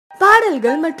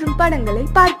பாடல்கள் மற்றும் படங்களை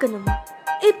பார்க்கணுமா?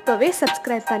 இப்பவே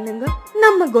சப்ஸ்கிரைப் பண்ணுங்க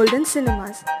நம்ம கோல்டன்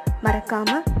சினிமாஸ்.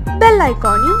 மறக்காம பெல்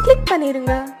ஐகானையும் கிளிக்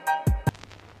பண்ணிருங்க.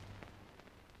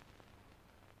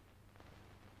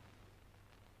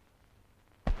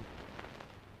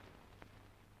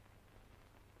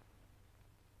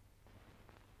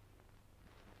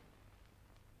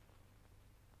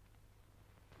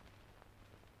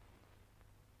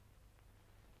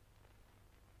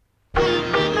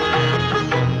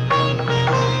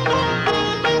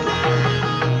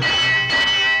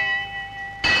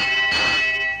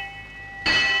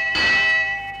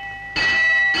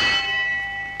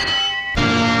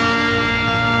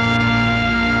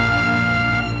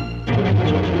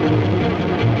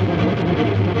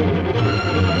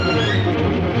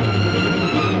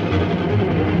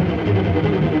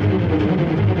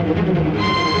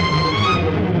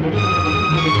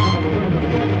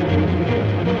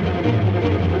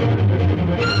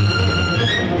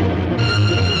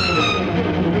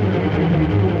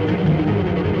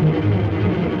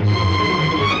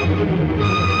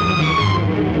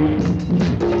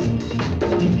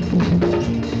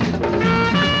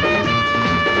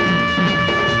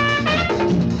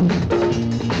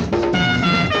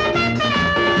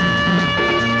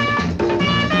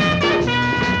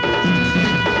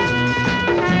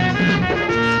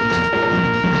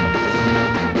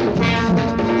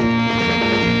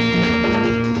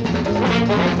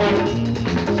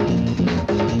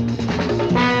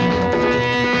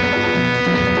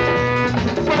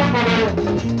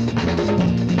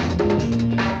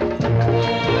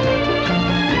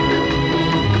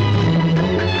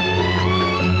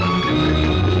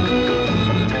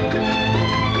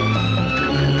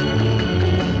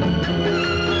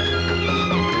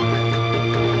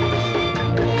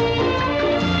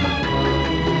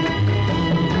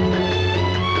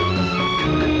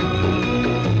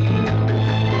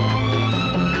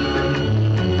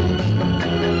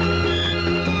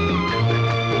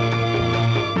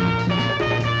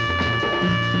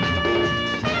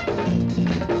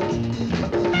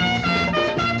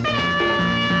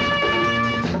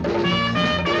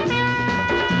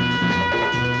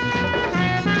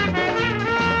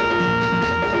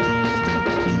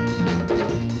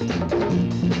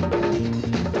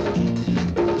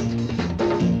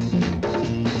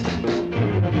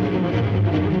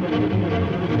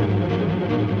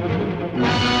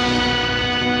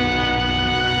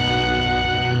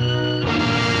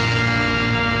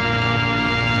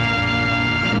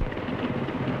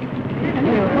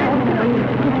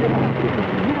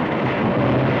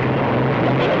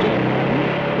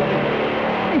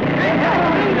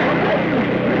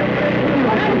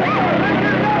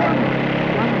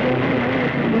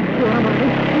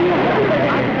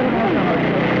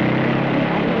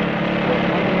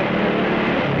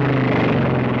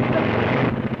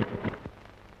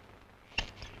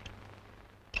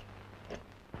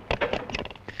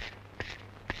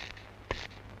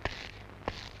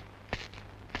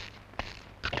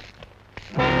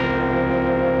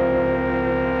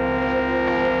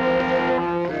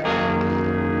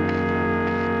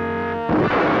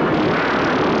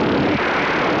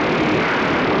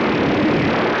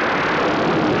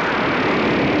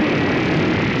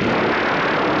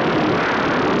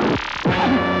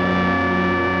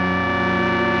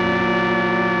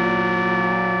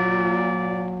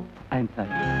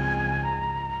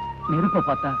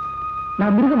 பார்த்தா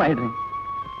நான் மிருகம் ஆயிடுறேன்.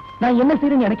 நான் என்ன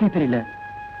செய்யறேன்னு எனக்கே தெரியல.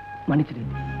 மன்னிச்சிடு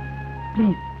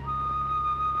ப்ளீஸ்.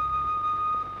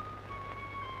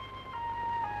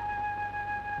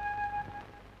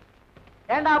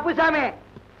 ஏண்டா அப்புசாமி,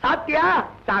 சாப்பிட்டியா?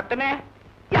 சாப்பிட்டனே.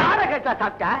 யார கேட்டா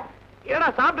சாப்பிட்டா? ஏடா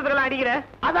சாப்பிட்டதுல அடிக்கிற?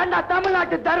 அதான்டா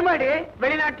தமிழ்நாட்டு தர்மடி.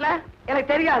 வெளிநாட்டுல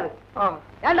எனக்கு தெரியாது.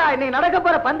 ஏண்டா இன்னைக்கு நடக்க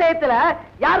போற பந்தயத்துல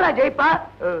யாரா ஜெயிப்பா?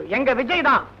 எங்க விஜய்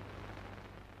தான்.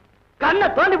 கண்ணை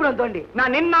தோண்டி விடும். தோண்டி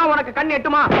நான் நின்னா உனக்கு கண்ணு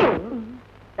எட்டுமா?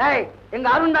 ஏய், எங்க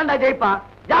அருண் தாண்டா ஜெயிப்பா.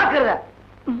 ஜாக்கிரதை.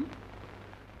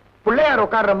 பிள்ளையார்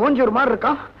உட்கார்ற மூஞ்சூர் மாதிரி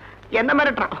இருக்கான். என்ன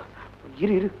மிரட்டுறான்?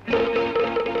 இரு இரு.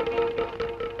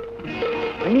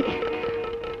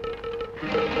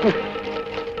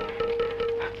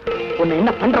 உன்னை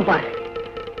என்ன பண்ற பாரு.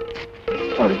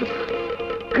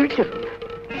 கிழிச்சு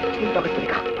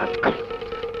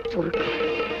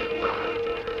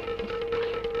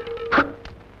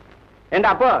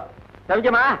ஏண்டா அப்போ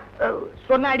சவிக்கமா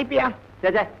சொன்ன அடிப்பியா?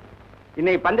 சேச்சே,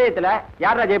 இன்னைக்கு பந்தயத்துல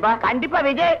யாரா ஜெயிப்பா? கண்டிப்பா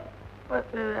விஜய்.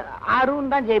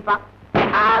 அருண் தான் ஜெயிப்பான்.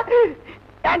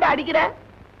 ஏண்டா அடிக்கிற?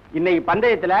 இன்னைக்கு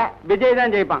பந்தயத்துல விஜய்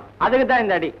தான் ஜெயிப்பான். அதுக்கு தான்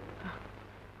இந்த அடி.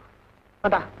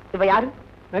 இவ யாரு?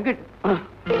 வெங்கட்.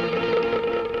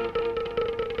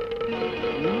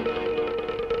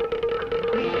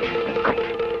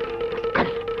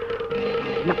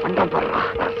 என்ன பண்றான் பாருடா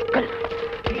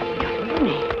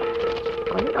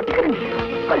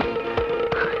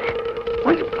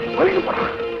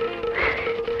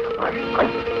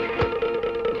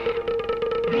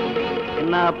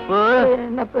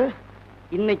என்னப்பு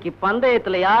இன்னைக்கு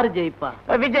பந்தயத்துல யாரு ஜெயிப்பா?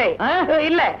 விஜய்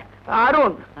இல்ல,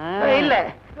 அருண் இல்ல,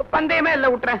 பந்தயமே இல்ல,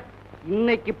 விட்டுறேன்.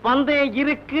 இன்னைக்கு பந்தயம்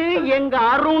இருக்கு, எங்க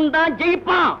அருண் தான்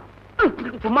ஜெயிப்பான்.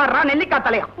 சும்மாறா நெல்லிக்காய்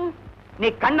தலையா, நீ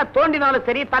கண்ணை தோண்டினாலும்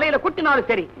சரி தலையில குட்டினாலும்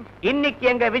சரி, இன்னைக்கு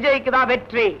எங்க விஜய்க்கு தான்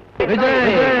வெற்றி.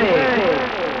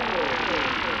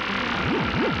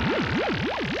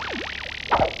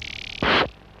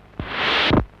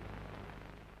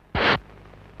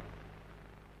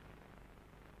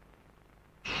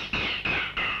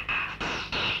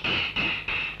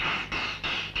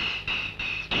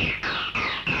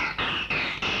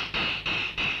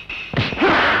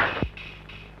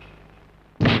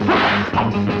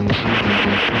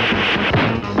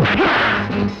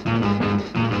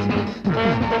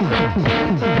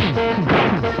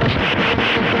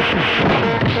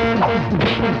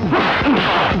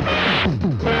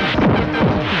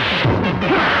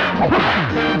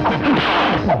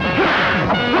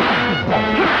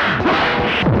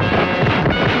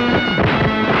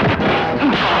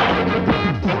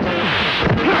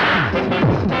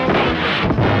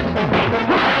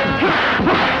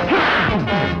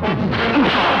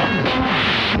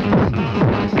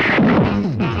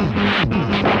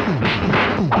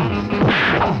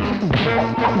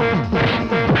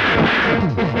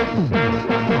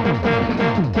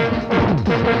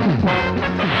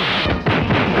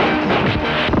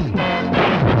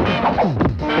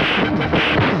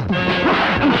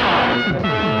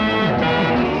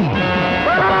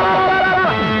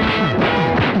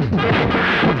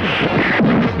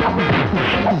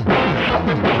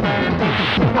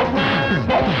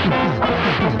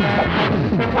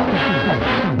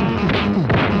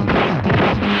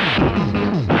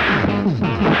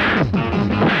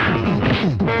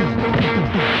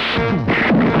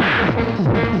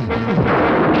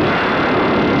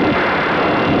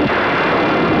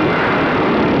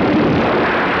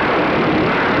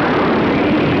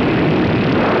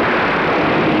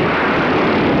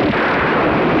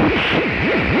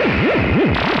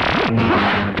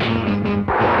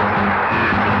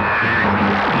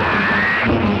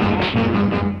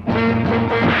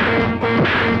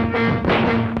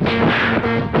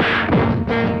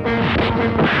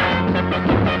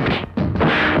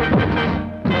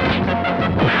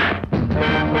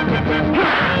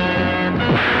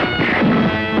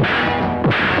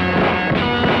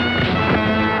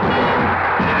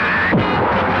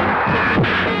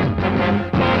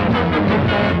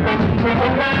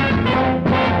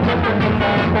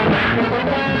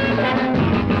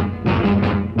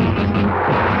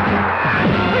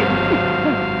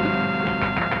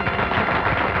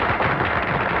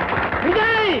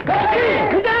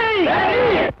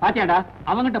 பாத்தியாடா,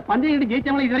 அவங்கிட்ட பந்தயம்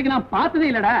ஜெயிச்சவங்களை இது வரைக்கும் நான் பார்த்ததே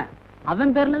இல்லடா.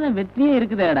 அவன் பேர்லதான் வெற்றியே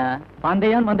இருக்குதேடா.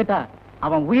 பந்தயம் வந்துட்டா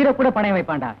அவன் உயிரை கூட பணைய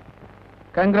வைப்பான்டா.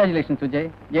 கங்க்ராச்சுலேஷன்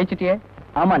விஜய், ஜெயிச்சிட்டியே.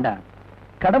 ஆமாண்டா,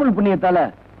 கடவுள் புண்ணியத்தால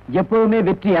எப்பவுமே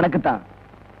வெற்றி எனக்கு தான்.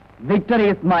 Victory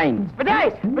is mine. Vijay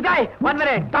Vijay one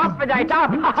minute, top Vijay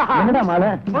top. என்னடா மாலை?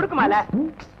 முறுக்கு மாலை.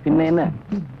 பின்ன என்ன,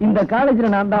 இந்த காலேஜ்ல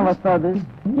நான் தான் வஸ்தாது,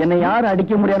 என்னை யாரும்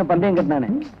அடிக்க முடியாத பந்தயம் கட்டினானே.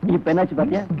 இப்ப என்னாச்சு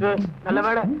பாத்தியா? நல்ல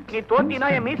வேளை நீ தோத்தினா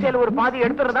என் மீசையில ஒரு பாதி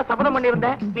எடுத்துறதா சபதம்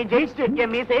பண்ணிருந்தேன். நீ ஜெயிச்சு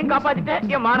என் மீசையும் காப்பாத்திட்ட,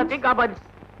 என் மானத்தையும் காப்பாத்தி.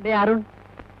 டேய் அருண்,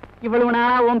 இவ்வளவு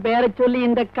நாளா உன் பேரை சொல்லி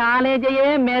இந்த காலேஜையே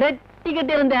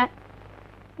மிரட்டிக்கிட்டு இருந்தேன்.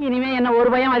 இனிமே என்ன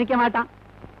ஒரு பயம் அடிக்க மாட்டான்.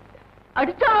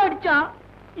 அடிச்சா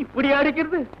இப்படி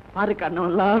அடிக்கிறது பாரு,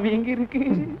 கண்ணெல்லாம் வீங்கி இருக்கு.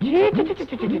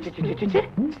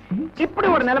 இப்படி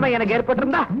ஒரு நிலைமை எனக்கு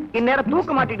ஏற்பட்டிருந்தா இந்நேரம்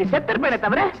தூக்க மாட்டிட்டு செத்துருப்பேனே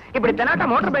தவிர இப்படி தெனாட்டா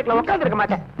மோட்டர் பைக்ல உட்கார்ந்து இருக்க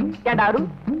மாட்டேன். ஏண்டா அருண்,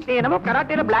 நீ என்னமோ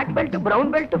கராட்டேல black belt,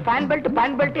 brown belt, fan belt,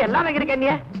 pan belt எல்லாம் வாங்கிருக்கேன். நீ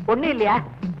ஒண்ணு இல்லையா?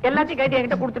 எல்லாத்தையும் கைட்டி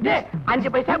என்கிட்ட கொடுத்துட்டு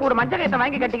 5 பைசாக்கு ஒரு மஞ்சள் கைத்தை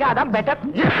வாங்கி கட்டிக்க, அதான் பெட்டர்.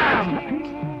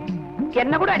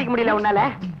 என்ன கூட அடிக்க முடியல உன்னால.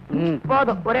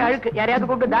 போதும், ஒரே அழுக்கு. யாரையாவது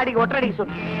கூப்பிட்டு தாடிக்கு ஒற்றை அடிக்க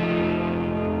சொல்லு.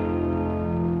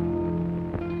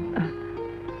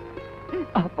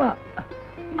 அப்பா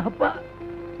அப்பா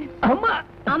அம்மா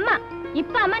அம்மா,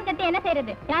 இப்ப அம்மா கட்டி என்ன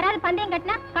செய்யறது? யாராவது பந்தயம்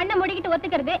கட்டினா கண்ணை மூடிக்கிட்டு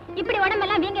ஒத்துக்கிறது, இப்படி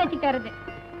உடம்பெல்லாம் வீங்க வச்சுட்டு வருது.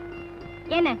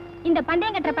 என்ன இந்த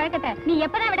பந்தயம் கட்டுற பழக்கத்தை நீ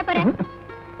எப்பதான் விட போற?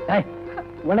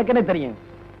 உனக்கு என்ன தெரியும்?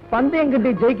 பந்தயம்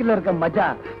கட்டி ஜெயிக்கல இருக்க மஜா.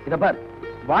 இத பார்,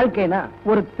 வாழ்க்கைனா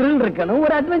ஒரு த்ரில் இருக்கணும்,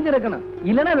 ஒரு அட்வென்ச்சர் இருக்கணும்.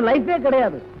 இல்லன்னா அது லைஃபே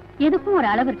கிடையாது. எதுக்கும் ஒரு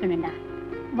அளவு இருக்கணும்டா.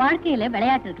 வாழ்க்கையில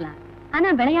விளையாட்டு இருக்கலாம், ஆனா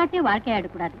விளையாட்டே வாழ்க்கையாட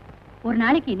கூடாது. ஒரு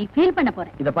நாளைக்கு நீ ஃபீல் பண்ண போற.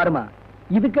 இத பாருமா,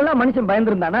 இதுக்கெல்லாம் மனுஷன்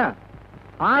பயந்துருந்தானா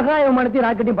ஆகாய விமானத்தையும்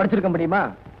ராக்கெட்டையும் படிச்சிருக்க முடியுமா?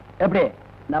 எப்படி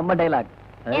நம்ம டைலாக்?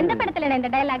 எந்த படத்துல இந்த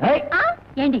டைலாக்?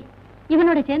 ஏண்டி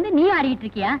இவனோட சேர்ந்து நீ ஆடிட்டு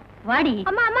இருக்கியா? வாடி.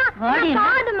 அம்மா அம்மா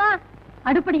வாடிமா.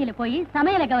 அடுப்படியில போய்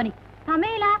சமையலை கவனி.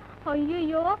 சமையலா?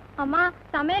 ஐயோ அம்மா,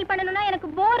 சமையல் பண்ணணும்னா எனக்கு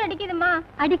போர் அடிக்குதுமா.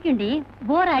 அடிக்குண்டி,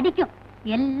 போர் அடிக்கும்.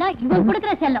 எல்லாம் இவன்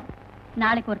கொடுக்குற செல்லம்.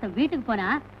 நாளைக்கு ஒருத்தன் வீட்டுக்கு போனா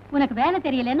உனக்கு வேலை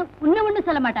தெரியலன்னு ஒண்ணு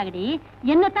சொல்ல மாட்டாங்கடி,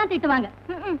 என்னத்தான் திட்டுவாங்க.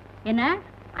 என்ன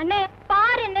அண்ணே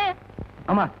பாரு என்ன.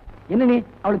 ஆமா, என்ன நீ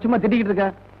அவளை சும்மா திட்டிக்கிட்டு இருக்க?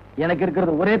 எனக்கு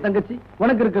இருக்கிறது ஒரே தங்கச்சி,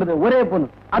 உனக்கு இருக்கிறது ஒரே பொண்ணு,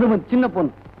 அதுவும் சின்ன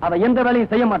பொண்ணு. அவ எந்த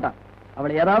வேலையும் செய்ய மாட்டான்.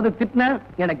 அவளை ஏதாவது திட்டின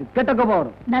எனக்கு கெட்ட கோபம்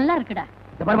வரும். நல்லா இருக்குடா.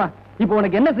 பாருமா, இப்ப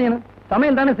உனக்கு என்ன செய்யணும்?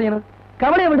 சமையல் தானே செய்யணும்.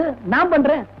 கவலையை விடு, நான்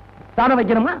பண்றேன். சாதம்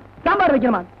வைக்கணுமா, சாம்பார்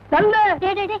வைக்கணுமா?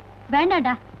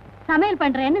 வேண்டாம்டா. சமையல்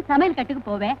பண்றேன்னு சமையல் கட்டுக்கு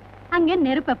போவேன், அங்கே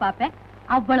நெருப்ப பாப்பேன்,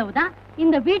 அவ்வளவுதான்.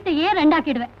 இந்த வீட்டையே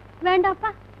ரெண்டாக்கிடுவேன். வேண்டாப்பா,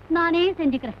 நானே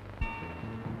செஞ்சுக்கிறேன்.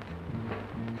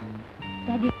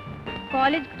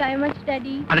 காலேஜ் டைம் ஆச்சு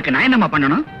டாடி. அதுக்கு நான் என்னமா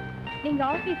பண்ணணும்? நீங்க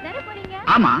ஆபீஸ் தானே போறீங்க?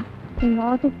 ஆமா. நீங்க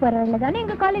ஆபீஸ் போறதுல தானே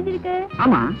எங்க காலேஜ் இருக்கு?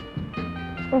 ஆமா.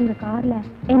 உங்க கார்ல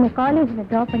என்ன காலேஜ்ல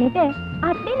டிராப் பண்ணிட்டு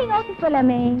அப்படியே நீங்க ஆபீஸ்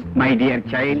போலாமே. மை டியர்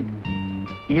சைல்ட்,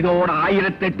 இதோட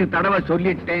 1008 தடவை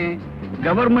சொல்லிட்டேன்,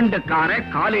 கவர்மெண்ட் காரை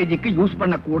காலேஜுக்கு யூஸ்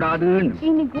பண்ண கூடாதுன்னு.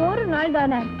 இன்னைக்கு ஒரு நாள்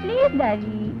தானே, ப்ளீஸ்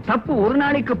டாடி. தப்பு ஒரு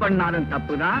நாளைக்கு பண்ணாலும்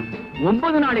தப்புதான்,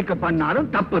 9 நாளைக்கு பண்ணாலும்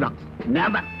தப்புதான்.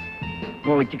 நெவர்.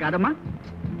 கோவிச்சுக்காதம்மா.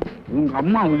 உங்க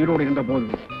அம்மா உயிரோடு இருந்த போது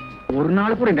ஒரு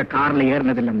நாள் கூட இந்த கார்ல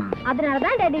ஏறினது இல்லம்மா.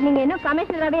 அதனாலதான் டாடி நீங்க இன்னும்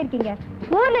கமிஷனராவே இருக்கீங்க.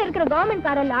 ஊர்ல இருக்கிற கவர்மெண்ட்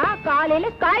காரெல்லாம் காலையில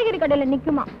காய்கறி கடையில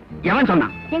நிக்குமா. எவன்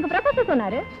சொன்னான்? எங்க ப்ரொஃபசர்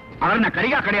சொன்னாரு. அவர் நான்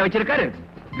கரிகா கடையை வச்சிருக்காரு.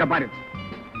 இத பாரு,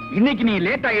 இன்னைக்கு நீ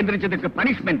லேட்டா எந்திரிச்சதுக்கு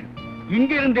பனிஷ்மெண்ட்.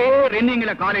 இங்க இருந்தே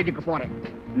ரன்னிங்ல காலேஜுக்கு போறேன்.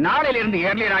 நாளையில இருந்து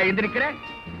ஏர்லியரா எந்திரிக்கிறேன்,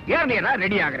 ஏர்லியரா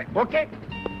ரெடி ஆகுறேன். ஓகே?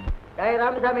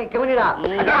 ராமசாமி கவனிடா.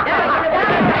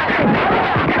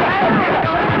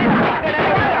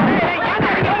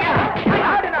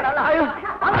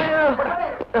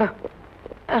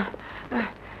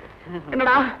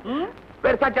 என்னடா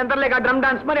பெருசா சந்திரலேகா ட்ரம்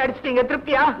டான்ஸ் மாதிரி அடிச்சிட்டீங்க,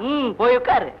 திருப்தியா? போய்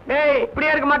உட்காரு. ஏய்,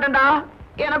 இப்படியே இருக்க மாட்டேன்டா.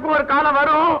 எனக்கு ஒரு காலம்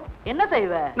வரும். என்ன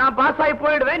செய்வ? நான் பாஸ் ஆகி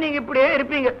போயிடுவேன், நீங்க இப்படியே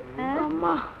இருப்பீங்க.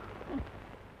 அம்மா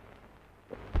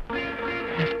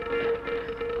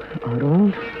அருண்,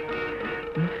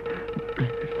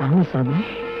 ராமசாமி,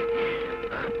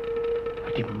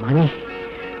 மணி,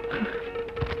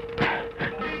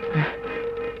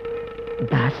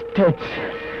 bastards.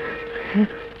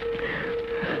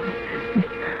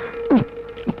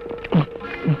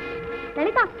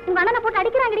 லலிதா, உங்க அண்ணனை போட்டு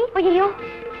அடிக்கிறாங்கடி. ஐயோ,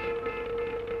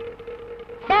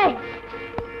 டேய்,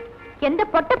 எந்த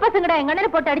பொட்ட பசங்கடா எங்க அண்ணனை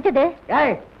போட்டு அடிச்சது?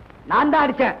 ஏய், நான் தான்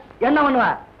அடிச்சேன். என்ன பண்ணுவ?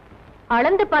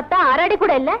 அளந்து பார்த்தா அரடி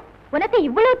கூட இல்ல. உனக்கு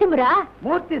இவ்வளவு திமிரா?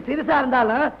 மூர்த்தி சிறுசா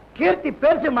இருந்தாலும் கீர்த்தி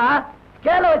பெருசுமா.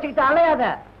 கேள வச்சுக்கிட்டு அலையாத.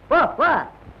 போ போ.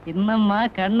 இன்னம்மா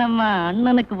கண்ணம்மா,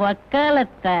 அண்ணனுக்கு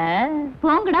வக்காலத்த.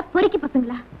 போங்கடா பொறுக்கி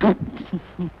பசங்களா.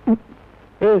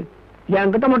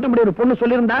 என்கிட்ட மட்டும் இப்படி ஒரு பொண்ணு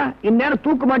சொல்லியிருந்தா இந்நேரம்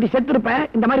தூக்கு மாட்டி செத்து இருப்பேன்.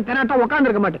 இந்த மாதிரி தெனாட்டா உட்கார்ந்து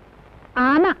இருக்க மாட்டேன்.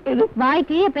 ஆமா,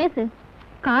 வாய்க்கே பேசு,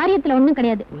 காரியத்துல ஒண்ணும்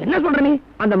கிடையாது. என்ன சொல்ற நீ?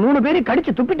 அந்த 3 பேரையும்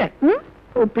கடிச்சு துப்பிட்டேன்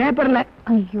பேப்பர்ல.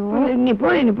 ஐயோ, நீ போ,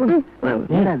 நீ போ.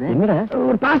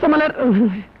 ஒரு பாசமலர்.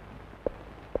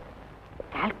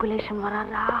 கால்குலேஷன்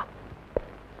வராரா?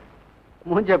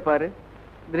 மூஞ்ச பாரு,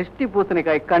 திருஷ்டி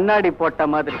பூசணிக்காய் கண்ணாடி போட்ட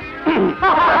மாதிரி.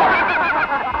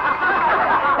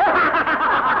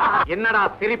 என்னடா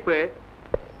சிரிப்பு?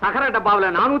 சகர டப்பாவுல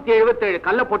 477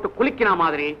 கல்ல போட்டு குளிக்கின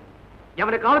மாதிரி.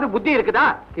 எவனுக்காவது புத்தி இருக்குதா?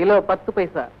 கிலோ 10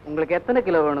 பைசா. உங்களுக்கு எத்தனை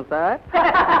கிலோ வேணும் சார்?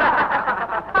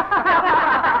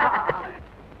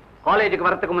 காலேஜுக்கு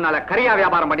வரதுக்கு முன்னால கரியா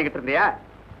வியாபாரம் பண்ணிக்கிட்டு இருந்தியா?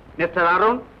 மிஸ்டர்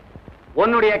அருண்,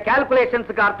 உன்னுடைய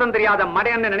கால்குலேஷன்ஸுக்கு அர்த்தம் தெரியாத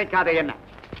மடையன்னு நினைக்காத. என்ன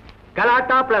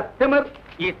கலாட்டா பிளஸ் திமிர்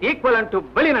இஸ் ஈக்குவலன்ட் டு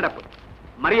வெளிநடப்பு.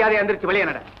 மரியாதை எந்திரிச்சு வெளியே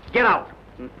நட. Get out.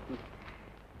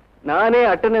 நானே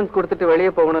அட்டெண்டன்ஸ் கொடுத்துட்டு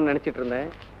வெளியே போகணும்னு நினைச்சிட்டு இருந்தேன்.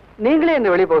 நீங்களே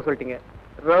என்ன வெளியே போக சொல்லிட்டீங்க.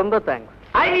 ரொம்ப தேங்க்ஸ்.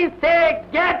 ஐ சே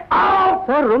கெட் அவுட்.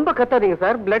 சார் ரொம்ப கத்தாதீங்க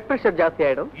சார், பிளட் பிரஷர் ஜாஸ்தி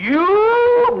ஆயிடும். You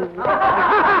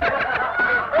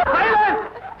silence,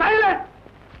 silence.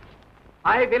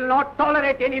 I will not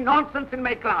tolerate any nonsense in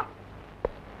my class.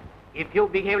 If you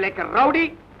behave like a rowdy,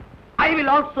 I will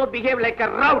also behave like a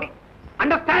rowdy.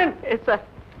 Understand? Yes, sir.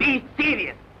 Be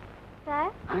serious. Sir?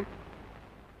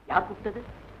 யார் கூப்பிட்டது?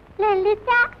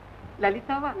 லலிதா.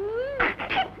 லலிதாவா?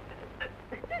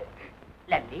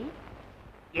 லல்லி,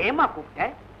 ஏமா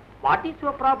கூப்பிட்ட? What is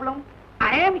your problem?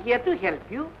 I am here to help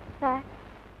you. Sir,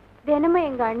 தினமும்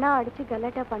எங்க அண்ணா அடிச்சு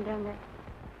கலாட்டா பண்றாங்க.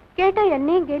 கேட்டா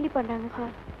என்னையும் கேலி பண்றாங்க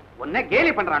சார். உன்னை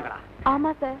கேலி பண்றாங்களா? ஆமா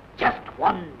sir. Just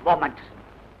one moment.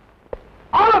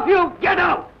 All of you get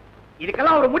out.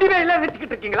 இதுக்கெல்லாம் ஒரு முடிவே இல்ல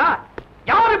வெச்சிட்டு இருக்கீங்களா?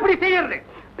 யார் இப்படி செய்யறது?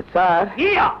 சார்,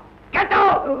 நீயா? Get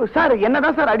out. சார்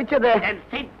என்னதான் சார் அடிச்சது? Then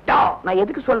sit down. நான்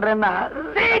எதுக்கு சொல்றேன்னா,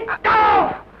 Sit down.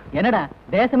 என்னடா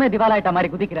தேசமே திவாலாயிட்ட மாதிரி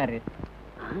குதிக்கிறாரு?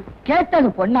 கேட்டது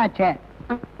பொண்ணாச்சே.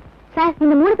 சார்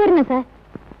இந்த 3 பேர் என்ன சார்?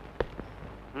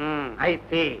 ஐ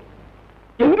see.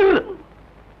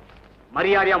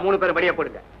 மரியாதையா 3 பேர் வெளியே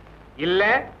போடுங்க. இல்ல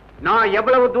நான்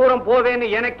எவ்வளவு தூரம் போவேன்னு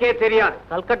எனக்கே தெரியாது.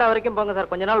 கல்கட்டா வரைக்கும் போங்க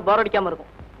சார், கொஞ்ச நாள் போர் அடிக்காம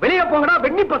இருக்கும். வெளியே போங்கடா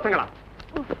வெண்ணி பசங்களா.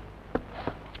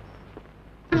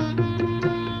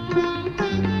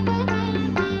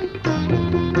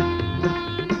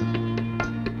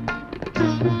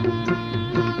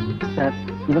 சார்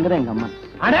இவங்கதான் எங்க அம்மா.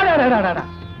 அடாடாடாடாடா,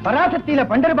 பராசக்தியில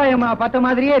பண்டர்பாய் அம்மா பார்த்த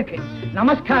மாதிரியே இருக்கு.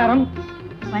 நமஸ்காரம்.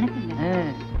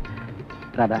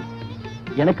 ராதா,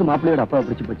 எனக்கு மாப்பிள்ளையோட அப்பாவை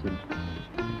பிடிச்சு போச்சு.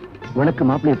 உனக்கு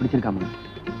மாப்பிள்ளைய பிடிச்சிருக்காமா?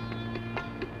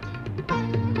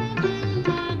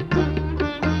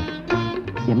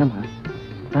 என்னம்மா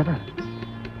ராதா,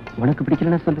 உனக்கு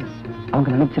பிடிக்கலன்னா சொல்லு,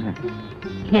 அவங்க நினைச்சிடறேன்.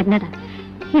 என்னடா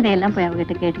இதையெல்லாம் போய்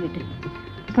அவகிட்ட கேட்டுக்கிட்டு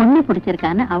பொண்ணு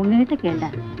பிடிச்சிருக்கான்னு அவங்க கிட்ட கேட்டா.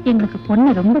 எங்களுக்கு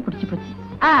பொண்ணு ரொம்ப பிடிச்சு போச்சு.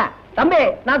 தம்பி,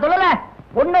 நான் சொல்லல,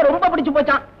 பொண்ணு ரொம்ப பிடிச்சு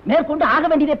போச்சான். மேற்கொண்டு ஆக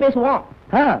வேண்டியதே பேசுவோம்.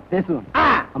 பேசுவோம்.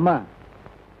 அம்மா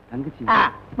தங்கச்சி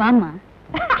வாமா.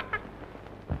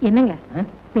 என்னங்க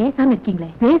பேசாம இருக்கீங்களே,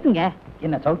 பேசுங்க.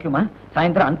 என்ன சௌக்கியமா?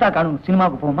 சாயந்தரம் அந்த காணும்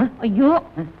சினிமாவுக்கு போமா? ஐயோ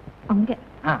அங்க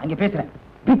அங்க பேசுறேன்,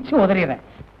 பிச்சு உதறிடுறேன்.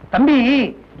 தம்பி,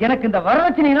 எனக்கு இந்த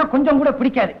வரதட்சணைனா கொஞ்சம் கூட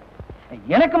பிடிக்காது.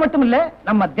 எனக்கு மட்டும் இல்ல,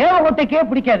 நம்ம தேவகோட்டைக்கே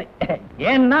பிடிக்காது.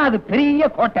 ஏன்னா அது பெரிய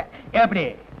கோட்டை. எப்படி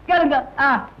கேளுங்க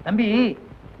தம்பி,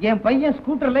 என் பையன்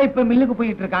ஸ்கூட்டர்ல இப்ப மில்லுக்கு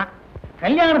போயிட்டு இருக்கான்.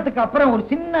 கல்யாணத்துக்கு அப்புறம் ஒரு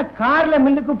சின்ன கார்ல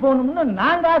மில்லுக்கு போகணும்னு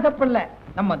நாங்க ஆசைப்படல,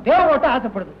 நம்ம தேவகோட்டை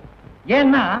ஆசைப்படுது.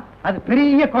 ஏன்னா அது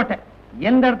பெரிய கோட்டை.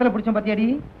 எந்த இடத்துல பிடிச்சோம் பத்தியாடி?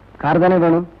 கார் தானே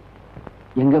வேணும்.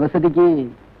 எங்க வசதிக்கு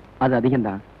அது அதிகம்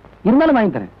தான், இருந்தாலும்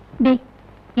வாங்கி தரேன். டேய்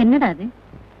என்னடா அது?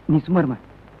 நீ சும்மா இருமா.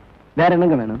 வேற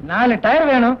என்னங்க வேணும்? 4 டயர்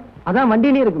வேணும். அதான்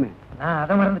வண்டியிலே இருக்குமே.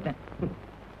 அதை மறந்துட்டேன்.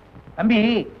 தம்பி,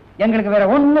 எங்களுக்கு வேற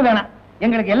ஒண்ணு வேணாம்.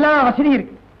 எங்களுக்கு எல்லா வசதியும்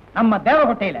இருக்கு. நம்ம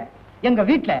தேவகோட்டையில எங்க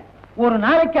வீட்டுல ஒரு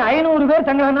நாளைக்கு 500 பேர்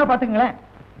தங்கலாம்னா பாத்துங்களேன்.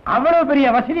 அவ்வளவு பெரிய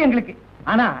வசதி எங்களுக்கு.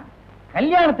 ஆனா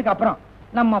கல்யாணத்துக்கு அப்புறம்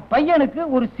நம்ம பையனுக்கு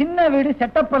ஒரு சின்ன வீடு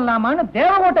செட்டப் பண்ணலாமான்னு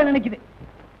தேவகோட்டை நினைக்குது.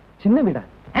 சின்ன வீடா?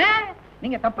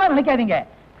 நீங்க தப்பா நினைக்காதீங்க.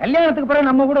 கல்யாணத்துக்கு பிறகு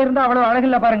நம்ம கூட இருந்தா அவ்வளவு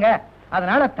அழகில்ல பாருங்க.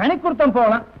 அதனால தனி கொடுத்தம்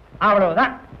போகலாம்,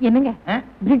 அவ்வளவுதான். என்னங்க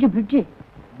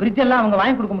பிரிட்ஜ் எல்லாம் அவங்க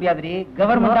வாங்கி கொடுக்க முடியாது,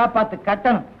 கவர்மெண்டா பார்த்து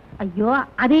கட்டணும். ஐயோ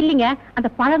அது இல்லீங்க, அந்த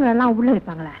பழங்கள் எல்லாம் உள்ள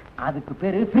வைப்பாங்களே, அதுக்கு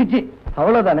பேரு ஃப்ரிட்ஜ்.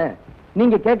 அவ்வளவுதானே?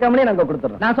 நீங்க கேட்காமலே நாங்க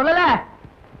கொடுத்துறோம். நான் சொல்லல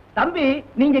தம்பி,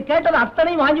 நீங்க கேட்டது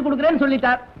அத்தனையும் வாங்கி கொடுக்குறேன்னு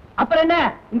சொல்லிட்டார். அப்புறம் என்ன,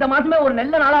 இந்த மாசமே ஒரு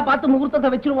நல்ல நாளா பார்த்து முகூர்த்தத்தை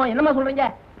வச்சிருவோம். என்னமா சொல்றீங்க?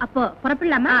 அப்போ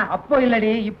புறப்படலாமா? அப்போ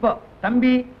இல்லடி, இப்போ.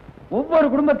 தம்பி, ஒவ்வொரு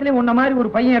குடும்பத்திலயும் உன்ன மாதிரி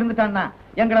ஒரு பையன் இருந்துட்டான்னா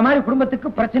எங்களை மாதிரி குடும்பத்துக்கு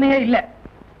பிரச்சனையே இல்ல.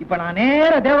 இப்ப நான்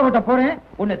நேர தேவகோட்டை போறேன்,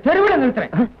 உன்னை தெருவில்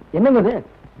நிறுத்துறேன். என்னங்க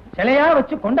சிலையா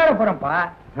வச்சு கொண்டாட போறேன்ப்பா.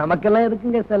 நமக்கெல்லாம்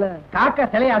எதுக்குங்க சிலை? காக்கா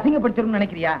சிலையை அசிங்கப்படுத்திரும்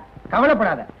நினைக்கிறியா?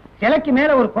 கவலைப்படாத, சிலைக்கு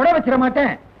மேல ஒரு கொடை வச்சிட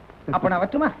மாட்டேன். அப்ப நான்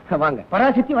வட்டுமா? வாங்க.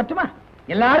 பராசக்தி வட்டுமா?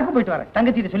 எல்லாருக்கும் போயிட்டு வரேன்.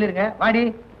 தங்கச்சி சொல்லிருங்க, வாடி.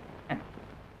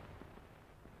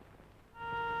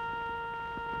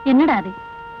 என்னடா அது?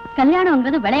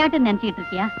 கல்யாணம்ங்கிறது விளையாட்டு நினைச்சிட்டு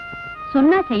இருக்கியா?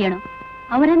 சொன்னா செய்யணும்.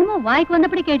 அவர் என்னமோ வாய்க்கு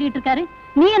வந்தபடி கேட்டுட்டு இருக்காரு.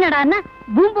 நீ என்னடான்னா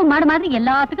பூம்பு மாடு மாதிரி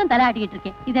எல்லாத்துக்கும் தலையாட்டிட்டு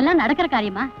இருக்கேன். இதெல்லாம் நடக்கிற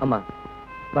காரியமா? ஆமா,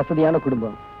 வசதியான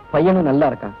குடும்பம், பையனும் நல்லா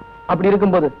இருக்கான். அப்படி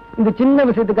இருக்கும்போது இந்த சின்ன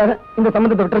விஷயத்துக்காக இந்த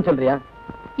சம்பந்தத்தை விட்டுற சொல்றியா?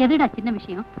 எதுடா சின்ன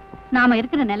விஷயம்? நாம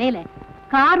இருக்கிற நிலையில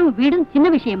காரும் வீடும் சின்ன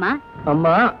விஷயமா?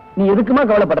 அம்மா, நீ எதுக்குமா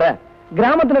கவலைப்படுற?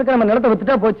 கிராமத்துல இருக்க நம்ம நிலத்தை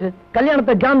வித்துட்டா போச்சு,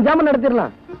 கல்யாணத்தை ஜாம் ஜாம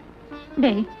நடத்திடலாம்.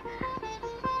 டேய்,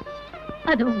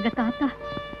 அது உங்க தாத்தா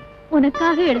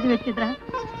உனக்காக எழுதி வச்சதுடா.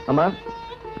 அம்மா,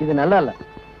 இது நல்லா இல்ல.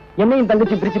 என்னையும்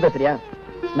தங்கச்சி பிரிச்சு பேசுறியா?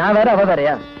 நான் வேற, அவ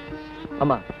வேறயா?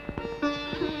 அம்மா,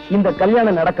 இந்த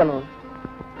கல்யாணம் நடக்கணும்,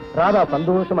 ராதா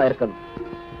சந்தோஷமா இருக்கணும்.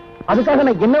 அதுக்காக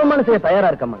நான் என்னவமான செய்ய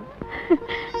தயாரா இருக்கம்மா.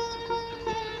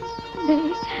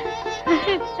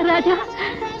 ராஜா,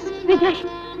 விஜய்,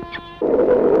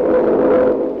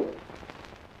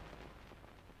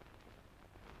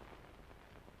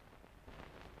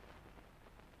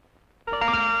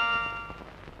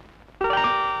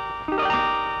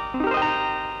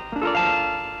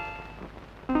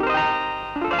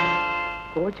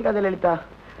 கோச்சுக்காத லலிதா,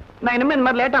 நான் இனிமே இந்த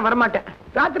மாதிரி லேட்டா வரமாட்டேன்.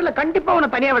 ராத்திரில கண்டிப்பா உன்னை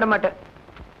தனியா விட மாட்டேன்.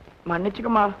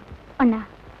 மன்னிச்சுக்குமா. அண்ணா,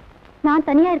 நான்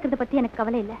தனியா இருக்கிறத பத்தி எனக்கு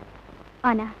கவலை இல்ல.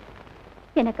 ஆனா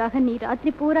எனக்காக நீ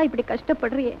ராத்திரி பூரா இப்படி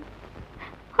கஷ்டப்படுறியே,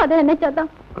 அத நினைச்சாதான்.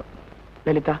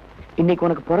 லலிதா, இன்னைக்கு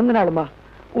உனக்கு பிறந்த நாளுமா.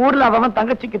 ஊர்ல அவன்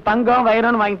தங்கச்சிக்கு தங்கம்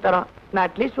வைரம்னு வாங்கி தரான். நான்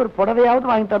அட்லீஸ்ட் ஒரு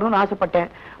புடவையாவது வாங்கி தரணும்னு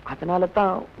ஆசைப்பட்டேன். அதனால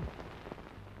தான்.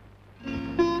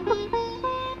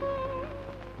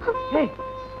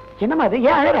 என்னமா அது?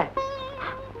 ஏன் அழற?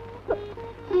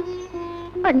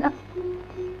 அண்ணா,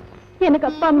 எனக்கு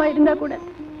அப்பா அம்மா இருந்தா கூட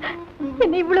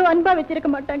என்ன இவ்வளவு அன்பா வச்சிருக்க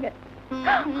மாட்டாங்க.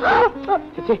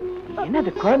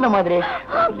 என்னது குழந்தை மாதிரி?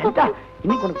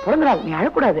 இன்னைக்கு உனக்கு பிறந்த நாள், நீ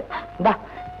அழக்கூடாது. இந்தா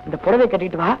இந்த புடவை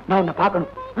கட்டிட்டு வா, நான் உன்னை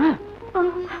பார்க்கணும்.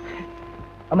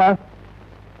 அம்மா,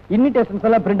 இன்விடேஷன்ஸ்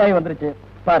எல்லாம் பிரிண்ட் ஆகி வந்துருச்சு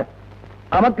பாரு.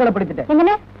 அமக்களை படிச்சுட்டேன்.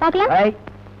 பாக்கலாம்.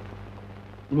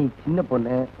 நீ சின்ன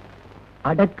பொண்ணு,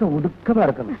 அடக்க ஒடுக்கமா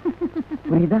இருக்கணும்,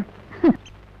 புரியுதா?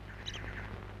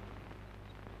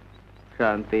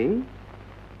 சாந்தி,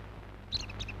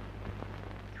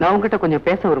 நான் உங்ககிட்ட கொஞ்சம்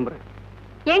பேச விரும்புறேன்.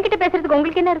 என்கிட்ட பேசுறதுக்கு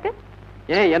உங்களுக்கு என்ன இருக்கு?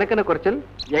 ஏன் எனக்கு என்ன குறைச்சல்?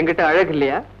 என்கிட்ட அழகு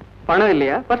இல்லையா, பணம்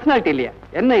இல்லையா, பர்சனாலிட்டி இல்லையா,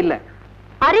 என்ன இல்ல?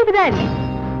 அறிவுதான்.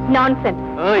 நான்சென்ஸ்.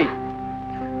 ஏய்,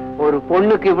 ஒரு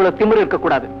பொண்ணுக்கு இவ்வளவு திமிரு இருக்க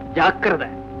கூடாது, ஜாக்கிரதை.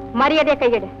 மரியாதையா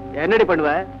கையெடு. என்னடி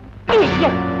பண்ணுவ?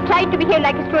 Try to behave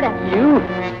like a student.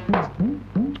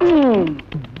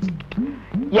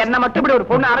 என்ன மட்டும் இப்படி ஒரு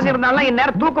பொண்ணு அரைஞ்சிருந்தாலும்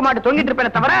இந்நேரம் தூக்க மாட்டு தொங்கிட்டு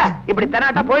இருப்பேன் தவிர இப்படி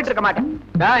தெனாட்டா போயிட்டு இருக்க மாட்டேன்.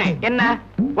 என்ன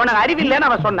உனக்கு அறிவு இல்லைன்னு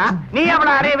அவ சொன்னா, நீ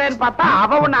அவளை அறையவேன்னு பார்த்தா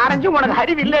அவ உன்னை அரைஞ்சு உனக்கு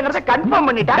அறிவு இல்லைங்கிறத கன்ஃபார்ம்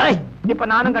பண்ணிட்டா. இப்ப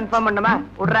நானும் கன்ஃபார்ம் பண்ணுமா?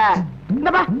 விடுற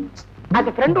இந்தப்பா, அந்த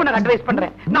ஃப்ரெண்ட் உனக்கு அட்வைஸ்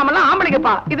பண்றேன். நாமெல்லாம்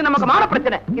ஆம்பளைங்கப்பா, இது நமக்கு மான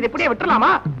பிரச்சனை. இது இப்படியே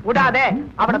விட்டுலாமா? விடாதே,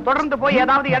 அவனை தொடர்ந்து போய்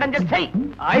ஏதாவது இடைஞ்சல் செய்.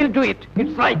 I'll do it.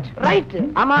 It's right. Right.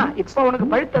 ஆமா, இப்ப உனக்கு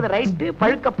பழுத்தது ரைட்,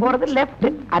 பழுக்க போறது லெஃப்ட்.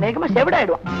 அநேகமா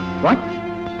செவிடாயிடுவான். What?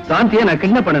 சாந்தியை நான்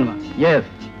கிட்னாப் பண்ணணுமா? எஸ்,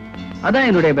 அதான்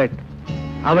என்னுடைய பெட்.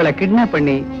 அவளை கிட்னாப்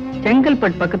பண்ணி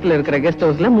செங்கல்பட்டு பக்கத்துல இருக்கிற கெஸ்ட்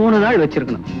ஹவுஸ்ல 3 நாள்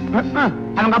வச்சிருக்கணும்.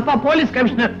 அவங்க அப்பா போலீஸ்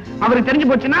கமிஷனர், அவருக்கு தெரிஞ்சு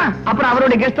போச்சுன்னா அப்புறம்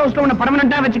அவருடைய கெஸ்ட் ஹவுஸ்ல உன்னை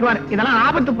பர்மனண்டா வச்சுக்குவாரு. இதெல்லாம்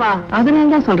ஆபத்துப்பா.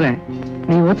 அதனால தான் சொல்றேன்,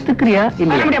 நீ ஒத்துக்கிறியா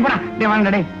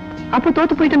இல்லையா? அப்ப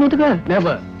தோத்து போயிட்டு ஒத்துக்க.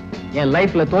 Never. என்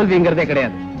லைஃப்ல தோல்விங்கிறதே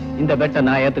கிடையாது. இந்த பெட்டை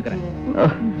நான் ஏத்துக்கிறேன்.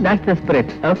 That's the spirit.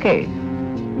 Okay.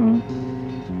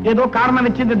 ஏதோ காரணம்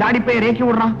வச்சு இந்த தாடி பைய ரேக்கி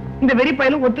விடுறான், இந்த வெறி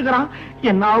பையலும் ஒத்துக்கிறான்.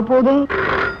 என்ன ஆக போதும்?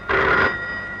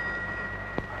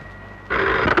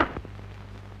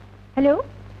 ஹலோ,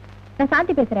 நான்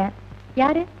சாந்தி பேசுறேன்.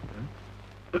 யாரு?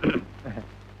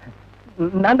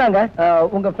 நான் தாங்க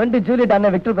உங்க ஃப்ரெண்டு ஜூலியட்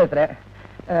அண்ணன் விக்டர் பேசுறேன்.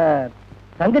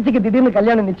 தங்கச்சிக்கு திடீர்னு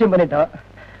கல்யாணம் நிச்சயம் பண்ணிட்டோம்.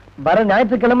 வர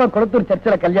ஞாயிற்றுக்கிழமை குளத்தூர்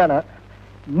சர்ச்சில் கல்யாணம்.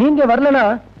 நீங்க வரலனா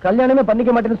கல்யாணமே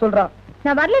பண்ணிக்க மாட்டேன்னு சொல்றான்.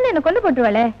 நான் வரலன்னு என்ன கொண்டு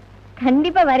போட்டுருவாளே.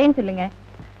 கண்டிப்பா வரேன்னு சொல்லுங்க.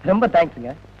 ரொம்ப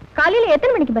தேங்க்ஸுங்க. காலையில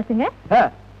எத்தனை மணிக்கு பஸ்ஸுங்க?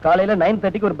 காலையில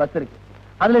 9:30க்கு ஒரு பஸ் இருக்கு.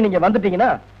 அதுல நீங்க வந்துட்டீங்கன்னா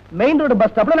மெயின் ரோடு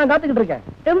பஸ் ஸ்டாப்ல நான் காத்துக்கிட்டு இருக்கேன்.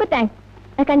 ரொம்ப தேங்க்ஸ்,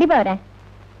 நான் கண்டிப்பா வரேன்.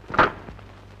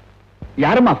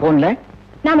 யாருமா போன்ல?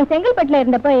 நாம செங்கல்பட்டுல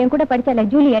இருந்தப்ப என் கூட படிச்சால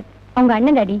ஜூலியட், அவங்க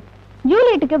அண்ணன் டாடி.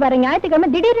 ஜூலியட்டுக்கு வர ஞாயிற்றுக்கிழமை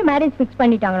திடீர்னு மேரேஜ் பிக்ஸ்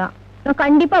பண்ணிட்டாங்களாம். நான்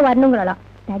கண்டிப்பா வரணுங்களாம்.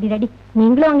 டாடி டாடி,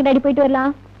 நீங்களும் அவங்க டாடி போயிட்டு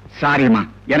வரலாம். சாரிம்மா,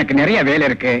 எனக்கு நிறைய வேலை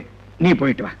இருக்கு, நீ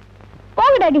போயிட்டு வா.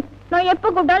 போங்க டாடி, நான் எப்ப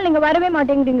கூப்பிட்டாலும் நீங்க வரவே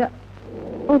மாட்டேங்கிறீங்க.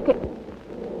 ஓகே.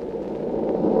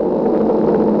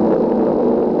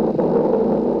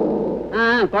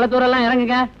 குளத்தூரெல்லாம்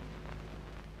இறங்குங்க.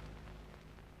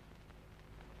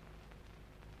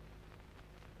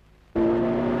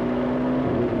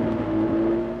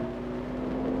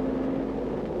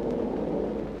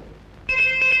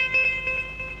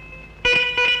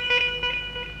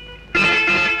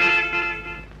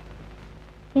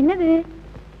 என்னது,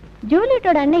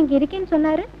 ஜூலியட்டோட அண்ணன் இங்க இருக்கேன்னு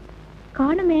சொன்னாரு,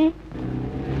 காணுமே.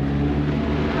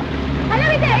 ஹலோ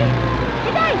விஜய்.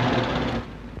 விஜய்.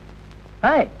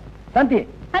 ஹாய் சாந்தி.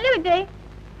 ஹலோ விஜய்.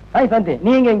 ஹாய் சாந்தி,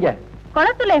 நீ எங்க?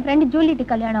 குளத்தூர்ல என் ஃப்ரெண்ட் ஜூலியட்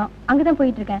கல்யாணம், அங்கதான்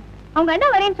போயிட்டு இருக்கேன். அவங்க அண்ணா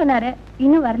வரேன்னு சொன்னாரு,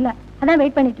 இன்னும் வரல, அதான்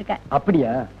வெயிட் பண்ணிட்டு இருக்கேன்.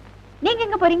 அப்படியா? நீங்க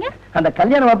எங்க போறீங்க? அந்த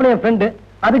கல்யாணம் அப்படி என் ஃப்ரெண்டு,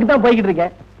 அதுக்கு தான் போய்கிட்டு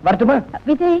இருக்கேன். வரட்டுமா?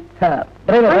 விஜய்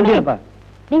டிரைவர் வண்டி இருப்பா.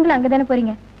 நீங்களும் அங்கதானே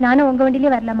போறீங்க, நானும் உங்க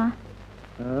வண்டியிலே வரலாமா?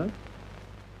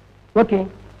 Okay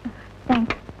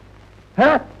thanks.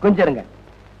 கொஞ்சம் இருங்க,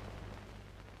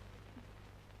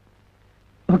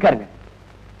 உட்காருங்க.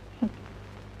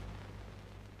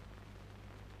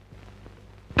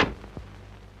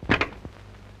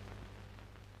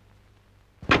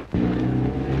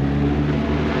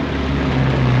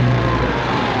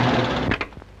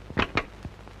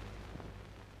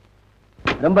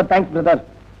 ரொம்ப தேங்க்ஸ் பிரதர்.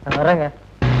 வரேங்க.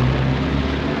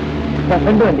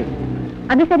 ஃப்ரெண்டு வண்டி.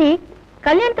 அது சரி,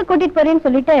 கல்யாணத்துக்கு கூட்டிட்டு போறேன்னு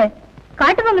சொல்லிட்டு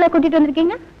காட்டுவங்களை கூட்டிட்டு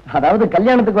வந்திருக்கீங்க? அதாவது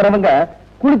கல்யாணத்துக்கு வரவங்க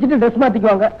குளிச்சுட்டு ட்ரெஸ்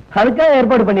மாத்திக்குவாங்க, அதுக்காக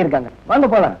ஏற்பாடு பண்ணிருக்காங்க. வாங்க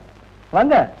போலாம்,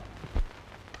 வாங்க.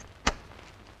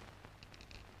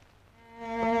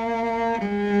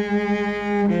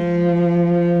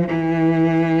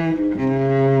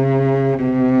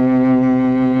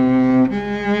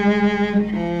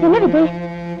 என்ன விஜய்,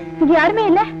 இங்க யாருமே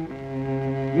இல்ல?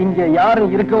 இங்க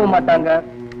யாரும் இருக்கவும் மாட்டாங்க,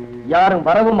 யாரும்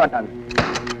வரவும் மாட்டாங்க.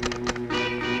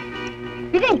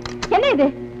 விஜய், என்ன இது?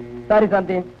 சாரி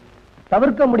சாந்தி,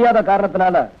 தவிர்க்க முடியாத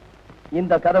காரணத்தினால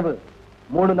இந்த கதவு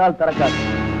 3 நாள் திறக்காது.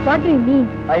 What do you mean?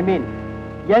 ஐ மீன்,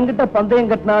 என்கிட்ட பந்தயம்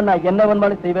கட்டினா நான் என்ன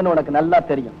வேணுமாலும் செய்வேன்னு உனக்கு நல்லா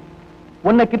தெரியும்.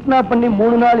 உன்னை கிட்னாப் பண்ணி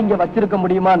 3 நாள் இங்க வச்சிருக்க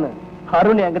முடியுமான்னு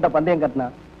அருண் என்கிட்ட பந்தயம் கட்டினா.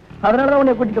 அதனாலதான்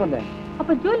உன்னை கூட்டிட்டு வந்தேன்.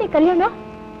 அப்ப ஜூலி கல்யாணம்?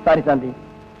 சாரி சாந்தி,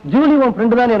 ஜூலி உன்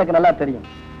ஃப்ரெண்டு தான் எனக்கு நல்லா தெரியும்.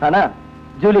 ஆனா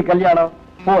ஜூலி கல்யாணம்,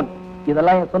 போன்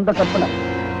இதெல்லாம் என் சொந்த கற்பனை.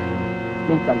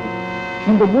 நீ சாந்தி,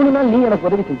 இந்த 3 நாள் நீ எனக்கு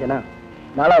உதவி செஞ்சனா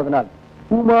 4வது நாள்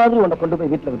பூ மாதிரி உன்னை கொண்டு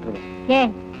போய் வீட்டுல விட்டுருவேன்.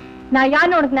 ஏன் நான்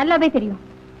யாருன்னு உனக்கு நல்லாவே தெரியும்.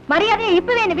 மரியாதையை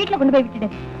இப்பவே என்ன வீட்டுல கொண்டு போய் விட்டுடு.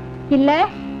 இல்ல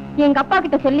எங்க அப்பா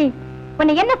கிட்ட சொல்லி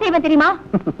உன்னை என்ன செய்வேன் தெரியுமா?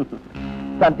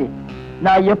 சாந்தி,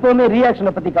 நான் எப்பவுமே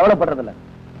ரியாக்ஷனை பத்தி கவலைப்படுறதில்ல.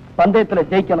 பந்தயத்துல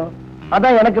ஜெயிக்கணும்,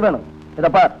 அதான் எனக்கு வேணும். இத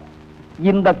பார்,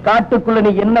 இந்த காட்டுக்குள்ள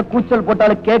நீ என்ன கூச்சல்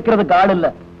போட்டாலும் கேட்கறதுக்கு ஆள் இல்ல.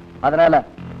 அதனால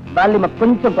வால்யூமை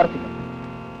கொஞ்சம் குறைச்சிக்க.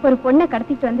 ஒரு பொண்ணை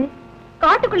கடத்திட்டு வந்து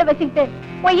காட்டுக்குள்ள வச்சுக்கிட்டு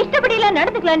உன் இஷ்டப்படி எல்லாம்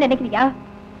நடந்துக்கலாம்னு நினைக்கிறியா?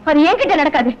 அது என்கிட்ட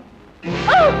நடக்காது.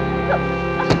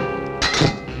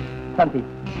 சாந்தி,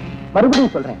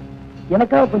 மறுபடியும் சொல்றேன்,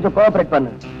 எனக்காக கொஞ்சம் கோஆபரேட்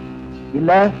பண்ணு.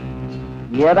 இல்ல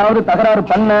ஏதாவது தகராறு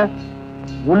பண்ண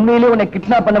உண்மையிலே உன்னை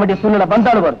கிட்னாப் பண்ண வேண்டிய சூழ்நிலை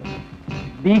வந்தாலும் வரும்.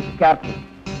 Be careful.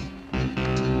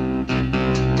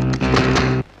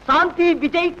 சாந்தி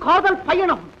விஜய் காதல்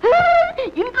பயணம்.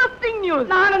 Interesting news.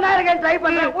 நானும் தான் இருக்கேன், ட்ரை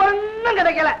பண்றேன், ஒண்ணும்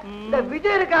கிடைக்கல. இந்த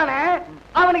விஜய் இருக்கானே,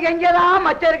 அவனுக்கு எங்கேதான்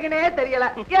மச்சம் இருக்குன்னே தெரியல,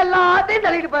 எல்லாத்தையும்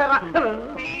தள்ளிட்டு போயிடறான்.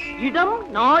 இடம்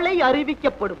நாளை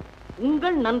அறிவிக்கப்படும்.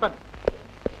 உங்கள் நண்பன்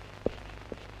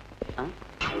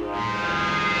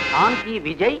சாந்தி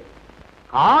விஜய்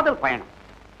காதல் பயணம்.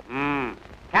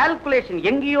 கால்குலேஷன்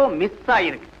எங்கேயோ மிஸ்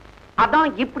ஆயிருக்கு, அதான்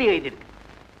இப்படி எழுதிருக்கு.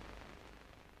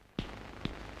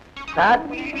 சார்,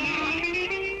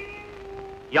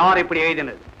 யார் இப்படி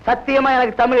எழுதினது? சத்தியமா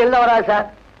எனக்கு தமிழ் எழுத வராது சார்.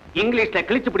 இங்கிலீஷ்ல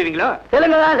கிழிச்சு பிடிவீங்களோ?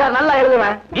 தெலுங்கு தான் சார் நல்லா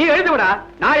எழுதுவேன். நீ எழுதுவிடா,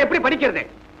 நான் எப்படி படிக்கிறது?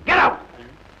 Get out.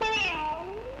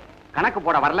 கணக்கு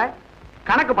போட வரல,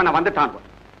 கணக்கு பண்ண வந்துட்டான்.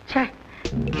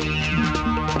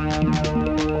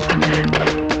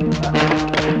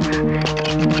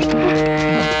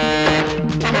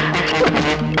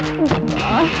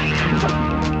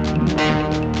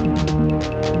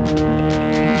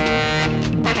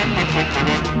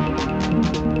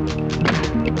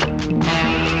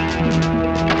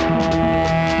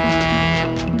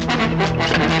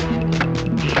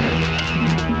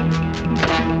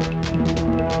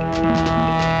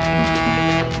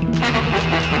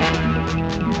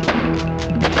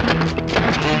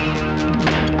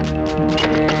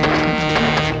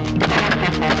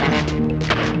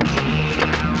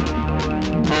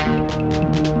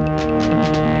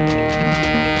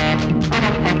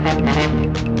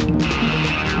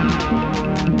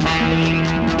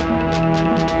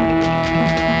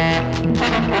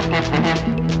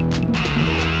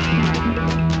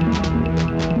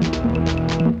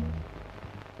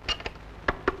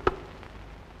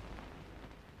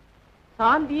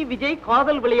 சாந்தி விஜய்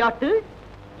காதல் விளையாட்டு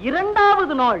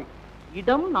 2வது நாள்.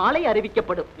 இடம் நாளை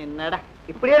அறிவிக்கப்படும். என்னடா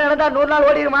இப்படியே நடந்தா 100 நாள்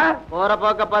ஓடிடுமா? போற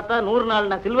போக்க பார்த்தா 100 நாள்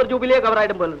நான் சில்வர் ஜூபிலியே கவர்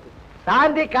ஆயிடும் போல இருக்கு.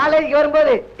 சாந்தி காலேஜுக்கு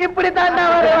வரும்போது இப்படி தாண்டா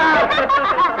வருவா.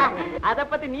 அத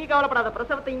பத்தி நீ கவலைப்படாத,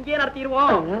 பிரசவத்தை இங்கே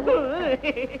நடத்திடுவோம்.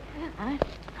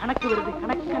 கணக்கு வருது,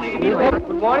 கணக்கு.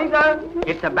 Good morning sir.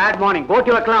 It's a bad morning, go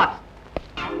to your class.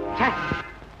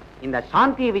 இந்த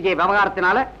சாந்தி விஜய்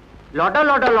விவகாரத்தினால லொட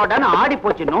லொட லொடன்னு ஆடி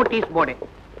போச்சு நோட்டீஸ் போர்டு.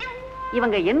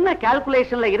 இவங்க என்ன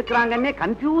கால்குலேஷன்ல இருக்கிறாங்கன்னே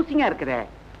கன்ஃபியூசிங்கா இருக்குதே.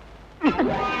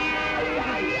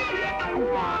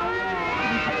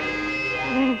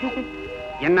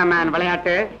 என்ன மேன்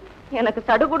விளையாட்டு? எனக்கு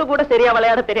சடுகுடு கூட சரியா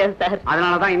விளையாட தெரியாது சார்.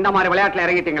 அதனாலதான் இந்த மாதிரி விளையாட்டுல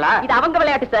இறங்கிட்டீங்களா? இது அவங்க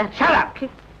விளையாட்டு சார்.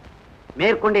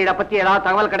 மேற்கொண்டு இத பத்தி ஏதாவது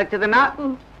தகவல் கிடைச்சதுன்னா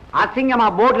அசிங்கமா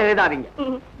போர்ட்ல எழுதாதீங்க.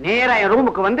 நேரா என்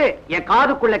ரூமுக்கு வந்து என்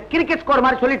காதுக்குள்ள கிரிக்கெட் ஸ்கோர்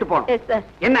மாதிரி சொல்லிட்டு போகணும்.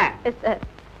 என்ன?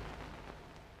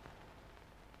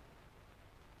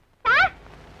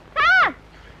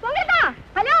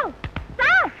 ஹலோ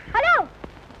சார், ஹலோ,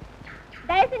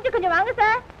 தயவு செஞ்சு கொஞ்சம் வாங்க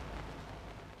சார்.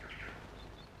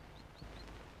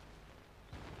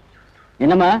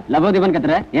 என்னம்மா லபோதிபன்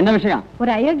கத்துற? என்ன விஷயம்?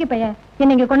 ஒரு அயோக்கிய பையன்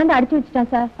என்ன இங்க கொண்டு வந்து அடிச்சு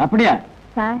வச்சுட்டான் சார். அப்படியா?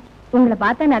 சார், உங்களை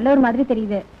பார்த்தா நல்ல ஒரு மாதிரி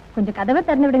தெரியுது, கொஞ்சம் கதவை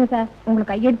திறந்து விடுங்க சார்.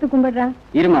 உங்களுக்கு கையெடுத்து கும்பிடுறேன்.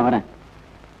 இருமா வரேன்.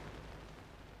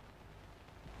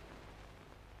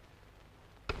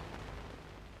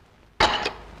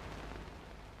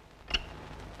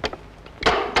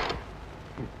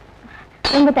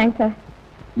 ரொம்ப தேங்க்ஸ் சார்.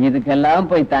 இதுக்கெல்லாம்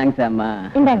போய் தேங்க்ஸ் அம்மா.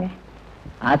 இந்தாங்க.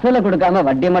 அசலை கொடுக்காம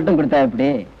வட்டி மட்டும் கொடுத்தா எப்படி?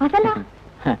 அசலா?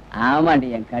 ஆமாண்டி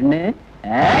என் கண்ணு.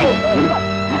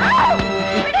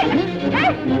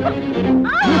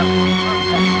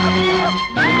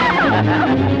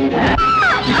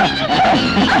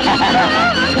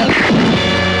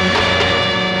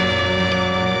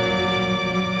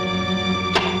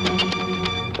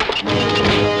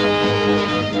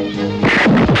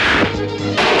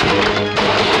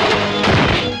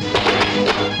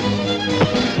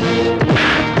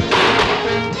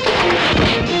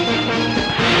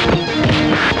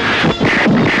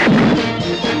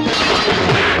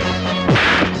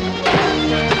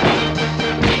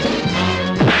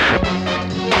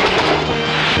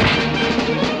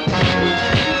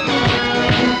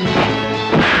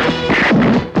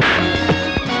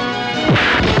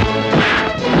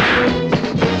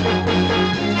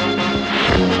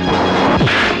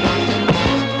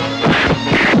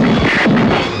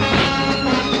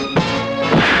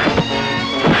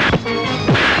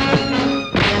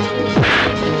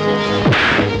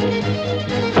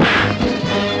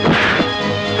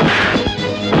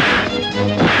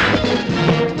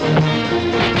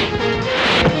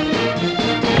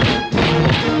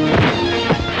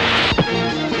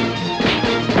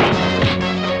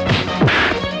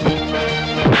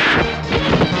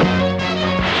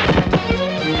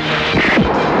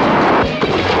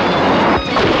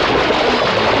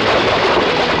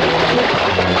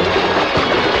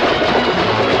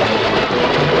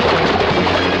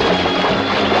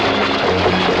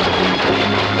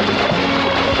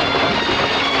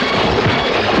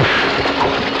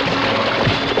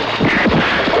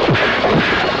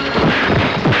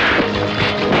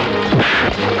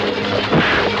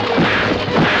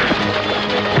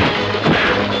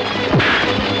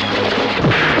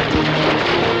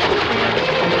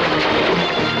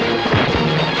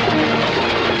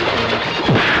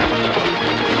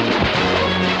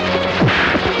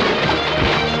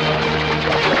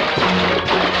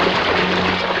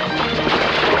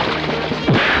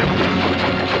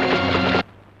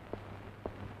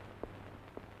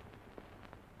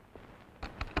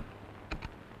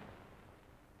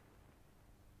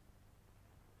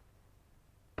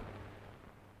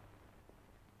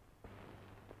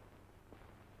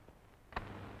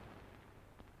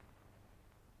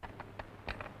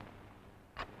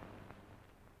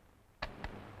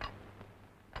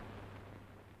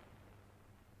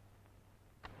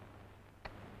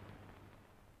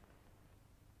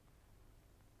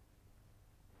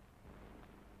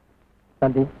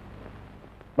 சாந்தி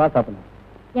வா சாப்பிடலாம்.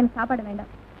 எனக்கு சாப்பாடு வேண்டாம்.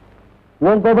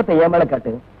 உன் கோபத்தை என் மேல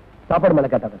காட்டு, சாப்பாடு மேல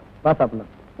காட்டாத. வா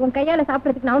சாப்பிடலாம். உன் கையால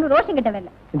சாப்பிடறதுக்கு நான் ஒன்னும் ரோஷம் கிட்ட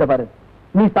வரல. இந்த பாரு,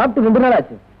 நீ சாப்பிட்டு 2 நாள்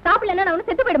ஆச்சு. சாப்பிடலன்னா நான் ஒன்னும்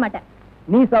செத்து போயிட மாட்டேன்.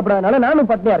 நீ சாப்பிடாதனால நானும்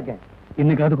பட்னியா இருக்கேன்.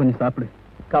 இன்னைக்காவது கொஞ்சம் சாப்பிடு.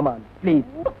 Come on please.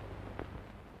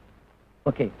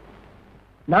 ஓகே,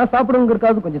 நான்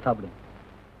சாப்பிடுங்கிறதுக்காவது கொஞ்சம் சாப்பிடு.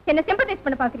 என்ன சிம்பத்தைஸ்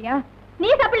பண்ண பாக்குறியா?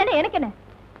 நீ சாப்பிடலன்னா எனக்கு என்ன?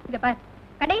 இத பாரு,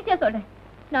 கடைசியா சொல்றேன்,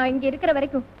 நான் இங்க இருக்கிற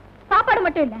வரைக்கும் சாப்பாடு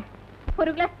மட்டும் இல்ல,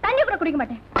 ஒரு கிளாஸ் தண்ணி கூட குடிக்க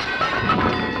மாட்டேன்.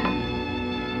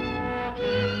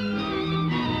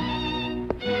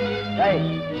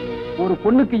 ஒரு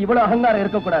பொண்ணுக்கு இவ்வளவு அகங்காரம்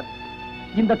இருக்கக்கூடாது.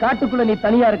 இந்த காட்டுக்குள்ள நீ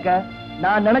தனியா இருக்க,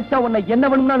 நான் நினைச்சா உன்னை என்ன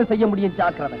வேணும்னாலும் செய்ய முடியும்.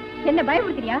 ஜாக்கிரதை. என்ன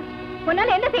பயமுறுத்துறியா?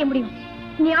 உன்னால என்ன செய்ய முடியும்?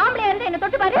 நீ ஆம்பளையா இருந்து என்ன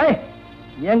தொட்டு பாரு.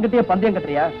 என்கிட்டயே பந்தயம்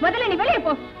கட்டுறியா? முதல்ல நீ வெளியே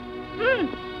போ.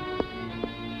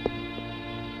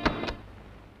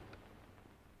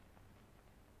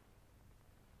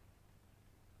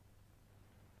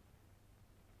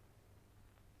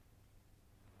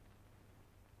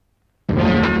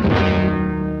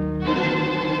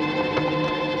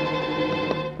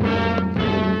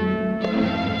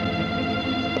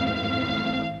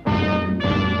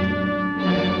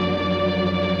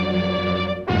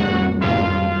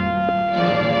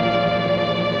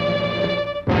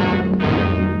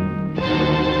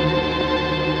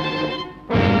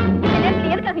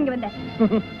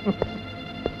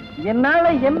 என்னால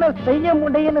என்ன செய்ய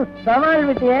முடியும்னு சவால்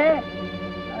விட்டியே,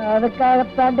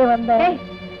 அதுக்காகத்தாண்டி வந்தேன்.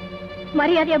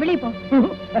 மரியாதையா வெளியே போ.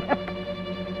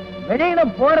 வெளியில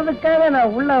போறதுக்காக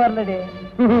நான் உள்ள வரலடி.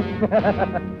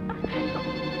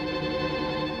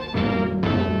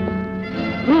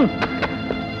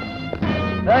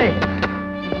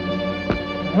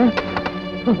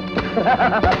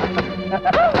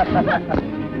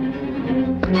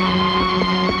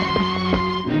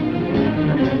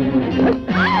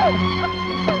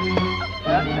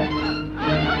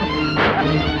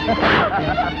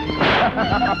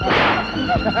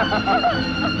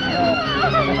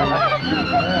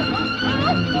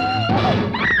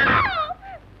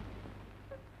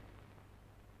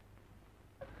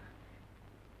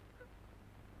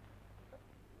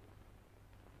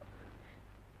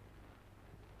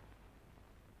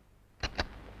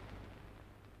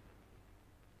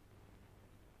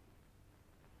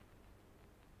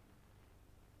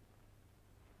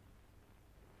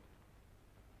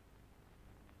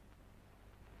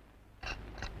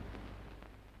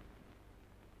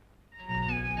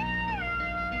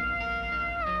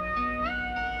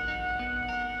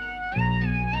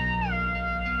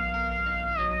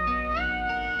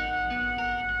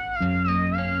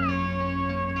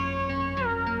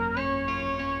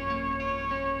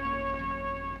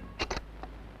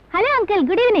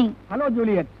 Good evening. ஹலோ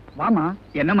ஜூலியட், வாமா.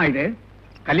 என்னம்மா இது,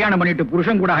 கல்யாணம் பண்ணிட்டு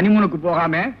புருஷன் கூட ஹனிமூனுக்கு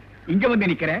போகாம இங்க வந்து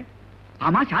நிக்கிற?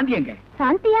 ஆமா, சாந்தி எங்க?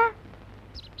 சாந்தியா?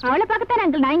 அவளை பார்க்கத்தான்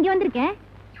அங்கிள் நான் இங்க வந்திருக்கேன்.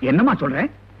 என்னம்மா சொல்ற?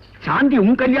 சாந்தி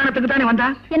உன் கல்யாணத்துக்கு தானே வந்தா?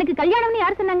 எனக்கு கல்யாணம்னு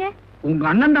யார் சொன்னாங்க? உங்க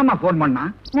அண்ணன் தாம்மா போன் பண்ணா.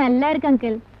 நல்லா இருக்கு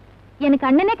அங்கிள், எனக்கு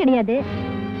அண்ணனே கிடையாது.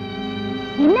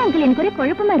 என்ன அங்கிள், எனக்கு ஒரே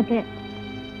குழப்பமா இருக்கு.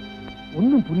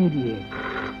 ஒண்ணும் புரியலையே.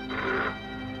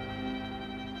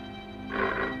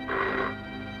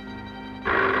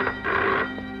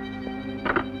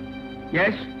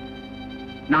 எஸ்,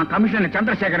 நான் கமிஷனர்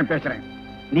சந்திரசேகரன் பேசுறேன்.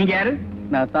 நீங்க யாரு?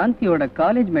 நான் சாந்தியோட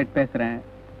காலேஜ் மேட் பேசுறேன்.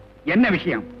 என்ன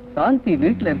விஷயம்? சாந்தி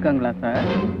வீட்டுல இருக்காங்களா சார்?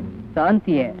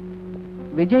 சாந்திய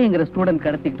விஜய்ங்கிற ஸ்டூடெண்ட்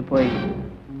கடத்திக்கிட்டு போய்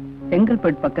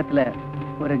செங்கல்பட்டு பக்கத்துல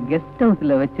ஒரு கெஸ்ட்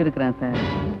ஹவுஸ்ல வச்சிருக்கிறேன் சார்.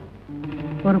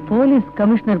 ஒரு போலீஸ்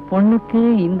கமிஷனர் பொண்ணுக்கு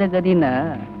இந்த கதினா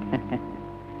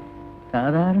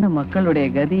சாதாரண மக்களுடைய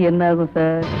கதி என்ன ஆகும்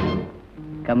சார்?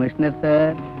 கமிஷனர்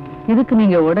சார், இதுக்கு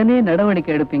நீங்க உடனே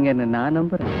நடவடிக்கை எடுப்பீங்கன்னு நான்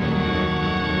நம்புறேன்.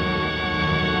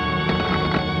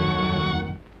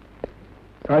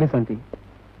 சாரி சாந்தி,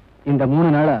 இந்த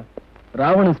 3 நாளா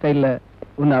ராவண ஸ்டைல்ல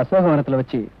உன்னை அசோகவனத்துல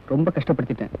வச்சு ரொம்ப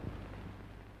கஷ்டப்படுத்திட்டேன்.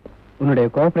 உன்னுடைய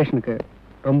கோஆபரேஷனுக்கு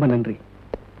ரொம்ப நன்றி.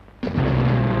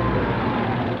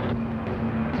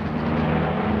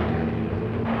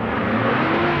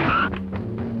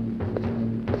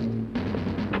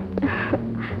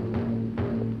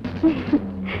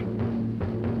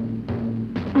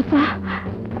 அப்பா,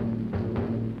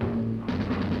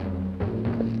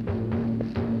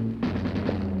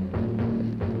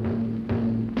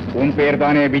 உன் பேர்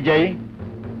தானே விஜய்?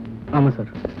 ஆமா சார்.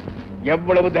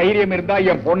 எவ்வளவு தைரியம் இருந்தா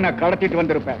என் பொண்ணை கடத்திட்டு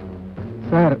வந்திருப்ப?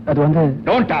 சார், அது வந்து...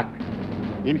 don't talk.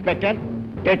 Inspector,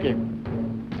 take him.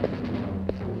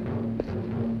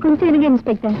 கொஞ்சம் இருங்க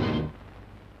இன்ஸ்பெக்டர்.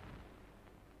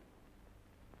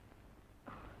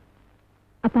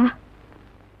 அப்பா,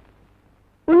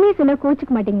 உண்மையை சொன்னா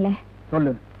கோச்சுக்க மாட்டீங்களே?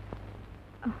 சொல்லு.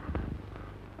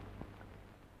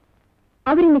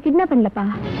 அவர் என்ன கிட்னாப் பண்ணலப்பா.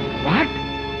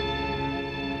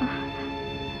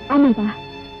 ஆமாப்பா,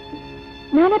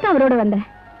 நானே தான் அவரோட வந்தேன்.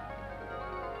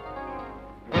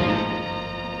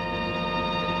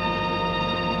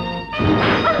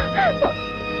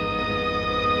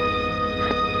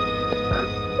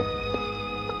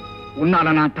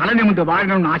 உன்னால நான் தலை நிமிர்ந்து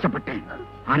வாழணும்னு ஆசைப்பட்டேன்.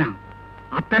 ஆனா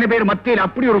அத்தனை பேர் மத்தியில்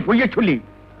அப்படி ஒரு பொய்ய சொல்லி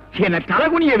என்ன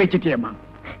தலைகுனிய வச்சுட்டியம்மா.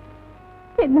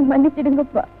 என்ன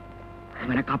மன்னிச்சிடுங்கப்பா.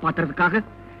 அவனை காப்பாத்துறதுக்காக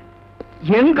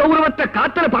என் கௌரவத்தை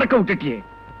காத்தல பறக்க விட்டுட்டியே.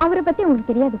 அவரை பத்தி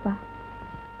உங்களுக்கு தெரியாதுப்பா.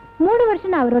 3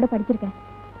 வருஷம் நான் அவரோட படிச்சிருக்கேன்.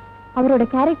 அவரோட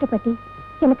கேரக்டர் பத்தி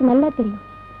எனக்கு நல்லா தெரியும்.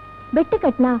 வெட்டு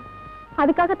கட்டினா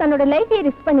அதுக்காக தன்னோட லைஃபையே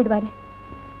ரிஸ்க் பண்ணிடுவாரு.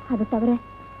 அதை தவிர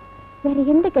வேற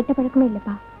எந்த கெட்ட பழக்கமும்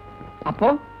இல்லப்பா. அப்போ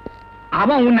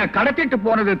அவன் உன்னை கடத்திட்டு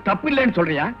போனது தப்பு இல்லைன்னு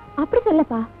சொல்றியா? அப்படி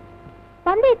சொல்லப்பா.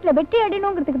 பந்தயத்துல வெற்றி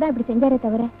அடையணுங்கிறதுக்கு தான் இப்படி செஞ்சாரே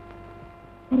தவிர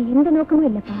வேற எந்த நோக்கமும்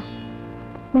இல்லப்பா.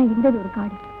 நான் இருந்தது ஒரு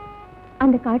காடு.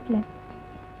 அந்த காட்டுல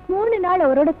 3 நாள்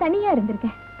அவரோட தனியா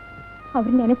இருந்திருக்கேன்.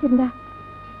 அவர் நினைச்சிருந்தா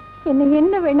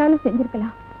என்ன வேணாலும்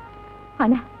செஞ்சிருக்கலாம்.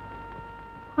 ஆனா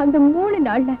அந்த 3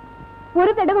 நாள்ல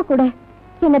ஒரு தடவை கூட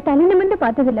என்ன தனி நிமிர்ந்து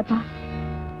பார்த்தது இல்லப்பா.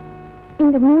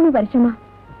 இந்த 3 வருஷமா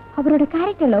அவரோட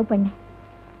கேரக்டர் லவ் பண்ணேன்.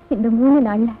 இந்த 3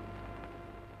 நாள்ல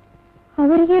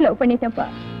அவரையே லவ் பண்ணிட்டேன்ப்பா.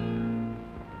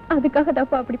 அதுக்காக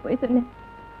தப்பா அப்படி போய் சொன்னேன்.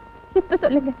 இப்ப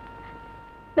சொல்லுங்க,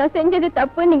 நான் செஞ்சது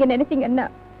தப்பு நீங்க நினைச்சீங்கன்னா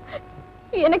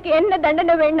எனக்கு என்ன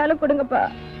தண்டனை வேணாலும் கொடுங்கப்பா.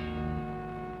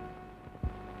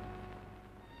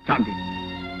 சாந்தி,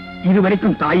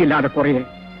 இதுவரைக்கும் தாய் இல்லாத குறைய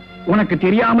உனக்கு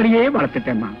தெரியாமலேயே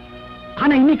வளர்த்துட்டேம்மா.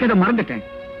 ஆனா இன்னைக்கு அதை மறந்துட்டேன்.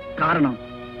 காரணம்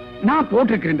நான்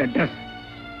போட்டிருக்கிற இந்த ட்ரெஸ்.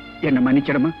 என்ன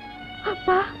மன்னிச்சிடமா?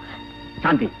 அப்பா,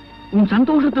 சாந்தி, உன்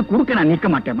சந்தோஷத்தை குறுக்க நான் நிற்க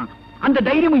மாட்டேமா. அந்த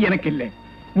தைரியமும் எனக்கு இல்லை.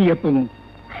 நீ எப்பவும்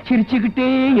சிரிச்சுக்கிட்டே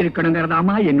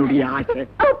இருக்கணுங்கிறதாமா என்னுடைய ஆசை.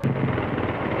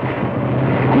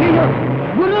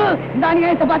 குரு, இந்த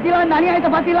அநியாயத்தை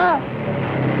பாத்தீங்களா?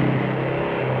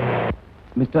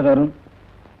 மிஸ்டர் அருண்,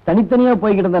 தனித்தனியா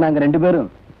போய்கிட்டு இருந்த நாங்க 2 பேரும்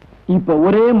இப்ப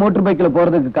ஒரே மோட்டர் பைக்ல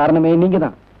போறதுக்கு காரணமே நீங்க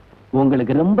தான்.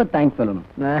 உங்களுக்கு ரொம்ப தேங்க்ஸ் சொல்லணும்.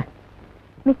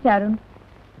 மிஸ்டர் அருண்,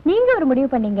 நீங்க ஒரு முடிவு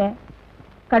பண்ணீங்க,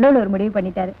 கடவுள் ஒரு முடிவு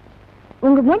பண்ணிட்டாரு.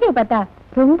 உங்க மூஞ்சியை பார்த்தா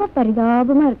ரொம்ப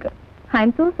பரிதாபமா இருக்கு. I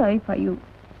am so sorry for you.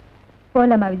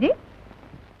 போலாமா விஜய்?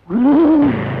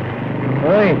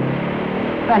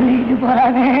 தள்ளிட்டு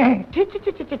போறானே.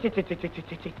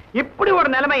 இப்படி ஒரு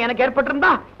நிலைமை எனக்கு ஏற்பட்டிருந்தா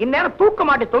இந்நேரம் தூக்க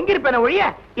மாட்டே தொங்கிருப்பேன ஒழிய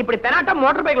இப்படி தெனாட்டா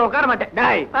மோட்டர் பைக்ல உட்கார மாட்டேன்.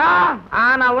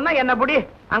 நான் உன்ன என்ன புடி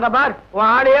அங்க பார்,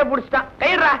 உன் ஆளையே புடிச்சிட்டான்.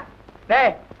 கைடுறா.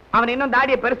 டேய், அவன் இன்னும்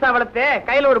தாடியை பெருசா வளர்த்து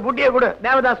கையில ஒரு புட்டியை கொடு.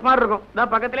 தேவதாஸ் மாதிரி இருக்கும்.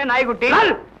 பக்கத்திலே நாய்க்குட்டி.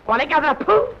 கொலைக்காத.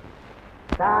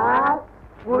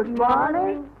 Good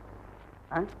morning.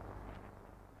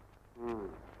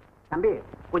 தம்பி,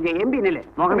 கொஞ்சம் எம்பி நில்லு.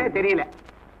 முகமே தெரியல.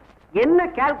 என்ன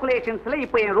கால்குலேஷன்ஸ்ல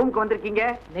இப்ப என் ரூமுக்கு வந்திருக்கீங்க?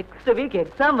 நெக்ஸ்ட் வீக்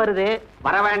எக்ஸாம் வருது.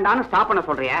 வர வேண்டாம்னு ஸ்டாப் பண்ண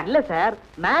சொல்றியா? இல்ல சார்,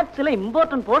 மேத்ஸ்ல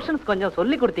இம்பார்ட்டன்ட் போர்ஷன்ஸ் கொஞ்சம்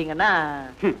சொல்லி கொடுத்தீங்கன்னா.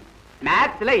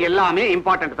 மேத்ஸ்ல எல்லாமே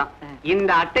இம்பார்ட்டன்ட் தான்.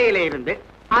 இந்த அட்டையில இருந்து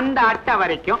அந்த அட்டை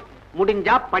வரைக்கும்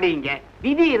முடிஞ்சா படிங்க.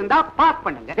 விதி இருந்தா பாஸ்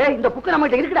பண்ணுங்க. இந்த புக் நம்ம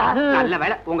கிட்ட இருக்குடா. நல்ல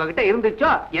வேலை உங்ககிட்ட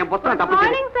இருந்துச்சோ என் புத்தகம் தப்பு.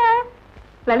 சார்.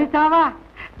 லலிதாவா?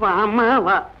 வாமா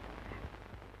வா.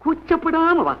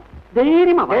 கூச்சப்படாம வா.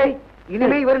 தைரியமா வா.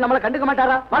 இனிமே இவர் நம்மள கண்டுக்க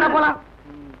மாட்டாரா? வாடா போலாம்.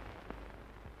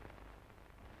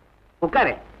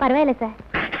 உட்காரு. பரவாயில்ல சார்.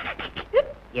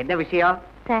 என்ன விஷயம்?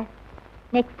 சார்,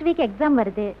 நெக்ஸ்ட் வீக் எக்ஸாம்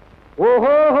வருது.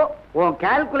 ஓஹோ, உன்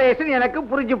கால்குலேஷன் எனக்கு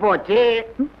புரிஞ்சு போச்சு.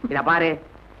 இத பாரு,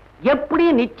 எப்படி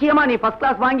நிச்சயமா நீ ஃபர்ஸ்ட்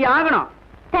கிளாஸ் வாங்கி ஆகணும்.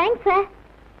 Thanks sir.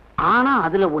 ஆனா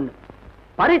அதுல ஒண்ணு,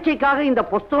 பரீட்சைக்காக இந்த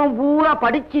புஸ்தகம் பூரா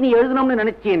படிச்சு நீ எழுதணும்னு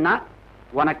நினைச்சீன்னா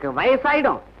உனக்கு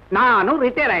வயசாயிடும், நானும்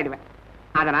ரிட்டையர் ஆயிடுவேன்.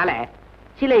 அதனால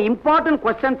சில இம்பார்ட்டன்ட்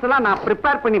क्वेश्चंस எல்லாம் நான்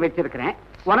ப்ரிப்பேர் பண்ணி வச்சிருக்கிறேன்.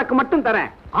 உனக்கு மட்டும் தரேன்.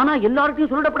 ஆனா எல்லார்ட்டையும்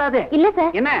சொல்லிடக்கூடாது. இல்ல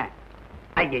சார். என்ன?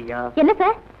 ஐயோ, என்ன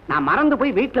சார்? நான் மறந்து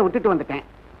போய் வீட்டுல விட்டுட்டு வந்துட்டேன்.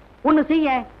 ஒண்ணு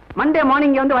செய்ய, மண்டே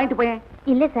மார்னிங் வந்து வாங்கிட்டு போயேன்.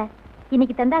 இல்ல சார்,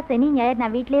 இன்னைக்கு தந்தா சனி ஞாயிறு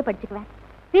நான் வீட்லயே படிச்சுக்குவேன்.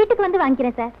 வீட்டுக்கு வந்து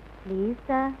வாங்கிக்கிறேன் sir. Please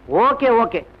sir. Okay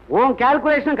okay, உன்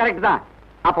கால்குலேஷன் கரெக்ட் தான்.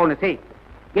 அப்ப ஒண்ணு செய்,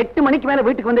 8 மணிக்கு மேல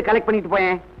வீட்டுக்கு வந்து கலெக்ட் பண்ணிட்டு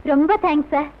போயேன். ரொம்ப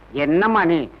தேங்க்ஸ் சார். என்னம்மா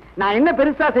நீ, நான் என்ன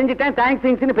பெருசா செஞ்சுட்டேன்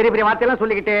தேங்க்ஸ் பெரிய பெரிய வார்த்தையெல்லாம்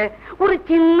சொல்லிக்கிட்டு. ஒரு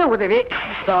சின்ன உதவி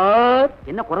சார்.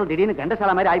 என்ன குரல் திடீர்னு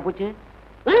கண்டசாலா மாதிரி ஆயிப்போச்சு?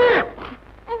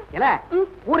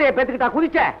 ஊரைய பேத்துக்கிட்டா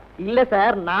குதிச்ச? இல்ல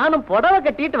சார், நானும் புடவை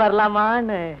கட்டிட்டு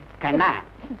வரலாமான்னு. கண்ணா,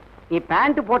 நீ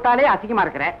பேண்ட் போட்டாலே அசிங்கமா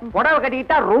இருக்கிற, புடவை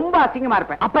கட்டிக்கிட்டா ரொம்ப அசிங்கமா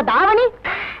இருப்ப. அப்ப தாவணி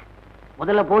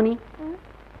முதல்ல போனி.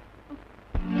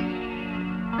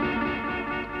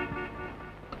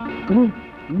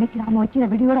 இன்னைக்கு நாம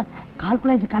வச்சிருந்த வீடியோட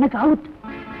கால்குலேஷன் கணக்கு அவுட்.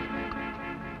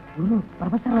 குரு,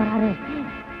 ப்ரொஃபசர் வராரு.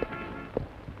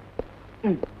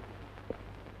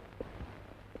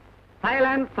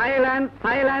 Silence silence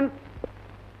silence.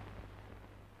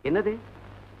 என்னது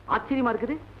ஆச்சரியமா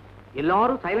இருக்குது?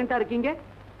 எல்லாரும் சைலண்டா இருக்கீங்க.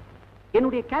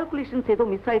 என்னுடைய கால்குலேஷன்ஸ் ஏதோ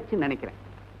மிஸ் ஆயிடுச்சுன்னு நினைக்கிறேன்.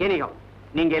 ஏனியோ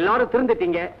நீங்க எல்லாரும்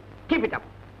திருந்துட்டீங்க. Keep it up.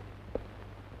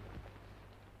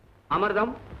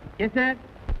 அமிர்தம். Yes sir.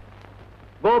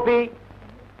 Gopi.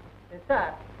 Yes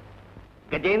sir.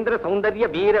 Gajendra Soundarya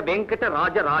வீர வெங்கட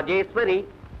ராஜ ராஜேஸ்வரி.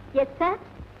 Yes sir.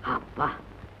 அப்பா.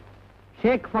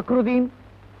 ஷேக் Fakhruddin.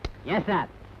 Yes sir.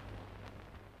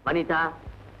 Vanitha.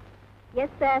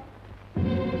 Yes sir.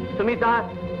 Smitha.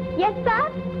 Yes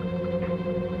sir.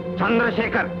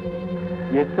 Chandrasekhar.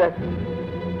 Yes sir.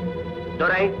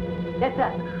 Durai. Yes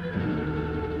sir.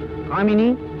 Gamini.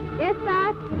 Yes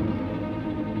sir.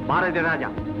 Bharathi Raja.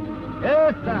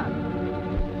 Yes sir.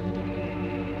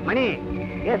 Money.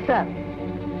 Yes sir.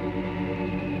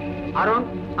 Arun.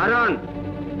 Arun.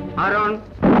 Arun.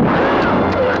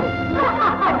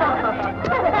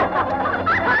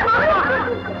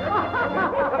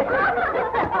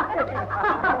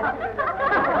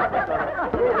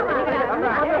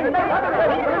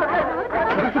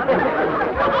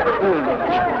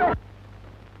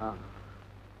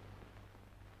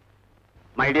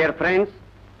 My dear friends,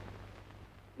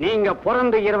 நீங்க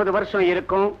பிறந்து 20 வருஷம்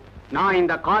இருக்கும், நான்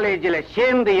இந்த காலேஜில்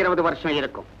சேர்ந்து 20 வருஷம்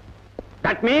இருக்கும்.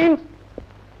 தட் மீன்ஸ்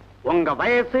உங்க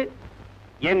வயசு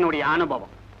என்னுடைய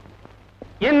அனுபவம்.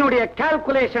 என்னுடைய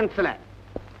கால்குலேஷன்ஸ்ல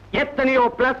எத்தனையோ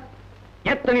பிளஸ்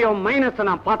எத்தனையோ மைனஸ்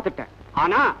நான் பார்த்துட்டேன்.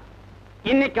 ஆனா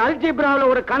இன்னைக்கு அல்ஜிப்ரால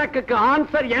ஒரு கணக்குக்கு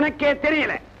ஆன்சர் எனக்கே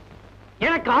தெரியல.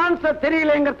 எனக்கு ஆன்சர்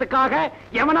தெரியலங்கிறதுக்காக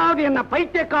எவனாவது என்ன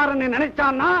பைத்தியக்காரன்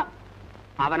நினைச்சான்னா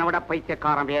அவனை விட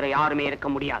பைத்தியக்காரன் வேற யாருமே இருக்க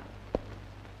முடியாது.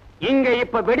 இங்க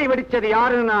இப்ப வெடி வெடிச்சது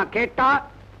யாருன்னு நான் கேட்டா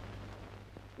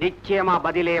நிச்சயமா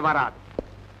பதிலே வராது.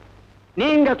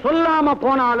 நீங்க சொல்லாம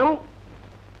போனாலும்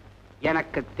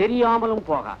எனக்கு தெரியாமலும்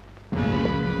போகாது.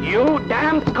 You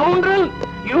damn scoundrel!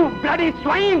 You bloody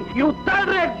swine! You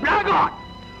third-rate blackguard!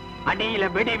 அடியில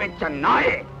வெடி வச்ச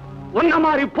நாயே, உன்ன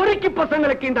மாதிரி பொறுக்கி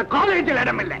பசங்களுக்கு இந்த காலேஜில்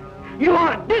இடமில்லை. You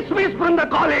are dismissed from the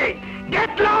college.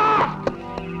 Get lost!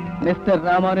 Mister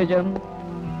Ramanujam,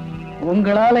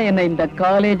 உங்களால என்ன இந்த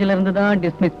காலேஜில இருந்து தான்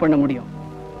டிஸ்மிஸ் பண்ண முடியும்.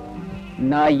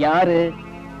 நான் யாரு,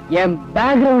 என்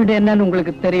பேக்ரவுண்ட் என்னன்னு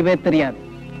உங்களுக்கு தெரியவே தெரியாது.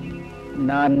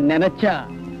 நான் நினைச்சா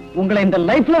உங்களை இந்த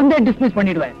லைஃப்ல இருந்தே டிஸ்மிஸ்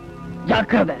பண்ணிடுவேன்.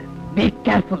 ஜாக்கிரதை. Be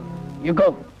careful. You go.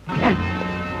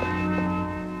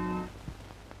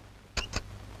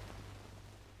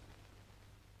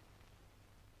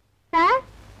 Sir.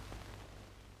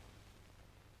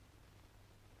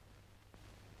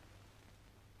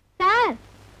 Sir.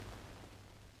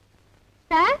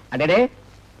 Sir. அடடே,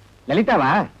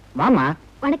 லலிதாவா? வாமா.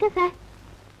 வணக்கம் சார்.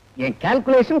 என்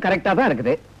கால்குலேஷன் கரெக்டா தான்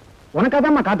இருக்குது.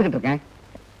 உனக்காதான் காத்துக்கிட்டு இருக்கேன்.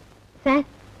 சார்,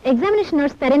 எக்ஸாமினேஷன்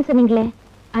நோட்ஸ் தரேன்னு சொன்னீங்களே,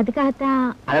 அதுக்காகத்தான்.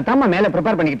 அதைத்தாம்மா மேல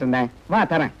ப்ரிப்பேர் பண்ணிக்கிட்டு இருந்தேன். வா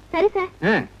தரேன். சரி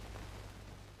சார்.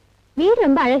 வீடு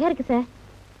ரொம்ப அழகா இருக்கு சார்.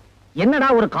 என்னடா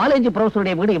ஒரு காலேஜ்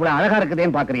ப்ரொஃபஸருடைய வீடு இவ்வளவு அழகா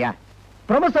இருக்குதேன்னு பாக்குறியா?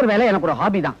 ப்ரொஃபஸர் வேலை எனக்கு ஒரு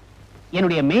ஹாபி தான்.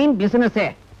 என்னுடைய மெயின் பிசினஸே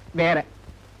வேற.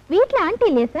 வீட்ல ஆண்டி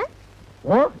இல்லையா சார்?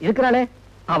 ஓ, இருக்கிறாளே.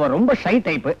 அவ ரொம்ப ஷை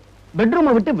டைப்.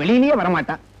 பெட்ரூமை விட்டு வெளியிலேயே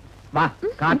வரமாட்டா. வா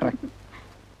காட்டுறேன்.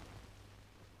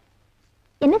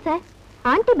 என்ன சார்,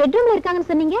 ஆண்டி பெட்ரூம்ல இருக்காங்கன்னு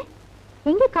சொன்னீங்க,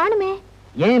 எங்க காணுமே?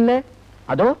 ஏன் இல்ல?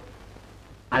 அதோ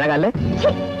அழகா இல்ல?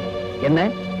 என்ன,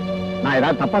 நான்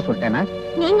ஏதாவது தப்பா சொல்லிட்டேனா?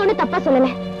 நீங்க ஒண்ணு தப்பா சொல்லல,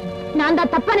 நான்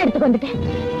தான் தப்பான எடுத்துக்கு வந்துட்டேன்.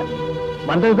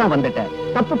 வந்ததுதான் வந்துட்டேன்.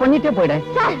 தப்பு பண்ணிட்டே போயிட.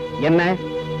 என்ன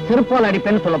செருப்பால்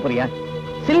அடிப்பேன்னு சொல்ல போறியா?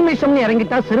 சில்மிஷம்னு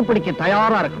இறங்கிட்டா செருப்படிக்க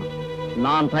தயாரா இருக்கணும்.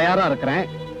 நான் தயாரா இருக்கிறேன்,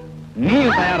 நீ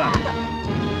தயாரா?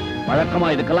 வழக்கமா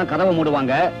இதுக்கெல்லாம் கதவை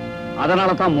மூடுவாங்க,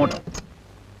 அதனால தான் மூடும்.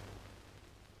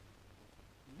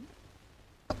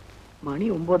 மணி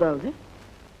 9ஆவது.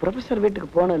 ப்ரொஃபசர் வீட்டுக்கு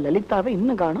போன லலிதாவை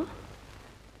இன்னும் காணோம்.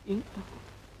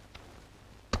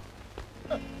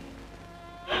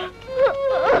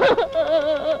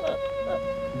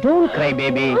 Don't cry,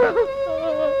 baby.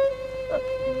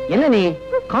 என்ன நீ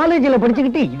காலேஜில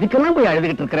படிச்சுக்கிட்டு இதுக்கெல்லாம் போய்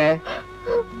அழுதுகிட்டு இருக்கிற?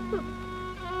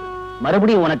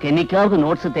 மறுபடியும் உனக்கு என்னைக்காவது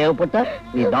நோட்ஸ் தேவைப்பட்டா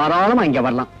நீ தாராளமா இங்க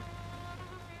வரலாம்.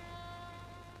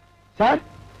 சார்,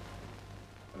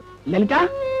 லலிதா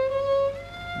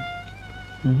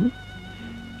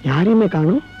யாரையுமே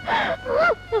காணும்.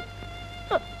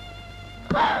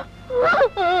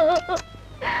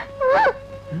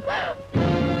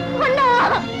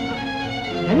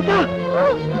 லலிதா,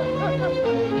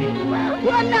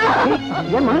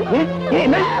 ஏமா?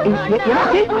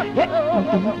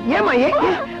 ஏமா?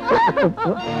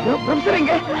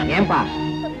 ஏன்பா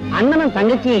அண்ணனும்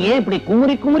தங்கச்சியை ஏன் இப்படி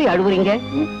குமுறி குமுறி அழுவுறீங்க?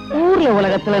 ஊர்ல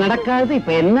உலகத்துல நடக்காது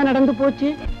இப்ப என்ன நடந்து போச்சு?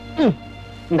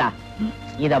 இந்தா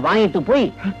இத வாங்கிட்டு போய்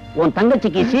உன்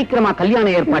தங்கச்சிக்கு சீக்கிரமா கல்யாண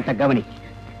ஏற்பாட்டை கவனி.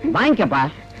 வாங்கிக்கப்பா.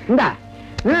 இந்தா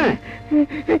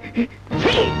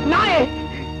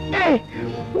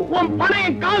உன் பணைய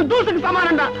கால் தூசுக்கு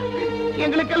சமானண்டா.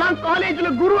 எங்களுக்கெல்லாம் காலேஜ்ல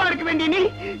குருவா இருக்க வேண்டிய நீ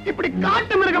இப்படி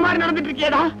காட்டு மிருக மாதிரி நடந்துட்டு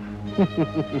இருக்கியடா.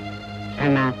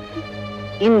 அண்ணா,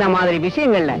 இந்த மாதிரி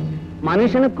விஷயங்கள்ல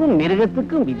மனுஷனுக்கும்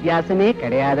மிருகத்துக்கும் வித்தியாசமே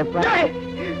கிடையாதுப்பா.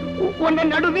 உன்னை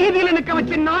நடு வீதியில நிக்க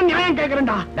வச்சு நான் நியாயம்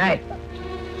கேட்கிறேன்டா.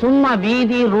 சும்மா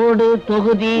வீதி, ரோடு,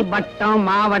 தொகுதி, வட்டம்,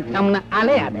 மாவட்டம்னு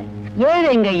அலையாத.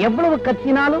 ஏழைங்க எவ்வளவு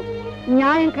கத்தினாலும்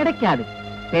நியாயம் கிடைக்காது.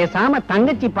 பேசாம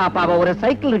தங்கச்சி பாப்பாவை ஒரு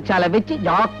சைக்கிள் ரிக்ஷால வச்சு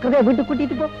ஜாக்கிரதையா வீட்டு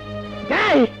கூட்டிட்டு போ.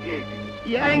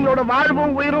 ஏழைங்களோட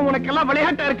வாழ்வும் உயிரும் உனக்கெல்லாம்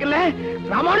விளையாட்டா இருக்குல்ல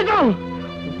ராமானுஜம்.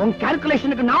 உன்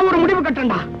கால்குலேஷனுக்கு நான் ஒரு முடிவு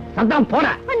கட்டேன்டா. சத்தான் போற.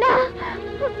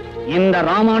 இந்த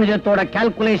ராமானுஜத்தோட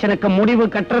கால்குலேஷனுக்கு முடிவு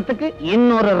கட்டுறதுக்கு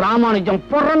இன்னொரு ராமானுஜம்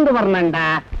பிறந்து வரணும்டா.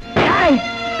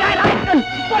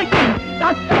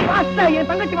 என்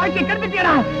தங்கச்சி வாழ்க்கையை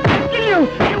கெடுத்துட்டியடா.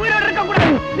 உயிரோட இருக்க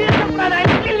கூடாது.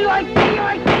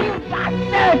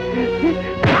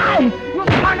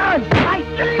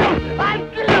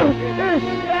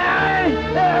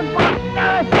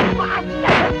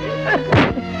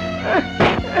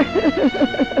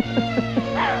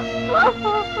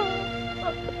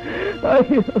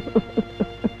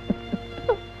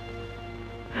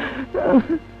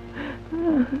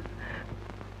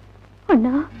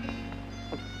 அண்ணா,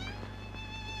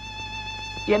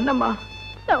 என்னம்மா?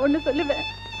 நான் ஒண்ணு சொல்லுவேன்,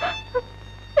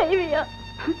 செய்வியா?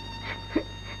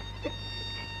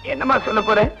 என்னம்மா சொல்ல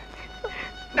போற?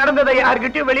 நடந்ததை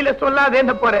யாருக்கிட்டையும் வெளியில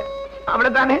சொல்லாதேன்னு போறேன்,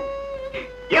 அவ்வளவுதானே?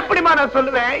 எப்படிமா நான்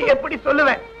சொல்லுவேன்? எப்படி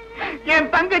சொல்லுவேன்?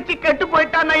 என் தங்கச்சி கெட்டு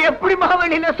போயிட்டா நான் எப்படிமா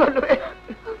வெளியில சொல்லுவேன்?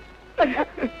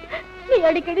 நீ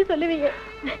அடிக்கடி சொல்லுவீங்க,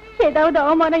 ஏதாவது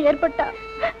அவமானம் ஏற்பட்டா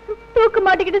தூக்கு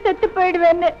மாட்டிக்கிட்டு செத்து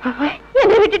போயிடுவேன்னு.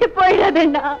 என்னை விட்டுட்டு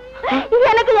போயிடாதுண்ணா,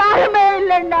 எனக்கு யாருமே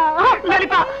இல்லைண்ணா.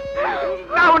 லலிதா,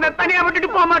 நான் உன்னை தனியா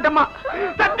விட்டுட்டு போக மாட்டேம்மா.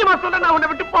 சத்தியமா சொல்ல, நான் உன்னை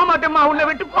விட்டு போக மாட்டேம்மா. உன்னை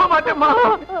விட்டு போக மாட்டேம்மா.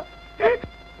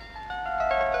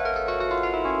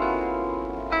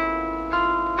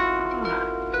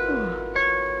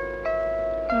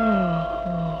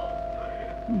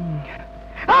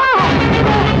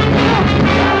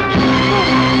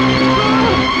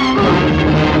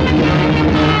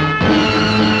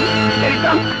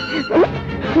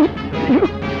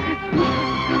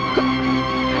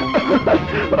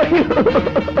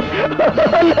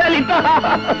 லலிதா,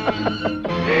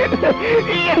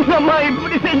 என்னம்மா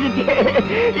இப்படி செஞ்சுட்டே?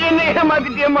 என்ன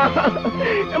ஏமாத்திட்டியம்மா?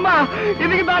 அம்மா,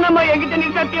 இதுக்கு தானம்மா என்கிட்ட நீ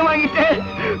சத்தியம் வாங்கிட்ட?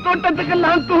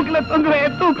 தோட்டத்துக்கெல்லாம் தூக்குல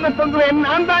தொங்குவேன், தூக்குல தொங்குவேன்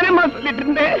நான் தானேம்மா சொல்லிட்டு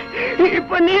இருந்தேன்.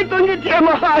 இப்ப நீ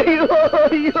தொங்கிட்டியம்மா. ஐயோ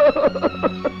ஐயோ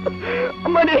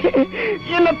அம்மாடி,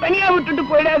 என்ன தனியா விட்டுட்டு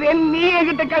போயிடாது. நீ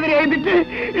என்கிட்ட கதறி எழுதிட்டு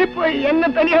இப்ப என்ன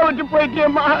தனியா விட்டு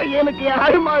போயிட்டியம்மா. எனக்கு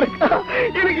யாருமா இருக்கா?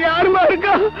 எனக்கு யாருமா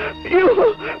இருக்கா? ஐயோ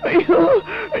ஐயோ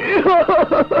ஐயோ.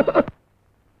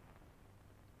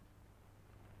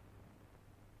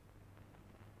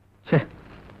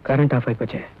 Current off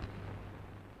ஆயிப்போச்சே.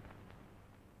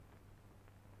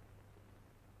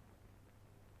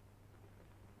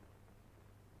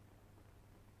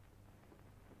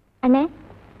 அண்ணே,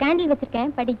 கேண்டில்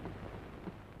வச்சிருக்கேன், படி.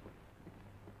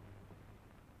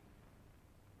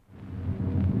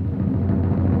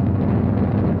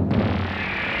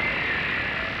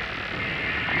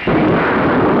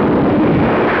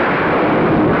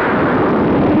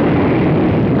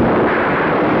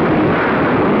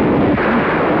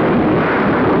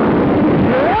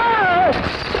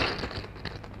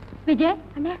 விஜய்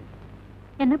அண்ணே,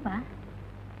 என்னப்பா?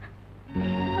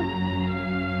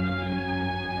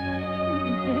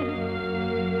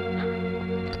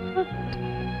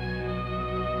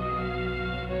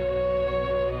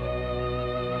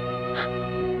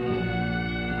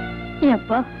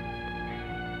 அப்பா,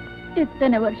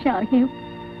 இத்தனை வருஷம் ஆகியும்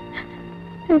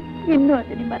இன்னும்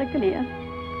அதை நீ மறக்கலையா?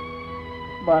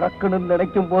 மறக்கணும்னு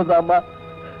நினைக்கும் போதாமா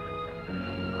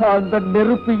அந்த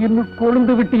நெருப்பு இன்னும்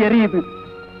கொழுந்து விட்டு எரியுது.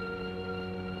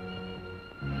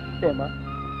 ஏமா,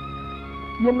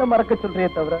 என்ன மறக்க சொல்றியே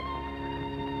தவிர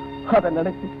அதை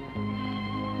நினைச்சு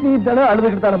நீ தானே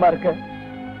அழுதுகிட்டு தானமா இருக்க?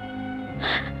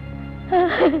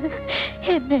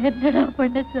 என்னடா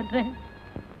பண்ண சொல்றேன்?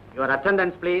 Your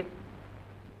attendance, please.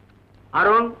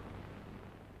 Arun.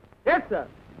 Yes, sir.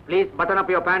 Please button up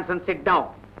your pants and sit down.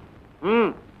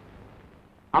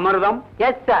 Amarudam.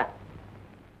 Yes, sir.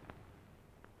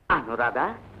 Anuradha.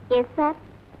 Yes, sir.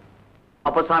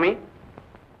 Appuswamy.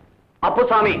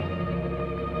 Appuswamy.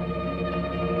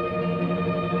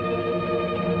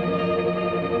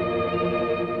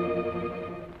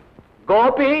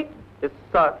 Gopi. Yes,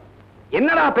 sir.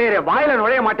 என்னடா பேரு? வாயில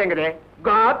நுழைய மாட்டேங்குதே.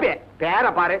 கோபி பேர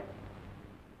பாரு.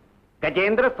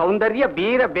 கஜேந்திர சௌந்தர்ய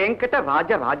வீர வெங்கட ராஜ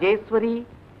ராஜேஸ்வரி.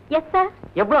 Yes sir.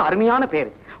 எவ்வளவு அருமையான பேரு.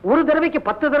 ஒரு தடவைக்கு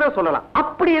 10 தடவை சொல்லலாம்.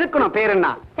 அப்படி இருக்கணும் பேர் என்ன?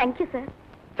 Thank you sir.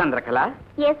 Chandrakala.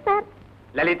 Yes sir.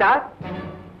 Lalitha.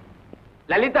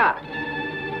 Lalitha.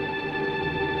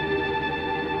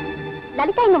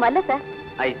 Lalitha இங்க வரல சார்.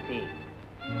 ஐ சி.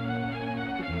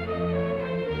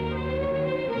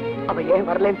 அவ ஏன்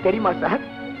வரலன்னு தெரியுமா சார்?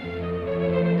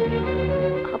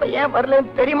 அவ ஏன்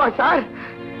வரலன்னு தெரியுமா சார்?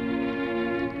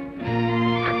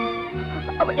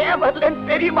 அவ ஏன் வரலன்னு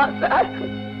தெரியுமா sir?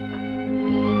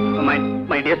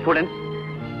 My dear students,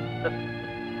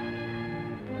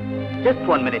 just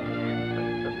 1 minute.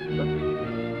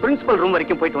 Principal room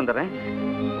வரைக்கும் போயிட்டு வந்துடுறேன்.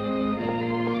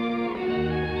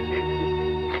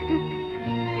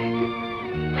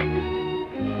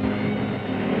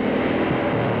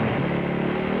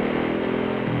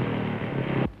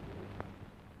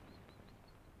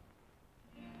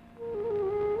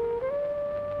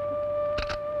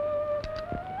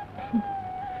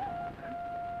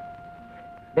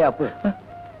 டே அப்பு,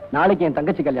 நாளைக்கு என்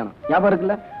தங்கச்சி கல்யாணம் ஞாபகம்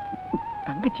இருக்குல்ல?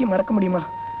 தங்கச்சி மறக்க முடியுமா?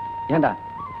 ஏண்டா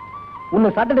உன்னை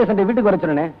சாட்டர்டே சண்டே வீட்டுக்கு வர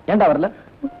சொன்னே, ஏண்டா வரல?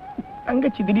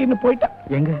 தங்கச்சி திடீர்னு போயிட்டா.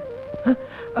 எங்க?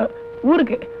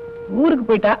 ஊருக்கு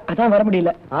போயிட்டா, அதான் வர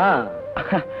முடியல.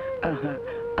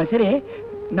 சரி,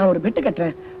 நான் ஒரு பெட்டு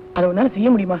கட்டுறேன், அதை உன்னால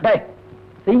செய்ய முடியுமா?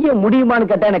 செய்ய முடியுமான்னு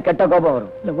கேட்டா எனக்கு கெட்ட கோபம்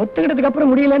வரும். இல்ல, ஒத்துக்கிட்டதுக்கு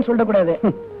அப்புறம் முடியலன்னு சொல்லக்கூடாது.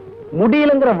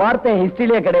 முடியலங்கிற வார்த்தை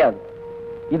ஹிஸ்டரியிலே கிடையாது.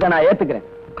 இதை நான் ஏத்துக்கிறேன்.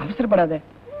 அவசரப்படாத.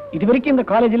 இது வரைக்கும் இந்த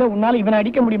காலேஜ்ல உன்னால இவனை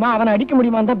அடிக்க முடியுமா அவனை அடிக்க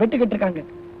முடியுமா தான் பெட்டு கட்டிருக்காங்க.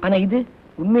 ஆனா இது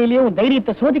உண்மையிலேயே உன்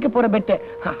தைரியத்தை சோதிக்க போற பெட்டு.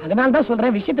 அதனால தான்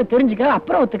சொல்றேன், விஷயத்தை தெரிஞ்சுக்க,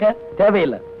 அப்புறம் ஒத்துக்க.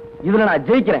 தேவையில்லை, இதுல நான்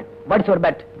ஜெயிக்கிறேன். What's your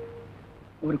bed?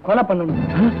 ஒரு கொலை பண்ணணும்.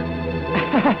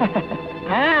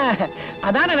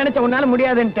 அதான நினைச்ச உன்னால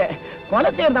முடியாதுன்ட்டு.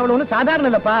 கொலை செய்யறது அவ்வளவு ஒண்ணு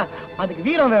சாதாரண இல்லப்பா. அதுக்கு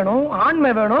வீரம் வேணும்,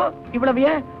 ஆண்மை வேணும். இவ்வளவு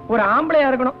ஏன் ஒரு ஆம்பளையா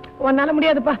இருக்கணும். உன்னால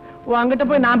முடியாதுப்பா. அங்கிட்ட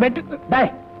போய் நான் பெட்டு.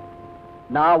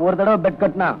 நான் ஒரு தடவை பெட்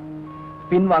கட்டினா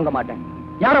பின் வாங்க மாட்டேன்.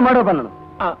 யார மர்டர் பண்ணணும்?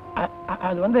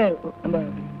 அது வந்து நம்ம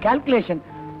கால்குலேஷன்.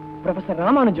 ப்ரொஃபசர்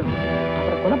ராமானுஜம்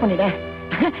அப்புறம் கொலை பண்ணிட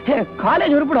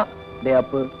காலேஜ் உருப்படும். டே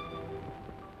அப்பு,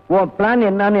 உன் பிளான்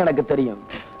என்னன்னு எனக்கு தெரியும்.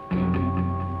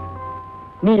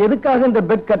 நீ எதுக்காக இந்த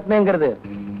பெட் கட்டினேங்கிறது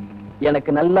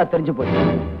எனக்கு நல்லா தெரிஞ்சு போச்சு.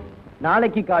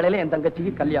 நாளைக்கு காலையில என்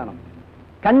தங்கச்சிக்கு கல்யாணம்.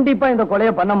 கண்டிப்பா இந்த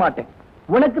கொலையை பண்ண மாட்டேன்.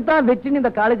 உனக்கு தான் வெற்றி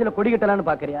இந்த காலேஜ்ல கொடி கட்டலான்னு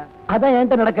பாக்குறியா? அதான்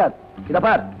என்கிட்ட நடக்காது. இத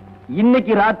பார்,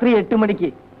 இன்னைக்கு ராத்திரி 8 மணிக்கு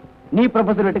நீ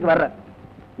ப்ரொஃபசர் வீட்டுக்கு வர்ற.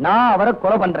 நான் அவரை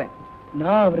கொலை பண்றேன்.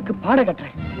 நான் அவருக்கு பாட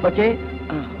கட்டுறேன். ஓகே?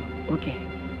 ஓகே.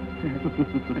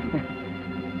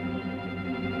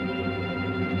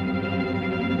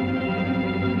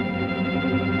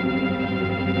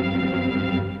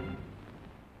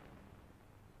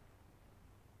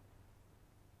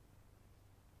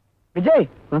 விஜய்,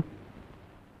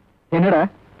 என்னடா?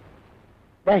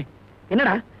 டேய்,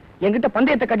 என்னடா என்கிட்ட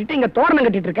பந்தயத்தை கட்டிட்டு இங்க தோரணம்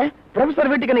கட்டிட்டு இருக்க? ப்ரொஃபசர்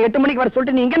வீட்டுக்கு என்ன 8 மணிக்கு வர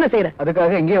சொல்லிட்டு நீ இங்க என்ன செய்யற?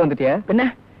 அதுக்காக எங்கேயே வந்துட்டியா? என்ன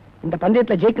இந்த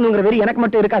பந்தயத்துல ஜெயிக்கணுங்கிற வெறி எனக்கு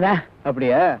மட்டும் இருக்காதா?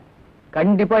 அப்படியா?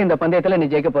 கண்டிப்பா இந்த பந்தயத்துல நீ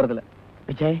ஜெயிக்க போறதில்ல.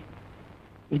 விஜய்,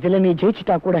 இதுல நீ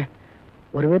ஜெயிச்சுட்டா கூட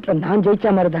ஒரு வீட்டுல நான்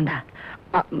ஜெயிச்சா மாதிரி தான்டா.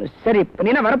 சரி, இப்ப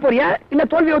நீ என்ன வரப்போறியா இல்ல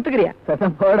தோல்வி ஒத்துக்கிறியா?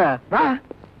 போடா வா.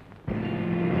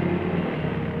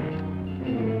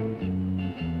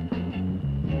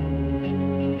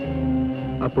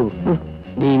 அப்பு,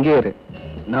 நீ இங்கே இரு.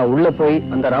 நான் உள்ள போய்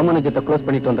அந்த ராமானுஜத்தை க்ளோஸ்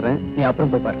பண்ணிட்டு வந்துடுறேன். நீ அப்புறம்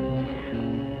போய் பாரு.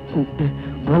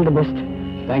 All the best.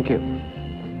 Thank you.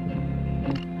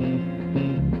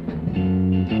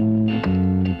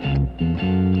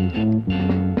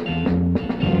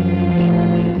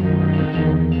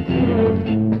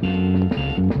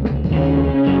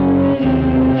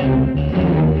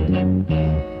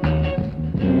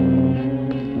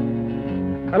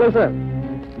 Hello sir.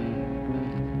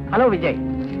 Hello Vijay,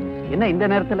 என்ன இந்த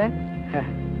நேரத்துல?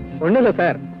 ஒண்ணு இல்ல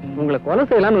சார், உங்களை கொலை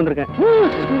செய்யலாம்னு வந்திருக்கேன்.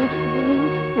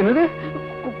 என்னது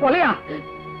கொலையா?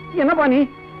 என்னப்பா நீ?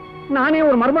 நானே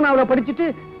ஒரு மர்ம நாவலை படிச்சுட்டு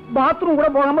பாத்ரூம் கூட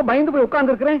போகாம பயந்து போய்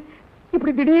உட்கார்ந்து இருக்கிறேன்.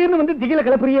 இப்படி திடீர்னு வந்து திகில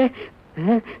கிளப்புறியே.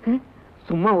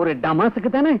 சும்மா ஒரு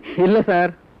டமாசுக்கு தானே? இல்ல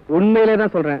சார், உண்மையிலே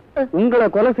தான் சொல்றேன். உங்களை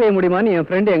கொலை செய்ய முடியுமான்னு என்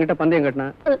ஃப்ரெண்ட் என்கிட்ட பந்தயம் கட்டினா.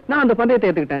 நான் அந்த பந்தயத்தை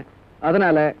ஏத்துக்கிட்டேன்.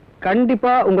 அதனால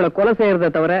கண்டிப்பா உங்களை கொலை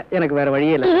செய்யறத தவிர எனக்கு வேற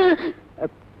வழியே இல்ல.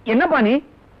 என்னப்பா நீ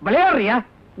விளையாடுறியா?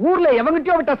 ஊர்ல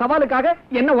எவங்கிட்டயோ விட்ட சவாலுக்காக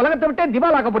என்ன உலகத்தை விட்டே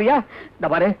திவாலாக்க போறியா? இந்த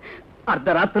பாரு,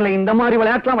 அர்த்த ராத்திரில இந்த மாதிரி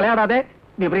விளையாட்டுலாம் விளையாடாதே,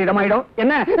 விபரீதமாயிடும்.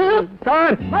 என்ன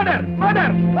sir? Murder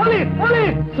murder, police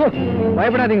police.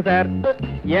 பயப்படாதீங்க சார்.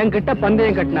 என்கிட்ட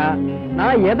பந்தயம் கட்டினா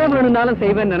நான் எதை வேணும்னாலும்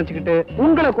செய்வேன்னு நினைச்சுக்கிட்டு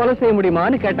உங்களை கொலை செய்ய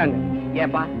முடியுமான்னு கேட்டாங்க.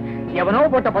 ஏப்பா, எவனோ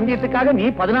போட்ட பந்தயத்துக்காக நீ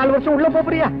 14 வருஷம் உள்ள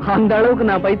போறியா? அந்த அளவுக்கு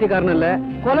நான் பைத்தியக்காரன் இல்ல,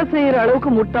 கொலை செய்யற அளவுக்கு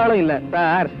முட்டாளும் இல்ல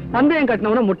சார். பந்தயம்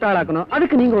கட்டினவன முட்டாளாக்கணும்,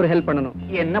 அதுக்கு நீங்க ஒரு ஹெல்ப் பண்ணணும்.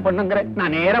 என்ன பண்ணுங்கிற?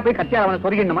 நான் நேரா போய் கத்தியா அவனை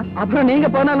சொருகிடணுமா? அப்புறம் நீங்க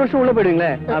 14 வருஷம் உள்ள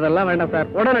போயிடுவீங்களே, அதெல்லாம் வேண்டாம்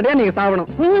சார். உடனடியா நீங்க சாவணும்.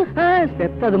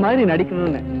 செத்தது மாதிரி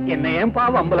நடிக்கணும்னு. என்ன ஏன்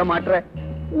பாவம் அம்பல மாட்டுற?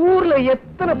 ஊர்ல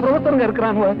எத்தனை ப்ரொஃபஸருங்க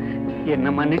இருக்கிறாங்க, என்ன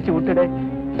மன்னிச்சு விட்டுடு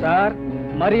சார்.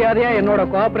 மரியாதையா என்னோட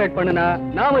கோஆபரேட் பண்ணுனா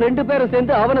நாம 2 பேரும்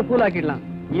சேர்ந்து அவனை கூலாக்கிடலாம்.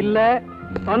 இல்ல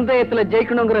பந்தயத்துல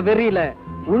ஜெயிக்கணுங்கிற வெறியில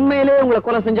உண்மையிலே உங்களை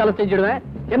கொலை செஞ்சாலும் செஞ்சிடுவேன்.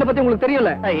 என்ன பத்தி உங்களுக்கு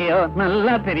தெரியல? ஐயோ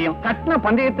நல்லா தெரியும். கட்டின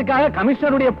பந்தயத்துக்காக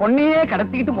கமிஷனருடைய பொண்ணையே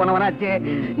கடத்திக்கிட்டு போனவனாச்சே.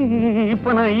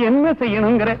 இப்ப நான் என்ன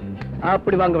செய்யணுங்கிற?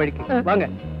 அப்படி வாங்க வழிக்கு வாங்க.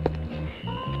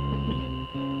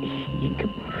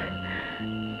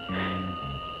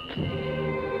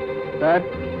 சார்,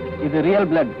 இது ரியல்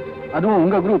பிளட், அதுவும்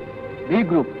உங்க குரூப், பி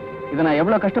குரூப். இதை நான்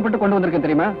எவ்வளவு கஷ்டப்பட்டு கொண்டு வந்திருக்கேன்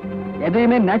தெரியுமா?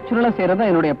 எதையுமே நேச்சுரலா செய்யறதா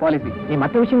என்னுடைய பாலிசி. நீ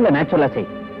மற்ற விஷயங்கள நேச்சுரலா செய்,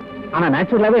 ஆனா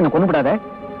நேச்சுரலாவே என்ன கொண்டு விடாத.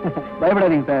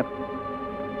 பயப்படாதீங்க சார்.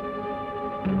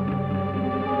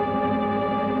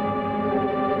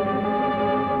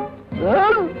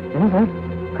 என்ன சார்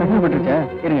கஷ்டப்பட்டுருச்சா?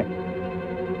 இருங்க.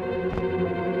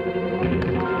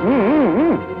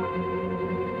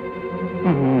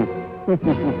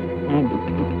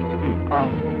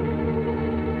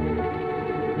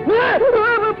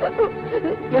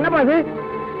 என்னப்பா அது?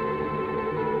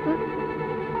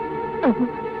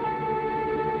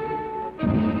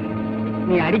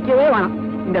 நீ அடிக்கவே வேணாம்,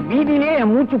 இந்த பீதியிலே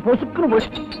என் மூச்சு பொசுக்குன்னு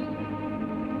போச்சு.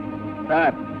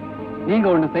 சார், நீங்க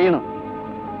ஒண்ணு செய்யணும்.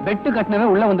 பெட்டு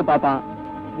கட்டினவன் உள்ள வந்து பாப்பான்,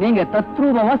 நீங்க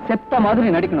தத்ரூபமா செத்த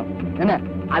மாதிரி நடிக்கணும். என்ன?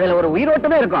 அதுல ஒரு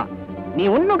உயிரோட்டமே இருக்கும். நீ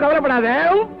ஒன்னும் கவலைப்படாத.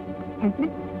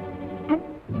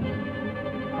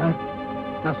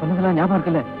 நான் சொன்னதெல்லாம் ஞாபகம்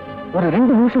இருக்குல்ல? ஒரு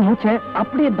 2 நிமிஷம் மூச்சை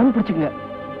அப்படியே தம் பிடிச்சுக்குங்க.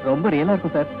 ரொம்ப ரியலா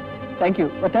இருக்கும் சார். தேங்க்யூ.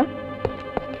 பட்டா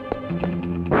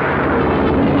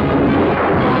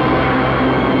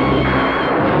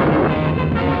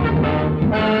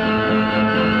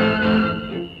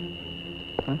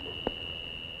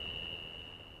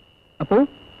அப்போ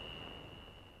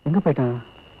எங்க போயிட்டான்?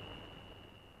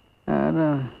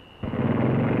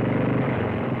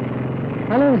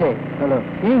 ஹலோ விஜய். ஹலோ.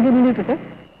 நீ இங்க நின்றுட்டு இருக்க?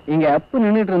 இங்க அப்பு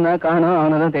நின்றுட்டு இருந்தா காணோம்,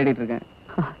 அவனதான் தேடிட்டு இருக்கேன்.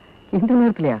 இந்த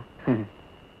நேரத்துலயா?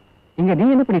 இங்க நீ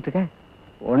என்ன பண்ணிட்டு இருக்க?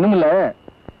 ஒண்ணுமில்ல,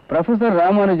 ப்ரொஃபசர்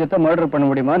ராமானுஜத்தை மர்டர் பண்ண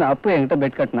முடியுமான்னு அப்பு என்கிட்ட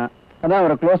பெட் கட்டினா, அதான்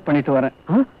அவரை க்ளோஸ் பண்ணிட்டு வரேன்.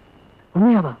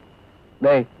 உண்மையாவா?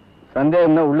 டேய்,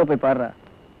 சந்தேகம்னா உள்ள போய் பாடுறா.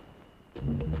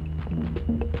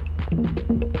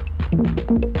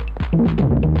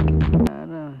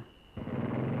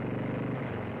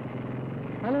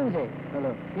 ஹலோ விஜய். ஹலோ.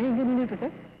 நீ இங்க நின்றுட்டு இருக்க?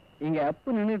 இங்க அப்பு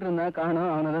நின்றுட்டு இருந்தா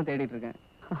காணோம், அவனதான் தேடிட்டு இருக்கேன்.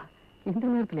 இந்த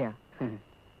நேரத்துலயா?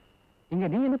 இங்க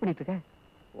நீ என்ன பண்ணிட்டு இருக்க?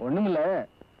 ஒண்ணுமில்ல,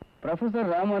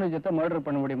 ப்ரொஃபசர் ராமானுஜத்தை மர்டர்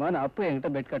பண்ண முடியுமான்னு அப்பு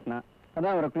என்கிட்ட பெட் கட்டினா,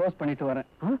 அதான் அவரை க்ளோஸ் பண்ணிட்டு வரேன்.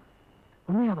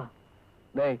 உண்மையாவா?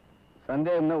 டேய்,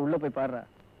 சந்தேகம்னா உள்ள போய் பாடுறா.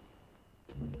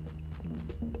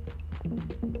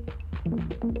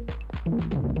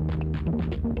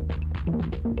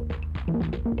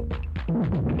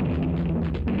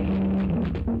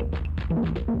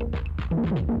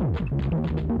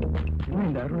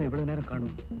 இந்த அருண் எவ்வளவு நேரம்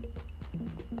காணும்?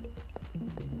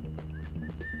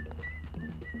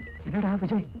 என்னடா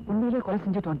விஜய், உண்மையிலே கொலை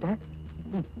செஞ்சுட்டு வந்துட்டேன்?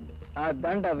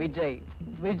 அதான்டா விஜய்.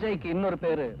 விஜய்க்கு இன்னொரு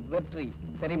பேரு வெற்றி,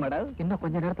 தெரியுமாடா? இன்னும்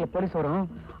கொஞ்ச நேரத்துல போலீஸ் வரும்,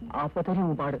 அப்ப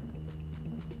தெரியும் பாடு.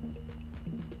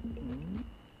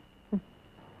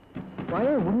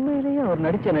 பையன் உண்மையிலேயே அவர்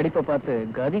நடிச்ச நடிப்பை பார்த்து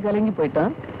கதி கலங்கி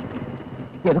போயிட்டான்.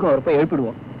 எதுக்கும் அவர் போய்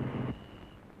எழுப்பிடுவோம்.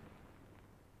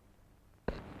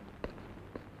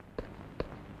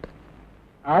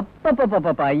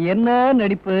 அப்பப்பா, என்ன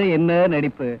நடிப்பு, என்ன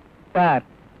நடிப்பு சார்.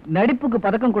 நடிப்புக்கு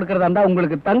பதக்கம் கொடுக்கறதா இருந்தா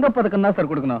உங்களுக்கு தங்க பதக்கம் தான் சார்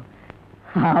கொடுக்கணும்.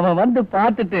 அவன் வந்து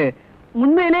பார்த்துட்டு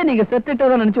உண்மையிலே நீங்க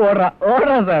செத்துட்டதான் நினைச்சு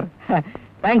ஓடுறான் சார்.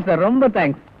 தேங்க்ஸ் சார், ரொம்ப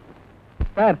தேங்க்ஸ்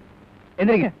சார்.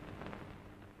 எந்திரிங்க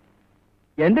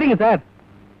எந்திரிங்க சார்.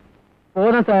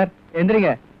 போதும் சார்,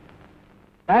 எந்திரிங்க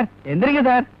சார். எந்திரிங்க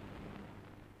சார்.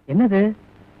 என்னது,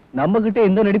 நம்ம கிட்ட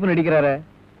எந்த நடிப்பு நடிக்கிறாரு?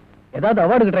 ஏதாவது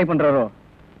அவார்டுக்கு ட்ரை பண்றாரோ?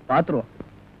 பாத்துருவோம்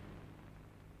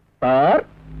சார்.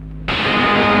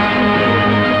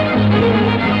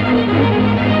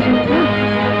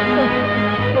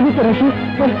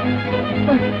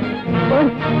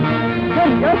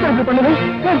 பண்ணுது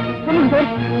சொல்லுங்க சார்.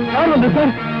 யார் வந்து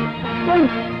சார்?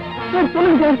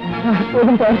 சொல்லுங்க சார்.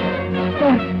 போதும் சார்.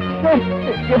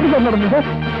 எப்படி சார் நடந்தது சார்?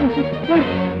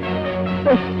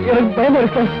 எனக்கு பயமா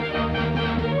இருக்கு சார்.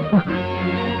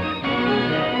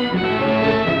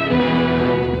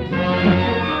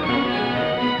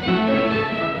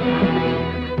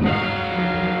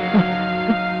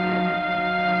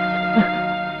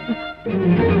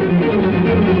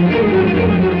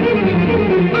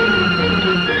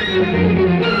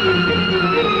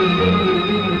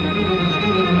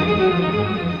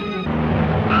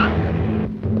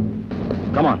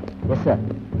 Yes sir.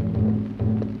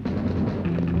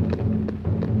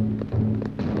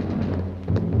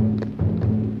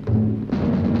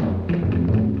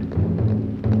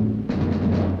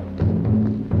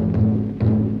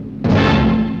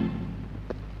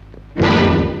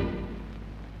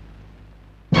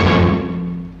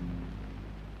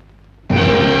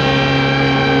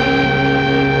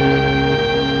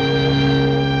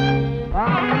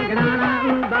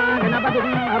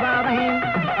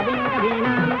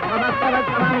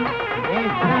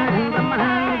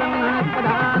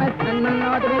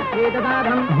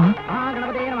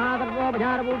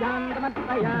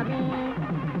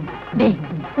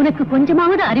 உனக்கு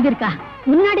கொஞ்சமாவது அறிவு இருக்கா?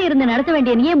 முன்னாடி இருந்து நடத்த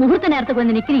வேண்டிய நீயே முகூர்த்த நேரத்துக்கு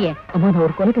வந்து நிக்கிறியே. அம்மா, நான்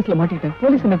ஒரு கொலைகேஸ்ல மாட்டிட்டேன்.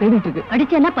 போலீஸ் என்ன தேடிட்டு இருக்கு.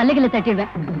 அடிச்சேன்னா பல்லுகளை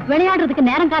தட்டிடுவேன். விளையாடுறதுக்கு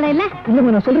நேரம் காலம் இல்ல.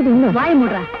 இல்லம்மா, நான் சொல்றது என்ன? வாய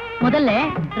மூடுறா. முதல்ல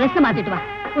ட்ரெஸ் மாத்திட்டு வா.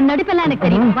 உன் நடிப்பெல்லாம் எனக்கு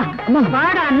தெரியும். வா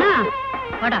வாடா அண்ணா,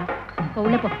 வாடா.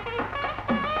 உள்ள போ.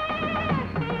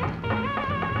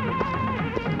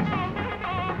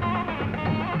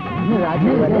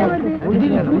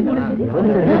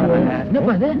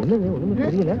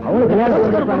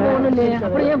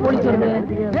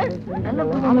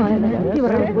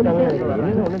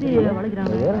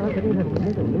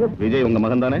 விஜய் உங்க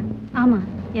மகன் தானே? ஆமா.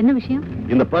 என்ன விஷயம்?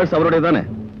 இந்த பர்ஸ் அவருடைய தானே?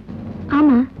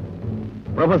 ஆமா.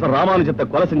 ப்ரொஃபசர் ராமானுஜத்தை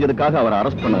கொலை செஞ்சதுக்காக அவரை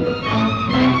அரெஸ்ட் பண்ணாங்க.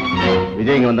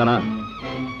 விஜய் இங்க வந்தானா?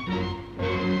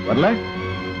 வரல?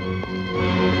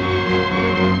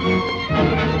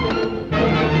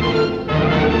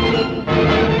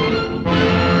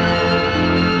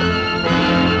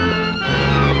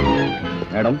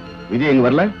 மேடம், விஜய் எங்க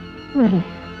வரல?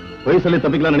 பொய் சொல்லி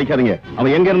தப்பிக்கலாம் நினைக்காதீங்க.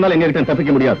 அவன் எங்க இருந்தாலும் எங்க கிட்ட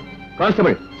தப்பிக்க முடியாது.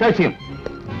 கான்ஸ்டபிள், சாட்சியம்.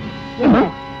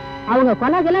 அவங்க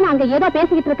கொலைகளை அங்க ஏதோ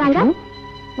பேசிக்கிட்டு இருக்காங்க.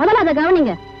 முதல்ல அதை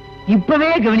கவனிங்க. இப்பவே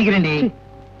கவனிக்கிறேன்.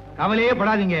 கவலையே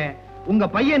படாதீங்க. உங்க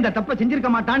பையன் இந்த தப்ப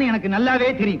செஞ்சிருக்க மாட்டான்னு எனக்கு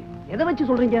நல்லாவே தெரியும். எதை வச்சு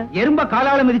சொல்றீங்க? எறும்ப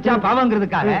காலால மிதிச்சா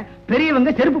பாவங்கிறதுக்காக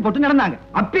பெரியவங்க செருப்பு போட்டு நடந்தாங்க.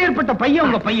 அப்பேற்பட்ட பையன்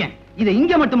உங்க பையன். இதை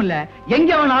இங்க மட்டும் இல்ல,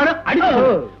 எங்க வேணாலும் அடிச்சு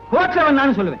கோர்ட்ல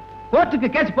வேணாலும் சொல்லுவேன். கோர்ட்டுக்கு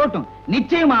கேஸ் போட்டும்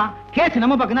நிச்சயமா கேஸ்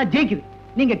நம்ம பக்கம் தான் ஜெயிக்குது.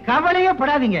 நீங்க கவலையே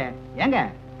படாதீங்க. ஏங்க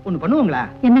ஒண்ணு பண்ணுவோங்களா?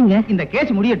 என்னங்க? இந்த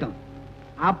கேஸ் முடியட்டும்,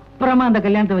 அப்புறமா அந்த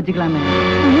கல்யாணத்தை வச்சுக்கலாமே.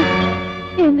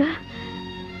 ஏங்க,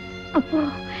 அப்போ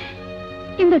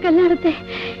இந்த கல்யாணத்தை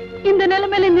இந்த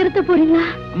நிலைமையில நிறுத்த போறீங்களா?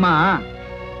 அம்மா,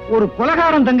 ஒரு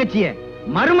கொலகாரன் தங்கச்சிய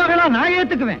மருமகளா நான்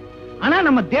ஏத்துக்குவேன். ஆனா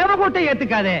நம்ம தேவகோட்டை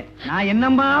ஏத்துக்காதே. நான்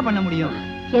என்னம்மா பண்ண முடியும்?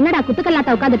 என்னடா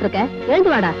குத்துக்கல்லாத்த உட்கார்ந்துட்டு இருக்க?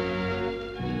 எழுந்து வாடா.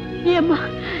 ஏம்மா,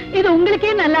 இது உங்களுக்கே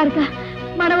நல்லா இருக்கா?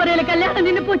 மணவரையில கல்யாணம்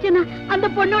நின்னு போச்சுன்னா அந்த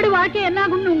பொண்ணோட வாழ்க்கை என்ன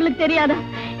ஆகும்னு உங்களுக்கு தெரியாதா?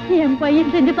 என்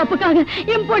பையன் செஞ்ச தப்புக்காக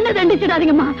என் பொண்ணை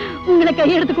தண்டிச்சிடாதீங்கம்மா. உங்களை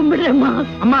கையெடுத்து கும்பிடுறேம்மா.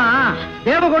 அம்மா,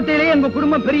 தேவகோட்டையிலேயே எங்க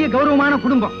குடும்பம் பெரிய கௌரவமான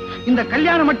குடும்பம். இந்த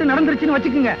கல்யாணம் மட்டும் நடந்துருச்சுன்னு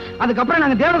வச்சுக்குங்க, அதுக்கப்புறம்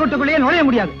நாங்க தேவகோட்டைக்குள்ளேயே நுழைய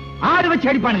முடியாது. ஆடு வச்சு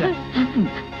அடிப்பானுங்க.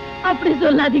 அப்படி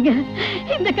சொல்லாதீங்க.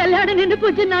 இந்த கல்யாணம் நின்று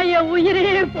போச்சுன்னா என் உயிரே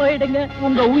போயிடுங்க.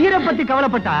 உங்க உயிரை பத்தி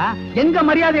கவலைப்பட்டா எங்க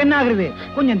மரியாதை என்ன ஆகுறது?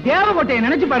 கொஞ்சம் தேவகோட்டையை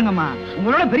நினைச்சு பாருங்கம்மா.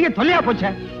 உங்களோட பெரிய தொல்லையா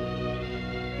போச்ச.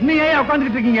 இன்னும் ஏன்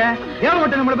உட்கார்ந்துட்டு இருக்கீங்க?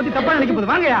 தேவகோட்டை நம்மளை பத்தி தப்பா நினைக்க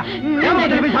போகுது. வாங்கயா,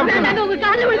 தேவகோட்டையில போய் சாப்பிடுங்க. உங்க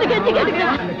கால்ல விழுந்து கெஞ்சி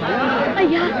கேட்டுக்கிறேன்.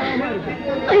 ஐயா,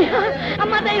 ஐயா,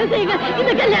 அம்மா தயவு செய்யுங்க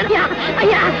இந்த கல்யாணம்.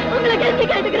 ஐயா, உங்களை கெஞ்சி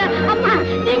கேட்டுக்கிறேன். அம்மா,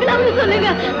 நீங்களாவது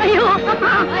சொல்லுங்க. ஐயோ,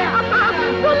 அம்மா, அம்மா,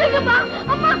 சொல்லுங்கம்மா.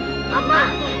 அம்மா, அம்மா,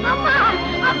 அம்மா.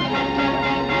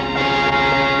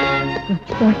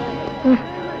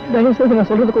 தயவு செய்து நான்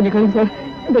சொல்றது கொஞ்சம் கேளுங்க சார்.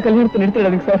 இந்த கல்யாணத்தை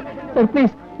நிறுத்திடாதீங்க சார். சார்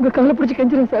ப்ளீஸ், உங்க காலை பிடிச்சு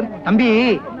கெஞ்சிருங்க சார். தம்பி,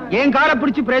 என் காலை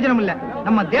பிடிச்சு பிரயோஜனம் இல்ல.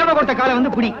 நம்ம தேவகோட்டை காலை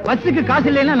வந்து பிடி. பஸ்ஸுக்கு காசு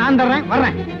இல்லைன்னா நான் தர்றேன்,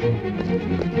 வர்றேன்.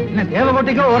 என்ன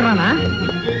தேவகோட்டைக்கோ ஓடுறானா?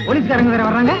 போலீஸ்காரங்க வேற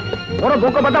வர்றாங்க. ஒரு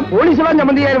போக்க பார்த்தா போலீஸ் எல்லாம்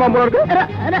சம்பந்தி ஆயிருவான் போல இருக்கு.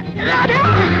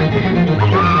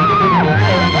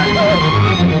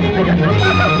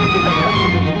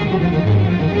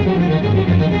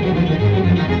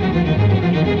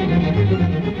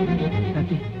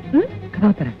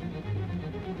 கதவை தரேன்,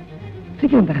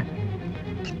 சீக்கிரம் தரேன்.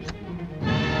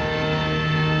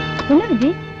 என்ன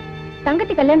விஜய்,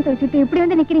 தங்கச்சி கல்யாணத்தை வச்சுட்டு இப்படி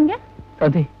வந்து நிக்கிறீங்க?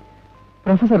 அதே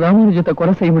ப்ரொஃபசர் ராமானுஜத்தை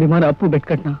கொலை செய்ய முடியுமான்னு அப்பு பெட்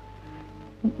கட்டினா.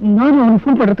 நானும் அவனை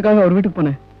ஃபோன் பண்றதுக்காக அவர் வீட்டுக்கு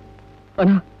போனேன்.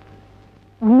 ஆனா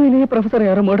உண்மையிலேயே ப்ரொஃபசர்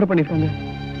யாரோ மர்டர் பண்ணிருக்காங்க.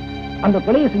 அந்த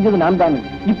கொலையை செஞ்சது நான் தானே.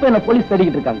 இப்ப என்ன போலீஸ்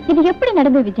தேடிக்கிட்டு இருக்காங்க. இது எப்படி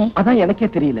நடந்தது விஜய்? அதான் எனக்கே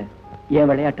தெரியல. என்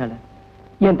விளையாட்டால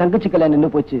என் தங்கச்சி கல்யாணம்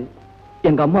நின்னு போச்சு.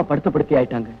 எங்க அம்மா படுத்தப்படுத்தி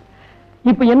ஆயிட்டாங்க.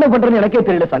 இப்ப என்ன பண்றதுன்னு எனக்கே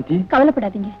தெரியல சாந்தி.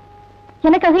 கவலைப்படாதீங்க.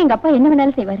 எனக்காக எங்க அப்பா என்ன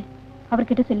வேணாலும் செய்வாரு.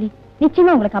 அவர்கிட்ட சொல்லி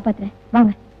நிச்சயமா உங்களை காப்பாத்துறேன்.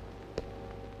 வாங்க.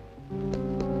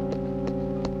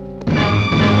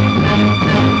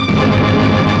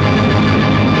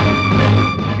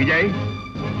 விஜய்,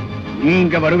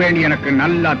 நீங்க வருவேன்னு எனக்கு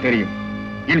நல்லா தெரியும்.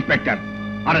 Inspector,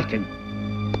 arrest.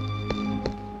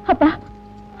 அப்பா,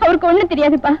 அவருக்கு ஒண்ணு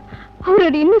தெரியாதுப்பா.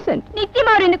 அவர் இன்னசென்ட்.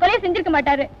 நிச்சயமா அவர் இந்த கொலையை செஞ்சிருக்க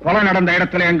மாட்டாரு. கொலை நடந்த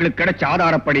இடத்துல எங்களுக்கு கிடைச்ச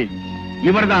ஆதாரப்படி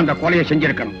இவர்தான் அந்த கொலையை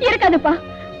செஞ்சிருக்கணும். இருக்காதுப்பா,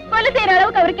 கொலை செய்யற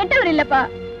அளவுக்கு அவர் கெட்டவர் இல்லப்பா.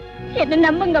 என்ன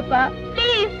நம்புங்கப்பா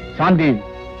ப்ளீஸ். சாந்தி,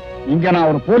 இங்க நான்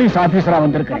ஒரு போலீஸ் ஆபீசரா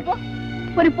வந்திருக்கேன்.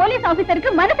 ஒரு போலீஸ்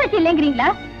ஆபீசருக்கு மனசாட்சி இல்லைங்கிறீங்களா?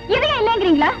 எதையும்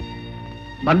இல்லைங்கிறீங்களா?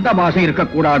 பந்த பாசம் இருக்க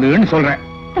கூடாதுன்னு சொல்றேன்.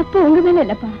 தப்பு உங்க மேல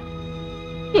இல்லப்பா.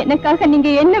 எனக்காக நீங்க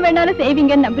என்ன வேணாலும்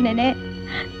செய்வீங்கன்னு நம்பினேனே,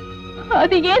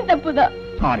 அது ஏன் தப்புதான்.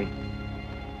 Sorry.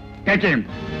 Take him.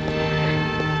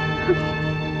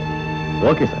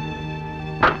 Okay sir.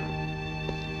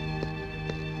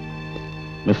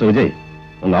 Mister Vijay,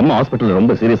 உங்க அம்மா ஹாஸ்பிட்டல்ல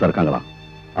ரொம்ப சீரியஸா இருக்காங்களா?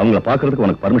 அவங்கள பாக்குறதுக்கு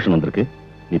உனக்கு பர்மிஷன் வந்திருக்கு,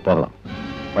 நீ போகலாம்.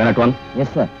 Why not one?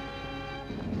 Yes sir.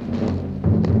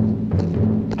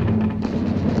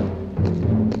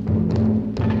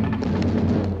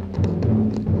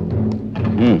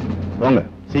 போங்க,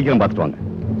 சீக்கிரம் பார்த்துட்டு வாங்க.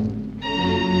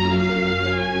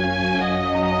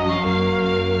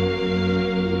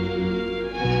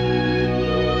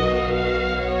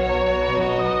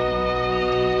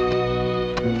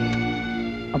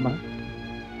 அம்மா,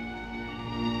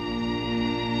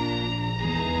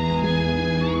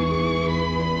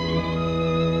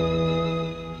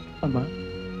 அம்மா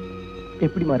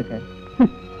எப்படிமா இருக்க?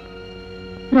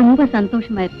 ரொம்ப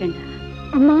சந்தோஷமா இருக்கேன்டா.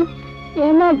 அம்மா,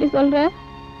 ஏமா அப்படி சொல்ற?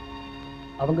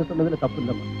 அவங்க சொன்னதுல தப்பு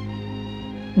இல்லம்மா.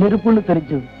 நெருப்புன்னு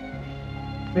தெரிஞ்சு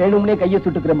வேணும்னே கையை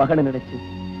சுட்டுக்கிற மகனை நினைச்சு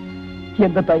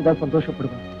எந்த தாய் தான்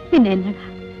சந்தோஷப்படுவான்? பின்ன என்னடா,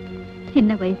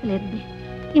 சின்ன வயசுல இருந்தே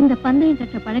இந்த பந்தயம்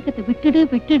கட்டுற பழக்கத்தை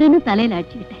விட்டுடுன்னு தலையில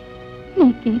அடிச்சுக்கிட்டேன். நீ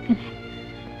கேட்கல,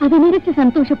 அதை நினைச்சு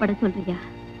சந்தோஷப்பட சொல்றியா?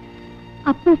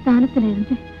 அப்ப ஸ்தானத்துல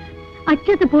இருந்து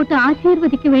அச்சத்தை போட்டு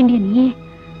ஆசீர்வதிக்க வேண்டிய நீயே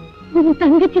உன்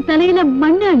தங்கச்சி தலையில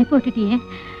மண்ணு அள்ளி போட்டுட்டியே,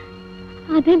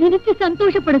 அதை நினைச்சு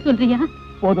சந்தோஷப்பட சொல்றியா?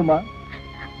 போதுமா,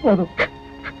 போதும்.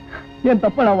 என்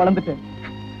தப்ப நான் வளர்ந்துட்டேன்.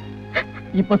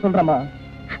 இப்ப சொல்றமா,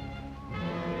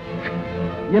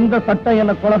 எந்த சட்டம்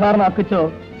என்ன கொலைகாரன் ஆக்குச்சோ,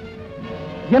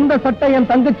 எந்த சட்டம் என்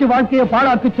தங்கச்சி வாழ்க்கையை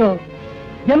பாழாக்குச்சோ,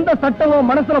 எந்த சட்டமோ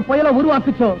மனசுல புயல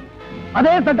உருவாக்குச்சோ,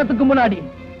 அதே சட்டத்துக்கு முன்னாடி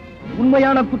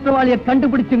உண்மையான குற்றவாளியை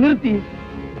கண்டுபிடிச்சு நிறுத்தி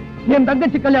என்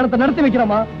தங்கச்சி கல்யாணத்தை நடத்தி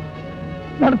வைக்கிறமா,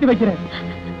 நடத்தி வைக்கிறேன்.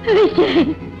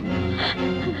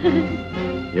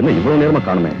 என்ன இவ்வளவு நேரமா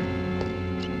காணுமே?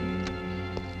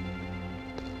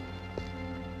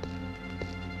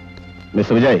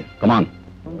 Mister Vijay, come on.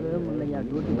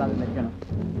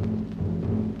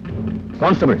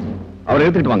 Constable, அவரை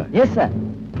எடுத்துக்கிட்டு வாங்க. Yes sir.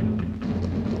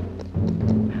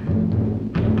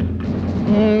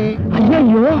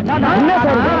 ஐயோ, என்ன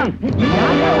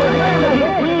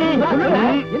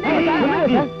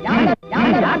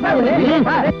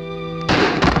சார்?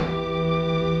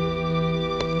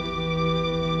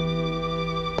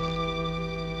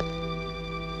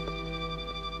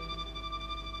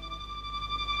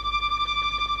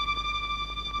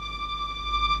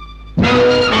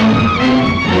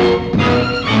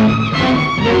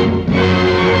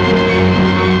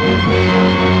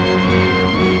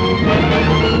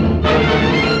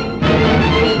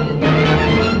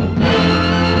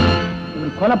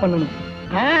 கொலை பண்ணணும்.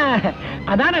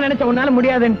 அதான் நினைச்ச உன்னால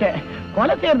முடியாதுன்ட்டு.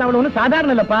 கொலை செய்யறது அவ்வளவு ஒண்ணு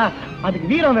சாதாரண இல்லப்பா.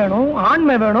 அதுக்கு வீரம் வேணும்,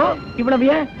 ஆண்மை வேணும். இவ்வளவு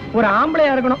ஏன் ஒரு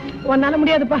ஆம்பளையா இருக்கணும். உன்னால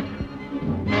முடியாதுப்பா.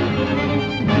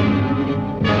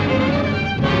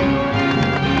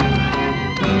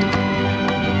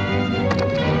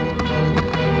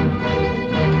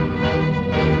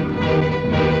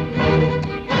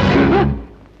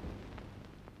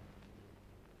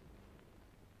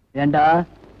 ஏண்டா,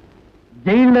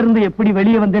 ஜெயில இருந்து எப்படி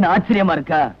வெளியே வந்தேன்னு ஆச்சரியமா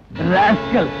இருக்கா?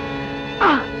 ராஸ்கல்.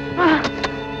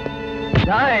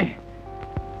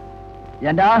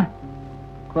 ஏண்டா,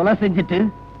 கொலை செஞ்சுட்டு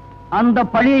அந்த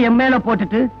பழியை என் மேல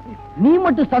போட்டுட்டு நீ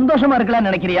மட்டும் சந்தோஷமா இருக்கலாம்னு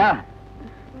நினைக்கிறியா?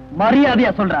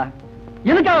 மரியாதையா சொல்றா,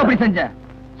 எதுக்காக அப்படி செஞ்ச?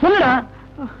 சொல்லுடா.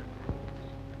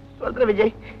 சொல்ற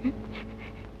விஜய்,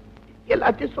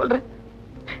 எல்லாத்தையும் சொல்றேன்.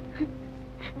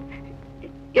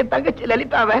 என் தங்கச்சி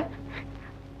லலிதாவை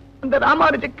அந்த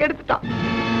ராமானுஜ கெடுத்துட்டான்.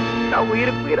 நான்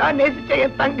உயிருக்கு உயிரா நேசிச்ச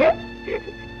என் தங்க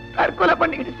தற்கொலை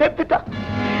பண்ணிக்கிட்டு செத்துட்டான்.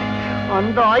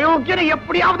 அந்த அயோக்கியனை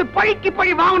எப்படியாவது பழிக்கு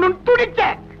பழி வாங்கணும்னு துடிச்ச.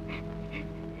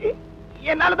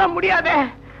 என்னாலதான் முடியாதே.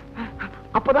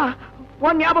 அப்பதான்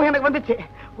உன் ஞாபகம் எனக்கு வந்துச்சு.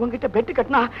 உன்கிட்ட பெட்டு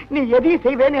கட்டினா நீ எதையும்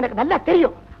செய்வேன்னு எனக்கு நல்லா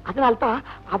தெரியும். அதனால்தான்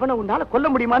அவனை உன்னால கொல்ல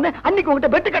முடியுமான்னு அன்னைக்கு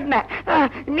உன்கிட்ட பெட்டு கட்டின.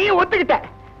 நீ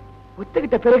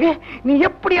ஒத்துக்கிட்ட பிறகு நீ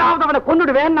எப்படியாவது அவனை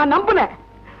கொன்னுடுவேன்னு நான் நம்புனேன்.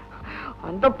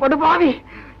 அந்த படுபாவி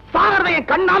சாகரத என்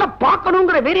கண்ணால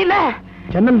பார்க்கணுங்கிற வெறியில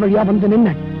ஜன்னல் வழியா வந்து நின்ன.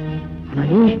 ஆனா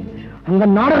நீ அங்க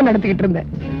நாடகம் நடத்திக்கிட்டு இருந்த.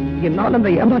 என்னால அந்த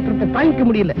ஏமாற்றத்தை தாங்கிக்க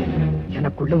முடியல.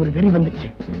 எனக்குள்ள ஒரு வெறி வந்துச்சு.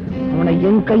 அவனை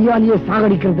என் கையாலேயே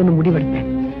சாகடிக்கிறதுன்னு முடிவெடுத்தேன்.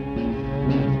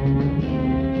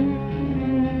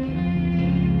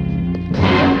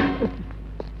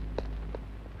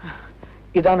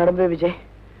 இதான் நடந்தது விஜய்.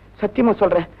 சத்தியமா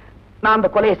சொல்றேன், நான் அந்த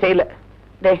கொலையை செய்யல.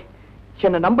 டேய்,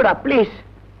 என்ன நம்புடா ப்ளீஸ்.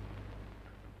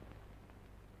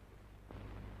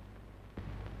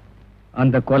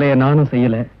 அந்த கொலையை நானும்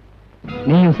செய்யல,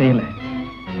 நீயும் செய்யல.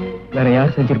 வேற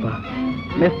யார் செஞ்சிருப்பா?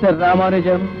 மிஸ்டர்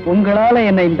ராமானுஜம், உங்களால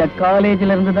என்ன இந்த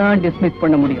காலேஜ்ல இருந்து தான் டிஸ்மிஸ்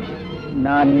பண்ண முடியும்.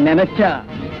 நான் நினைச்சா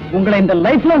உங்களை இந்த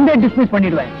லைஃப்ல இருந்தே டிஸ்மிஸ்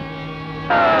பண்ணிடுவேன்.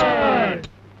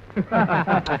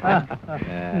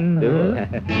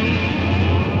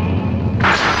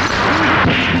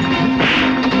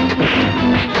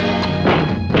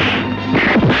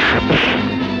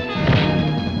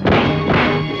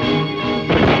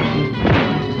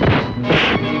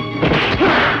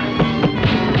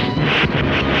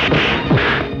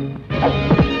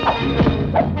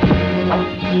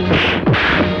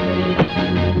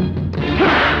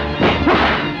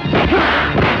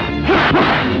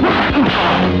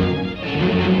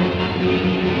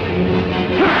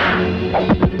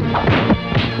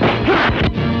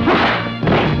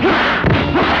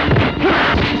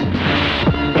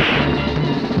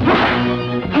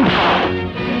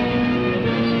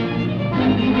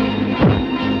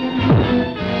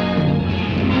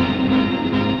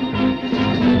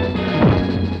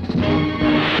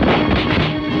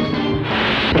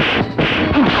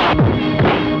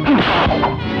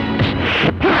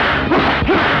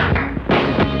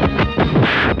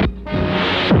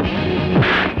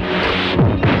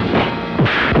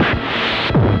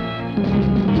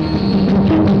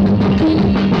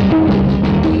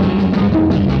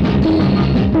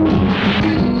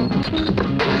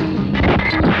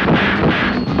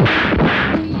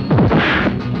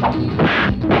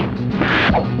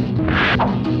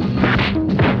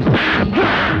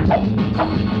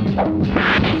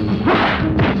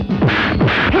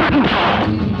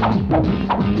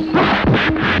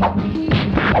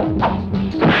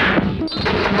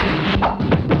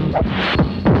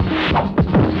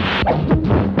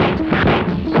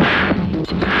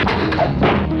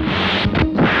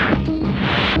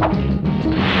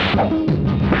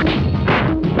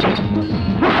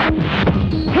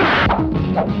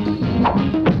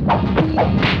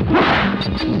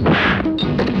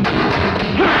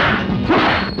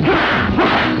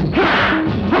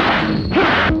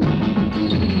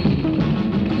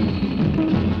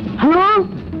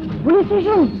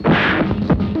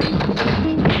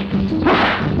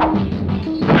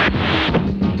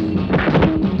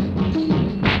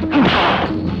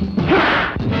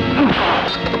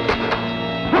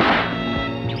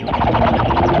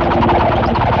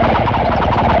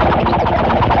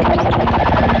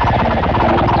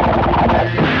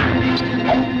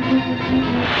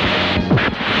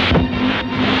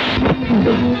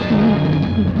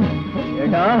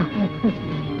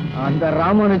 அந்த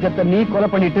ராமானுஜத்தை நீ கொலை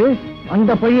பண்ணிட்டு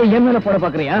அந்த பைய என் மேல போட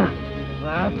பாக்குறியா?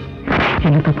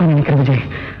 என்ன தப்பா நினைக்கிற விஜய்,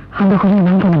 அந்த கொலை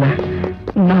நான் பண்ணல.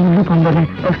 நான் வந்து பண்றேன்.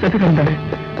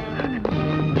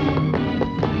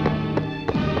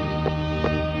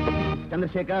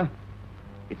 Chandrasekhar,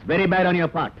 it's very bad on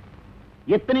your part.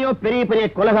 எத்தனையோ பெரிய பெரிய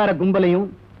கொலைகார கும்பலையும்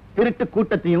திருட்டு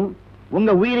கூட்டத்தையும்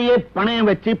உங்க உயிரையே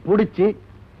பணயம் வச்சு புடிச்சு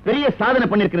பெரிய சாதனை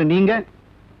பண்ணிருக்கிற நீங்க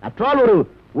அற்றால்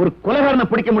ஒரு கொலைகாரனை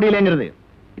பிடிக்க முடியலங்கிறது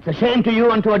it's a shame to you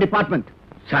and to our department.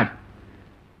 Sir,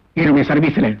 என்னுடைய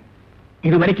சர்வீஸ்ல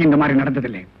இதுவரைக்கும் இந்த மாதிரி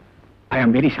நடந்ததில்லை. ஐ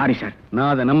ஆம் வெரி சாரி சார்.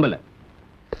 நான் அதை நம்பல.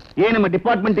 ஏன் நம்ம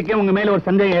டிபார்ட்மெண்ட்டுக்கே உங்க மேல ஒரு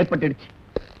சந்தேகம் ஏற்பட்டுடுச்சு.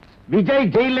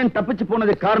 விஜய் ஜெயில தப்பிச்சு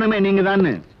போனது காரணமே நீங்க தான்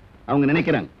அவங்க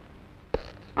நினைக்கிறாங்க.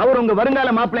 அவர் உங்க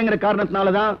வருங்கால மாப்பிள்ளைங்கிற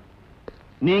காரணத்தினாலதான்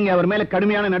நீங்க அவர் மேல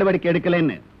கடுமையான நடவடிக்கை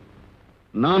எடுக்கலன்னு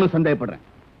நானும் சந்தேகப்படுறேன்.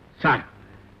 சார்,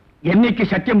 என்னைக்கு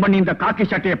சத்தியம் பண்ணி இந்த காக்கி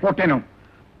சட்டையை போட்டேனோ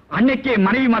அன்னைக்கே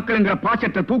மனைவி மக்கள்ங்கிற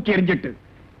பாசத்தை தூக்கி எறிஞ்சிட்டு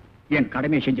என்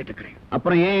கடமையை செஞ்சிட்டு இருக்கிறேன்.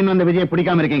 அப்புறம் ஏன் இன்னும் அந்த விஜயை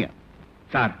பிடிக்காம இருக்கீங்க?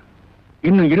 சார்,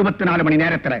 இன்னும் 24 மணி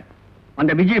நேரத்துல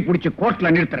அந்த விஜயை பிடிச்சு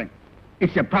கோர்ட்ல நிறுத்துறேன்.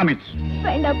 It's a promise.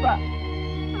 வேண்டாப்பா,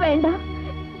 வேண்டாம்.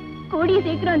 கூடிய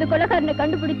சீக்கிரம் அந்த கொலைகாரனை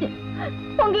கண்டுபிடிச்சு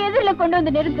உங்க எதிரில கொண்டு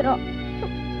வந்து நிறுத்துறோம்.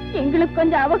 எங்களுக்கு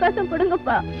கொஞ்சம் அவகாசம்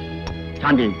கொடுங்கப்பா.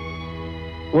 சாந்தி,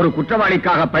 ஒரு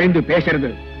குற்றவாளிக்காக பழிந்து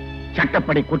பேசுறது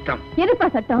சட்டப்படி குற்றம். எதுப்பா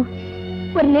சட்டம்?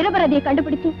 ஒரு நிரபராதியை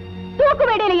கண்டுபிடிச்சு தூக்கு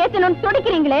மேடையில ஏத்தணும்னு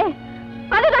துடிக்கிறீங்களே,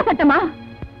 அதுதான் சட்டமா?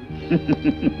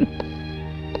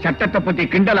 சட்டத்தை பத்தி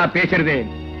கிண்டலா பேசுறது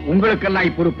உங்களுக்கெல்லாம்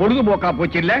இப்ப ஒரு பொழுதுபோக்கா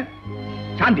போச்சு இல்ல?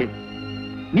 சாந்தி,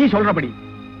 நீ சொல்றபடி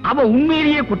அவ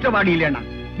உண்மையிலேயே குற்றவாளி இல்லைன்னா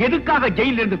எதுக்காக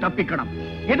ஜெயில இருந்து தப்பிக்கணும்?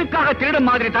 எதுக்காக திருடன்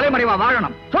மாதிரி தலைமறைவா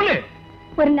வாழணும்? சொல்லு.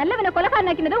 ஒரு நல்லவனை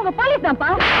கொலைகாரனாக்கினது உங்க போலீஸ் தான்ப்பா.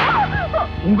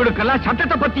 உங்களுக்கெல்லாம்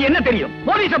சட்டத்தை பத்தி என்ன தெரியும்?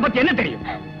 போலீஸ பத்தி என்ன தெரியும்?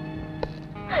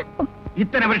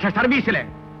 இத்தனை வருஷ சர்வீஸ்ல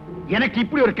எனக்கு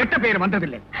இப்படி ஒரு கெட்ட பெயர்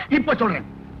வந்ததில்லை. இப்ப சொல்றேன்,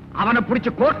 அவனை பிடிச்சு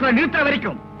கோர்ட்ல நிறுத்த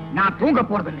வரைக்கும் நான் தூங்க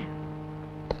போறதில்லை.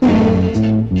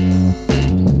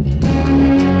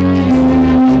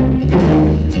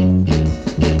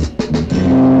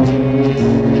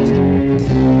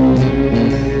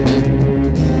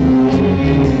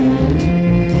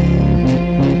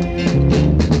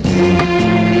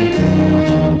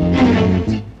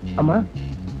 அம்மா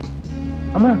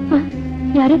அம்மா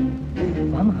யாரு?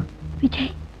 மாமா விஜய்.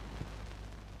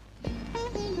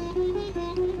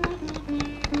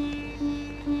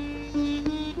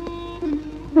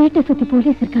 வீட்டை சுத்தி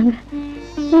போலீஸ் இருக்காங்க.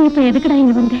 நீ இப்ப எதுக்குடா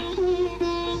இங்க வந்த?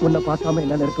 உன்னை பார்க்காம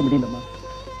என்னால இருக்க முடியலம்மா,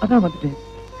 அதான் வந்துட்டேன்.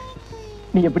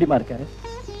 நீ எப்படிமா இருக்க?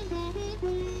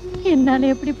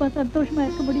 என்னால எப்படிப்பா சந்தோஷமா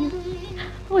இருக்க முடியும்?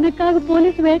 உனக்காக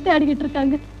போலீஸ் வேட்டையாடிக்கிட்டு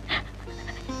இருக்காங்க.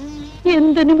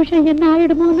 எந்த நிமிஷம் என்ன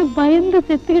ஆயிடுமோன்னு பயந்து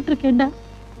செத்துக்கிட்டு இருக்கேன்டா.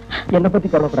 என்னை பத்தி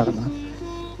கவலைப்படாதம்மா,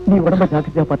 நீ உடம்ப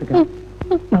ஜாக்கிரதையா பாத்துக்க.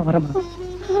 நான் வரமா?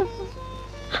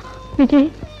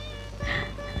 விஜய்,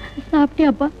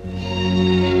 சாப்பிட்டியாப்பா?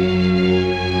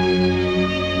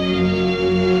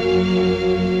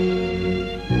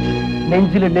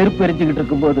 நெஞ்சில நெருப்பு எரிஞ்சுக்கிட்டு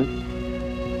இருக்கும் போது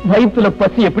வயிற்றுல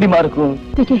பசி எப்படிமா இருக்கும்?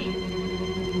 விஜய்,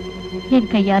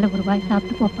 என் கையால ஒரு வாய்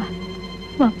சாப்பிட்டு போப்பா.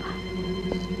 வாப்பா.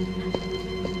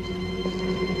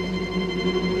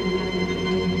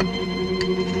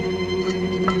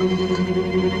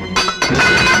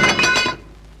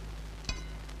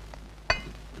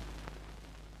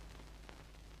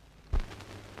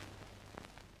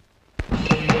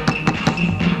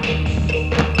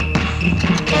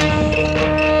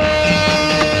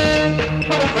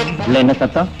 என்ன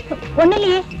சத்தம்? ஒண்ணு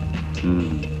இல்லையே.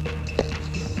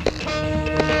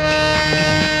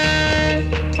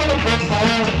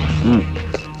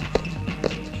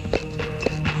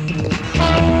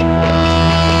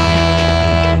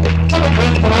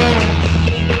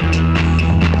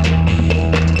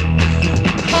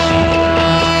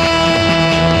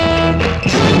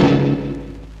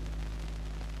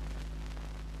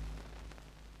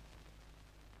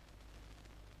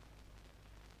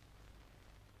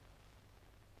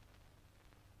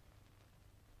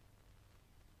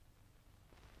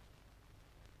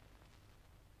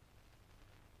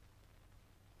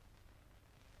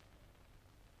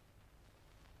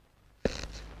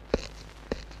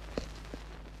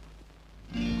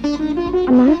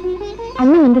 அம்மா,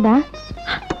 அண்ணன் வந்துடா?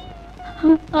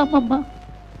 ஆமாம்மா,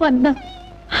 வந்தா.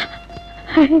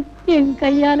 என்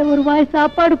கையால ஒரு வாய்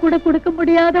சாப்பாடு கூட கொடுக்க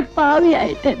முடியாத பாவி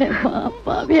ஆயிட்டேனே,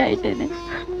 பாவி ஆயிட்டேனே.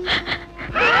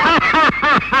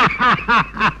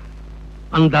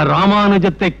 அந்த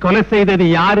ராமானுஜத்தை கொலை செய்தது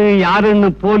யாரு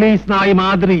யாருன்னு போலீஸ் நாய்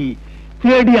மாதிரி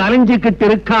தேடி அலைஞ்சுக்கிட்டு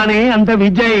இருக்கானே அந்த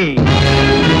விஜய்.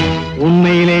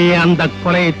 உண்மையிலேயே அந்த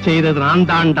கொலையை செய்தது நான்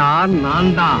தான்டா,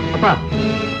 நான் தான். அப்பா,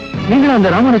 நீங்களும் அந்த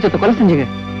ராமானுஜத்தை கொலை செஞ்சீங்க?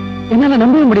 என்னால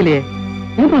நம்பவே முடியலையே.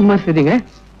 ஏன் அது மாதிரி செய்தீங்க?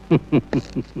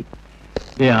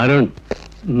 ஏ அருண்,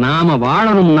 நாம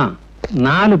வாழணும்னா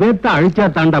 4 பேர்த்த அழிச்சா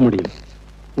தாண்டா முடியும்.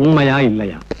 உண்மையா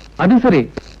இல்லையா? அது சரி,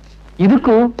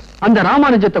 இதுக்கும் அந்த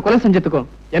ராமானுஜத்தை கொலை செஞ்சதுக்கும்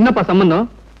என்னப்பா சம்பந்தம்?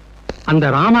 அந்த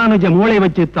ராமானுஜ மூளை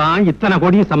வச்சுதான் இத்தனை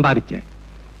கோடியும் சம்பாதிச்சேன்.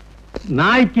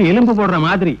 நாய்க்கு எலும்பு போடுற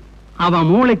மாதிரி அவன்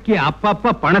மூளைக்கு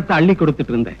அப்பப்ப பணத்தை அள்ளி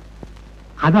கொடுத்துட்டு இருந்தேன்.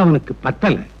 அது அவனுக்கு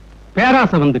பத்தல,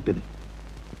 பேராசை வந்துட்டுது.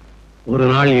 ஒரு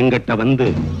நாள் எங்கிட்ட வந்து,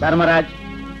 தர்மராஜ்,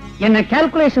 என்ன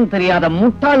கால்குலேஷன் தெரியாத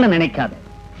முட்டாள்னு நினைக்காத.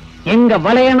 எங்க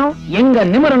வளையணும் எங்க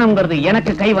நிமிரணுங்கிறது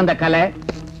எனக்கு கை வந்த கலை,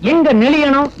 எங்க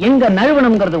நெளியணும் எங்க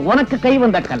நழுவணுங்கிறது உனக்கு கை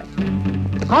வந்த கலை.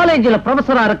 காலேஜ்ல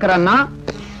ப்ரொஃபஸரா இருக்கிறன்னா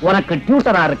உனக்கு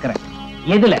டியூட்டரா இருக்கிற.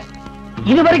 எதுல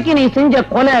இதுவரைக்கும் நீ செஞ்ச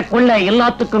கொலை கொள்ளை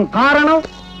எல்லாத்துக்கும் காரணம்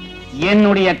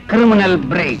என்னுடைய கிரிமினல்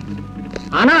பிரெயின்.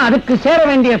 ஆனா அதுக்கு சேர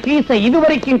வேண்டிய ஃபீஸை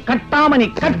இதுவரைக்கும் கட்டாம நீ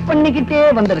கட் பண்ணிக்கிட்டே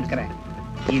வந்திருக்கிற.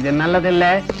 இது நல்லதில்ல.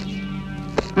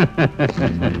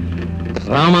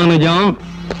 ராமானுஜம்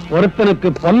ஒருத்தனுக்கு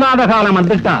பொல்லாத காலம்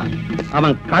வந்துட்டா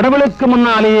அவன் கடவுளுக்கு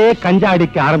முன்னாலேயே கஞ்சா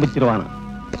அடிக்க ஆரம்பிச்சிருவான்.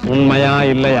 உண்மையா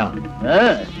இல்லையா?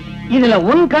 இதுல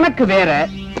உன் கணக்கு வேற,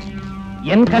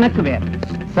 என் கணக்கு வேற.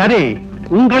 சரி,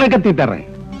 உன் கணக்கு தீர்த்தறேன்.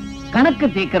 கணக்கு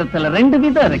தீர்க்கறதுல 2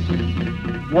 விதம் இருக்கு.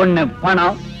 ஒண்ணு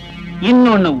பணம்,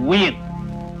 இன்னொன்னு உயிர்.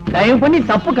 தயவு பண்ணி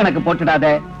தப்பு கணக்கு போட்டுடாத,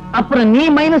 அப்புறம் நீ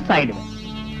மைனஸ் ஆயிடுவ.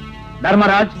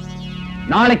 தர்மராஜ்,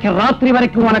 நாளைக்கு ராத்திரி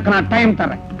வரைக்கும் உனக்கு நான் டைம்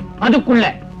தரேன். அதுக்குள்ள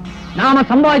நாம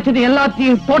சம்பாதிச்சது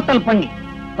எல்லாத்தையும் டோட்டல் பண்ணி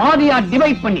பாதியா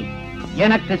டிவைட் பண்ணி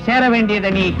எனக்கு சேர வேண்டியதை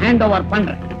நீ ஹேண்ட் ஓவர்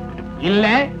பண்ற. இல்ல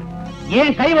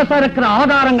ஏன் கைவசம் இருக்கிற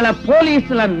ஆதாரங்களை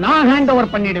போலீஸ்ல நான் ஹேண்ட்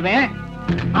ஓவர் பண்ணிடுவேன்.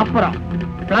 அப்புறம்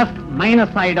பிளஸ்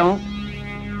மைனஸ் ஆயிடும்,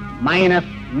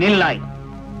 மைனஸ் நில் ஆயிடும்.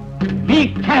 Be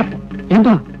careful.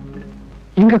 ஏண்டா,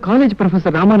 எங்க காலேஜ்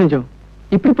ப்ரொஃபசர் ராமானுஜம்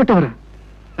இப்படிப்பட்டவரா?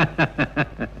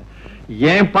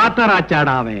 ஏன்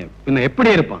பார்த்தாராச்சாடா அவன், பின்ன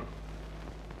எப்படி இருப்பான்?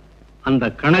 அந்த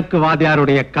கணக்கு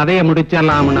வாதியாருடைய கதையை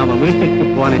முடிச்சிடலாம்னு அவன் வீட்டுக்கு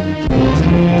போனேன்.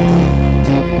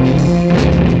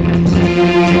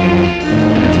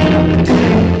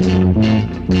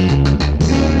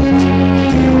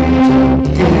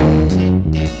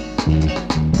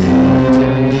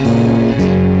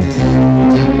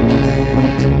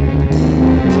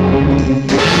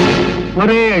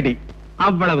 ஒரே அடி,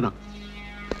 அவ்வளவுதான்.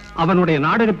 அவனுடைய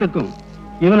நாடகத்துக்கும்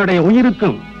இவனுடைய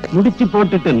உயிருக்கும் முடிச்சு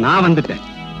போட்டுட்டு நான் வந்துட்டேன்.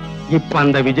 இப்ப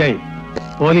அந்த விஜய்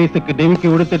போலீஸுக்கு டிமிக்கி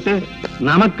கொடுத்துட்டு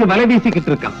நமக்கு வலை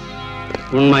வீசிக்கிட்டு இருக்கான்.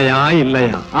 உண்மையா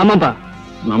இல்லையா? ஆமாப்பா.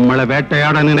 நம்மளை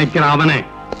வேட்டையாட நினைக்கிற அவனை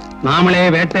நாமளே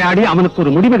வேட்டையாடி அவனுக்கு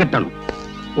ஒரு முடிவு கட்டணும்.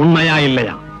 உண்மையா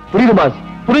இல்லையா? புரியுது பாஸ்.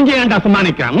 புரிஞ்சு ஏன்டா சும்மா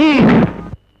நிக்கிறான்?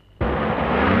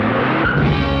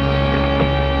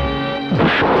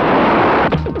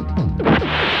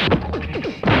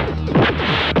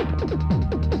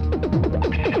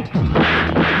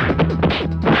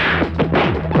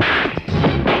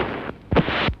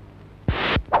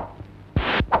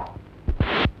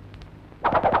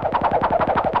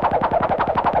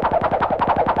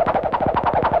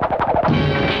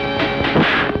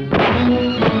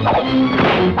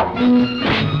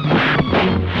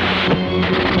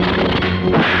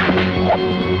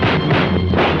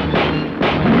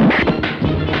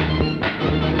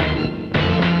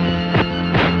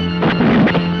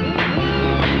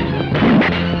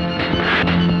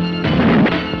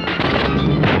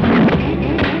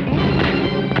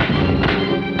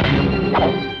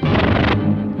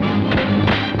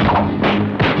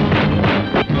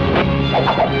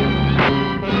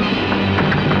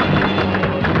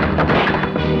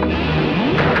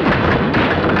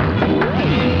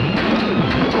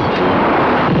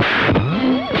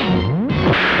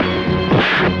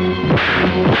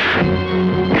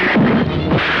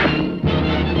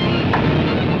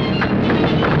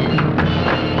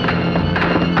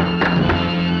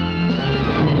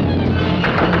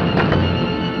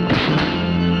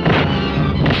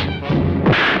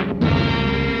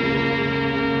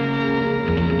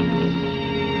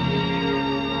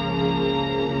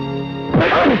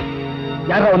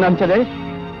 யாரா ஒண்ணு அனுப்பிச்சது?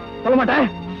 சொல்ல மாட்டேன்.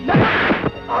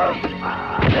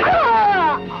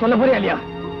 சொல்ல போறியா இல்லையா?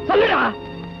 சொல்லுடா.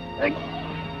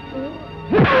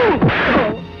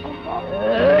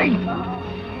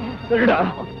 சொல்லுடா,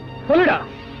 சொல்லுடா.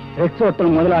 ரெக்ஸ்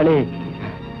ஹோட்டல் முதலாளி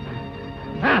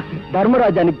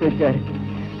தர்மராஜ் அனுப்பி வச்சாரு.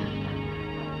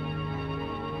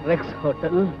 Rex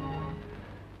hotel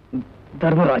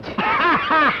Dharmaraj.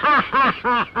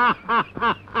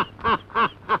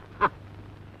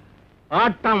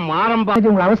 ஆட்டம் ஆரம்பம்.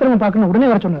 உங்களை அவசரமா பார்க்கணும், உடனே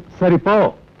வர சொன்னார். சரி போ.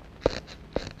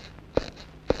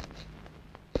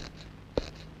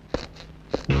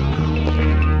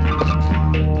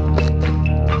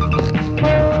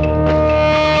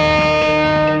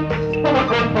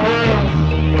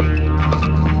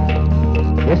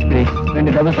 Yes please.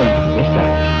 2 double 7. Yes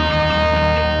sir.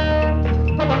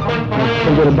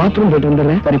 கொஞ்சம் ஒரு பாத்ரூம் போயிட்டு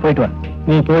வந்துடுறேன். சரி, போயிட்டு வா.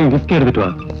 நீ போய் விஸ்கி எடுத்துட்டு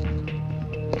வா.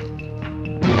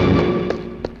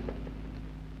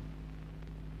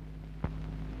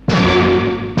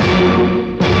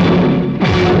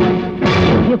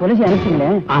 கொலைசி அனுப்பிச்சீங்களே?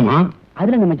 ஆமா.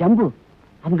 அதுல நம்ம ஜம்பு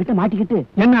அவங்க கிட்ட மாட்டிக்கிட்டு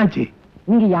என்ன ஆச்சு?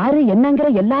 நீங்க யாரு என்னங்கிற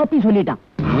எல்லாத்தையும் சொல்லிட்டான்.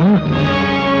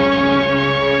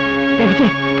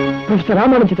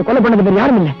 ராமானுஜத்தை கொலை பண்ணது வேற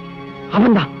யாரும் இல்ல,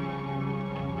 அவன்தான்.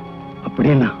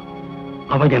 அப்படின்னா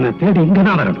அவங்க என்ன தேடி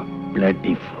இங்கதான் வரணும்.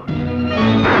 Bloody fool.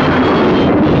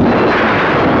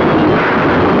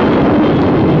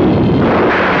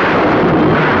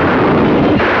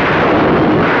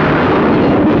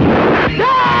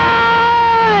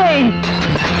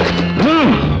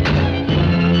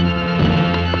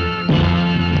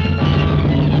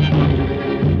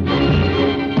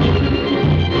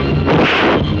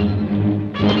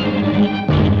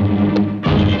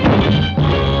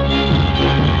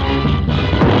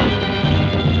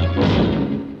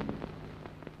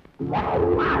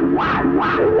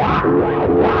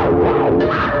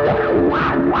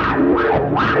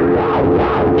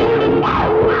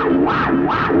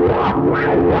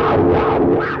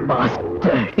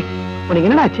 உனக்கு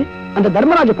என்னடாச்சு? அந்த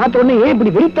தர்மராஜ பார்த்த உடனே ஏன்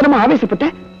இப்படி வெறித்தனமா ஆவேசப்பட்ட?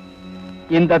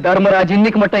 இந்த தர்மராஜ்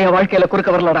இன்னைக்கு மட்டும் என் வாழ்க்கையில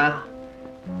குறுக்க வரலடா.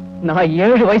 நான்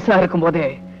 7 வயசா இருக்கும் போதே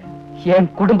என்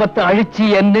குடும்பத்தை அழிச்சு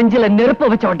என் நெஞ்சில நெருப்ப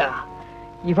வச்சவன்டா.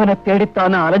 இவனை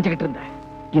தேடித்தானே அலைஞ்சுகிட்டு இருந்தேன்.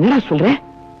 என்னடா சொல்ற?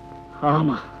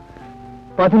 ஆமா,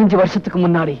 15 வருஷத்துக்கு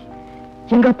முன்னாடி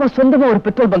எங்க அப்பா சொந்தமா ஒரு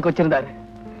பெட்ரோல் பங்க் வச்சிருந்தாரு.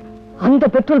 அந்த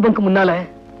பெட்ரோல் பங்க் முன்னால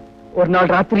ஒரு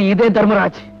நாள் ராத்திரி இதே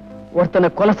தர்மராஜ் ஒருத்தனை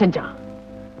கொலை செஞ்சான்.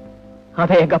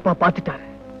 அதை எங்க அப்பா பார்த்துட்டாரு.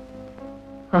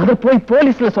 அத போய்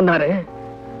போலீஸ்ல சொன்னாரு.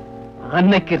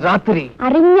 அன்னைக்கு ராத்திரி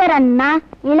அறிஞர் அண்ணா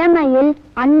இளமையில்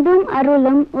அன்பும்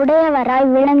அருளும் உடையவராய்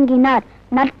விளங்கினார்.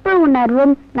 நட்பு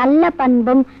உணர்வும் நல்ல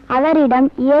பண்பும் அவரிடம்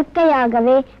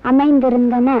இயற்கையாகவே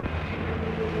அமைந்திருந்தன.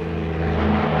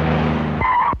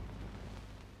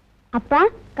 அப்பா,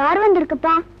 கார்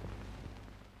வந்திருக்குப்பா.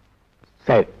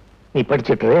 சரி, நீ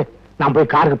படிச்சிட்டு நான்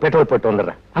போய் காருக்கு பெட்ரோல் போட்டு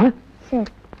வந்துடுறேன்.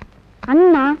 சரி.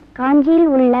 அண்ணா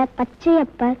காஞ்சியில் உள்ள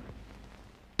பச்சையப்பர்.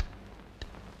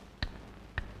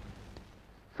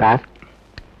 சார்,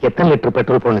 எத்தனை லிட்டர்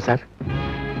பெட்ரோல் போடணும் சார்?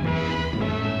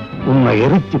 உன்னை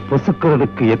எரிச்சு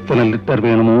பொசுக்கிறதுக்கு எத்தனை லிட்டர்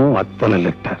வேணுமோ அத்தனை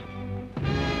லிட்டர்.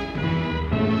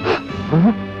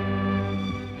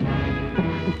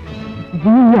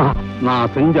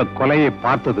 நான் செஞ்ச கொலையை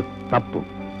பார்த்தது தப்பு.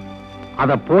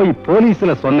 அத போய்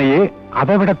போலீஸ்ல சொன்னையே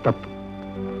அதை விட தப்பு.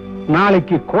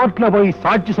 நாளைக்கு கோர்ட்ல போய்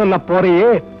சாட்சி சொல்ல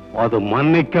போறையே, அது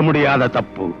மன்னிக்க முடியாத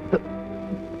தப்பு.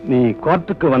 நீ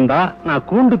கோர்ட்டுக்கு வந்தா நான்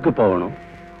கூண்டுக்கு போகணும்.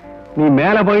 நீ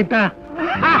மேல போயிட்டா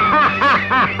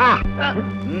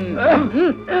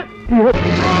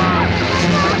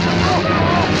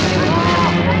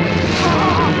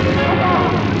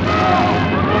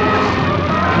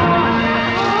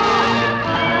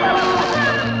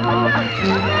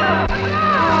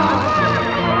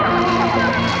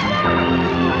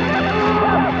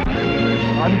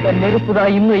அந்த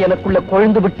நெருப்புதான் இன்னும் எனக்குள்ள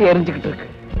கொழுந்து விட்டு எரிஞ்சுக்கிட்டு இருக்கு.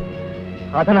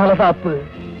 அதனாலதான் அப்பு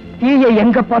தீயை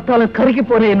எங்க பார்த்தாலும் கருகி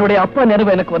போற என்னுடைய அப்பா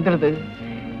நினைவு எனக்கு வந்துடுது.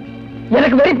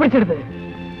 எனக்கு வெறி பிடிச்சிடுது.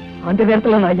 அந்த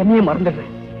நேரத்துல நான் என்னையே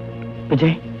மறந்துடுறேன்.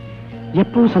 விஜய்,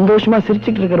 எப்பவும் சந்தோஷமா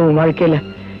சிரிச்சுட்டு இருக்கிற உன் வாழ்க்கையில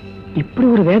இப்படி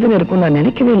ஒரு வேதனை இருக்கும் நான்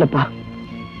நினைக்கவே இல்லப்பா.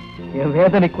 என்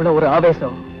வேதனைக்குள்ள ஒரு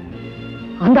ஆவேசம்,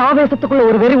 அந்த ஆவேசத்துக்குள்ள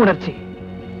ஒரு வெறி உணர்ச்சி.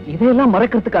 இதையெல்லாம்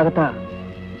மறக்கிறதுக்காகத்தான்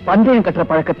பந்தயம் கட்டுற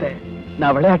பழக்கத்தை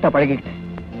நான் விளையாட்டா பழகிக்கிட்டேன்.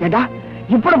 ஏண்டா,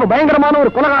 இவ்வளவு பயங்கரமான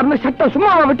ஒரு கொலைகாரன் சட்டம்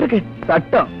சும்மாவா விட்டுருக்கு?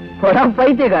 சட்டம்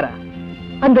பைத்தியக்காரா.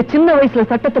 அந்த சின்ன வயசுல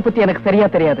சட்டத்தை பத்தி எனக்கு சரியா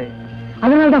தெரியாது.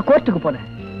 அதனாலதான் கோர்ட்டுக்கு போனேன்.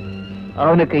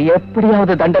 அவனுக்கு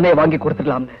எப்படியாவது தண்டனை வாங்கி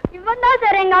கொடுத்துடலாம்னு. இவன் தான்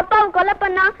சார் எங்க அப்பாவை கொலை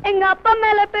பண்ணா. எங்க அப்பா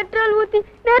மேல பெட்ரோல் ஊத்தி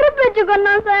நெருப்பு வச்சு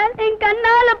கொண்டான் சார். என்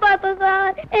கண்ணால பார்த்தேன்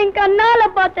சார், என் கண்ணால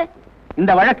பார்த்தேன்.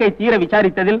 இந்த வழக்கை தீர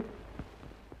விசாரித்ததில்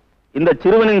இந்த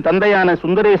சிறுவனின் தந்தையான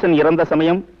சுந்தரேசன் இறந்த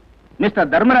சமயம்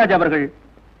மிஸ்டர் தர்மராஜ் அவர்கள்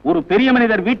ஒரு பெரிய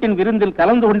மனிதர் வீட்டின் விருந்தில்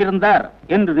கலந்து கொண்டிருந்தார்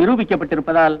என்று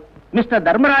நிரூபிக்கப்பட்டிருப்பதால் மிஸ்டர்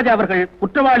தர்மராஜ் அவர்கள்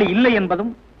குற்றவாளி இல்லை என்பதும்,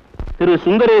 திரு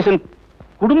சுந்தரேசன்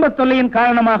குடும்ப தொல்லையின்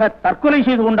காரணமாக தற்கொலை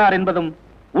செய்து கொண்டார் என்பதும்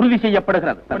உறுதி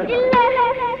செய்யப்படுகிறது.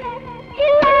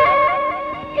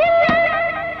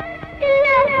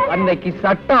 அன்னைக்கு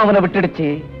சட்டம் அவனை விட்டுடுச்சு.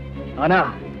 ஆனா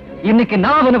இன்னைக்கு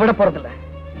நான் அவனை விட போறதில்ல.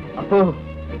 அப்போ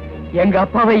எங்க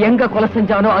அப்பாவை எங்க கொலை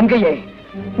செஞ்சானோ அங்கேயே,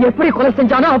 எப்படி கொலை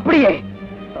செஞ்சானோ அப்படியே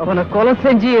அவனை கொலை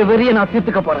செஞ்சு வெறிய நான்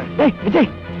தீர்த்துக்க போறேன். விஜய்,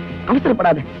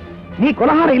 அவசரப்படாத. நீ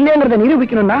கொலைகாரம் இல்லைங்கிறத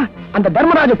நிரூபிக்கணும்னா அந்த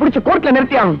தர்மராஜை பிடிச்சு கோர்ட்ல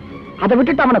நிறுத்தி ஆகணும். அதை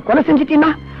விட்டுட்டு அவனை கொலை செஞ்சிட்டீன்னா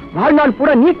வாழ்நாள்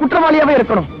பூரா நீ குற்றவாளியாவே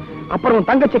இருக்கணும். அப்புறம் உன்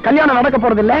தங்கச்சி கல்யாணம் நடக்க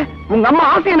போறது இல்ல, உங்க அம்மா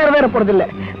ஆசையை நிறைவேற போறது இல்ல.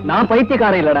 நான்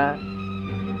பைத்தியக்காரன் இல்லடா.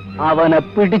 அவனை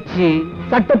பிடிச்சு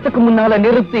சட்டத்துக்கு முன்னால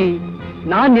நிறுத்தி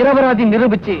நான் நிரபராதி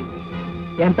நிரூபிச்சு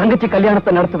என் தங்கச்சி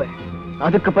கல்யாணத்தை நடத்துவேன்.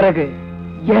 அதுக்கு பிறகு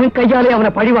என் கையாலே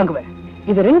அவனை பழி வாங்குவேன்.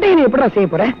 இது ரெண்டையும் நீ எப்படா செய்ய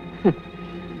போற?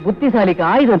 புத்திசாலிக்கு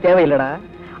ஆயுதம் தேவையில்லடா.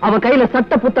 அவன் கையில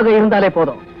சட்ட புத்தகம் இருந்தாலே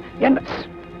போதும்.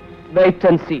 Wait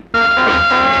and see.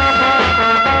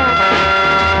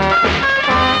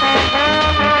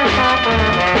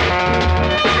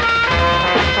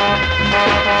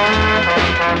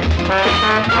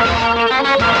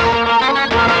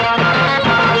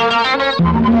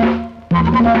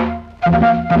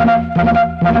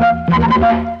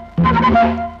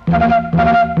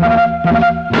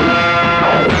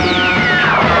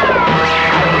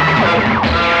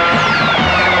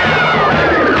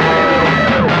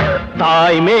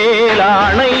 தாய்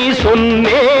மேலாணை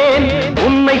சொன்னேன்,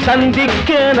 உன்னை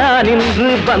சந்திக்க நான் இன்று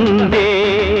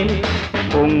வந்தேன்.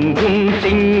 பொங்கும்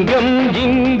சிங்கம்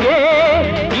இங்கே,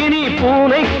 இனி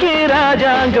பூனைக்கு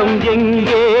ராஜாங்கம்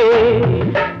எங்கே?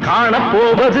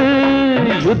 காணப்போவது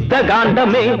யுத்த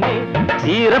காண்டமே,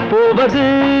 தீரப்போவது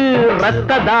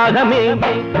இரத்த தாகமே.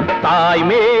 தாய்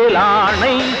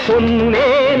மேலாணை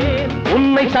சொன்னேன்,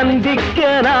 உன்னை சந்திக்க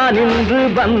நான் இன்று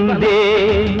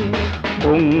வந்தேன்.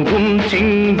 பொங்கும்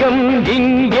சிங்கம்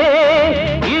இங்கே,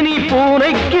 இனி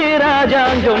பூனைக்கு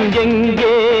ராஜாங்கம்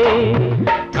எங்கே?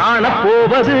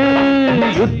 காணப்போவது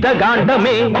யுத்த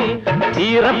காண்டமே,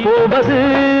 தீரப்போவது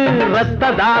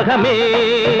இரத்த தாகமே.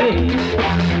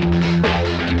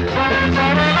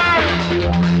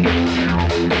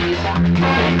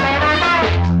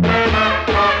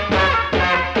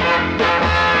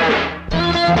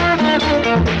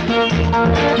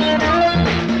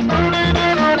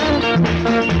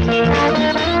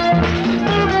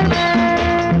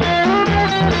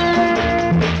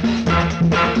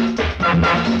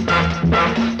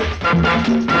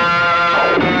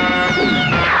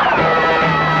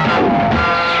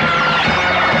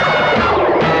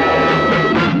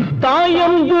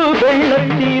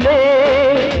 உள்ளத்திலே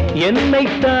என்னை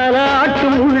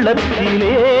தாலாட்டும்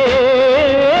உள்ளத்திலே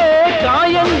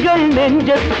காயங்கள்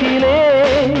நெஞ்சத்திலே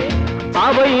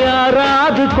அவை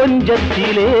யாராது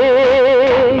கொஞ்சத்திலே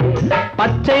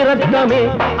பச்சை ரத்தமே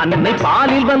அன்னை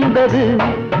பாலில் வந்தது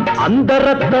அந்த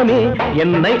ரத்தமே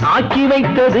என்னை ஆக்கி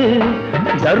வைத்தது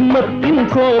தர்மத்தின்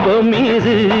கோபம்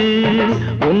மீது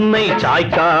உன்னை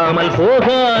சாய்க்காமல்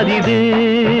போகாதிது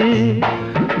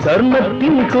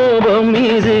தர்மத்தின் கோபம்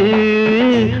மீது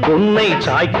உன்னை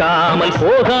சாய்க்காமல்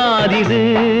போகாதிது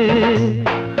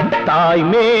தாய்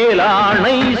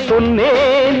மேலாணை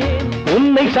சொன்னேன்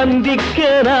உன்னை சந்திக்க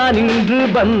நான் இன்று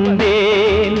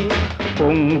வந்தேன்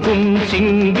பொங்கும்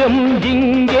சிங்கம்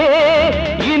இங்கே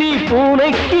இனி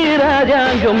பூனைக்கு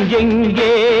ராஜாங்கம்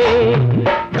எங்கே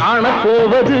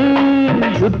காணப்போவது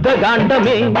யுத்த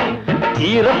காண்டமே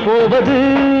தீரப்போவது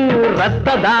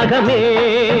ரத்த தாகமே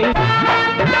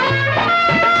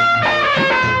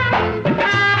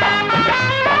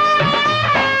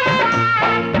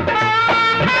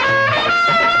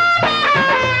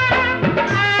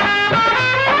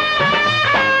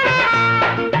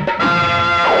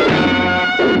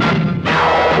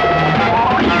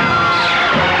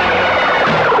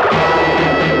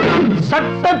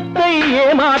சட்டத்தை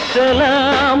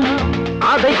ஏமாற்றலாம்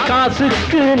அதை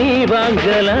காசுக்கு நீ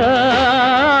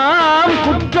வாங்கலாம்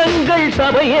குற்றங்கள்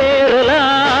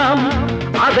சபையேறலாம்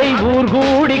அதை ஊர்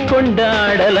கூடி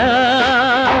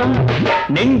கொண்டாடலாம்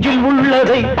நெஞ்சில்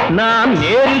உள்ளதை நான்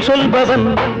நேரில் சொல்பவன்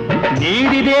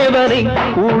நீதி தேவனை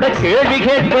கூட கேள்வி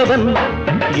கேட்பவன்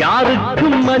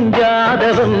யாருக்கும்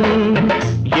அஞ்சாதவன்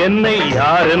என்னை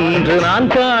யாரென்று நான்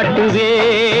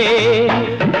காட்டுவேன்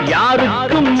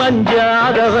யாருக்கும்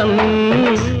அஞ்சாதவன்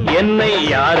என்னை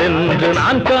யாரென்று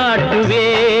நான்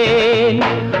காட்டுவேன்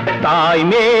தாய்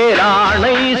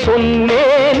மேலாணை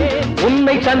சொன்னேன்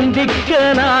உன்னை சந்திக்க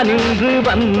நான் இன்று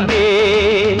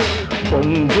வந்தேன்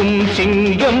பொங்கும்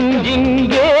சிங்கம்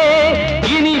இங்கே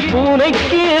இனி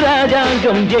பூனைக்கு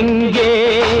ராஜாங்கம் எங்கே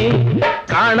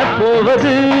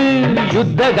காணப்போவது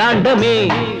யுத்த காண்டமே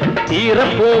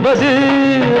தீரப்போவது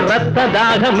ரத்த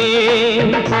தாகமே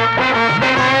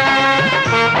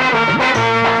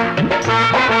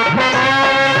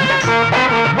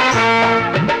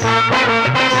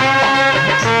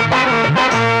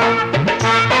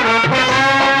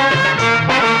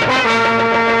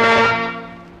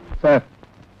சார்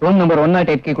ரூம் நம்பர்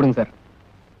 108 கீ கொடுங்க சார்.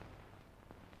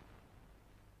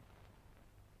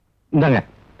 இந்தாங்க.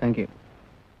 தேங்க்யூ.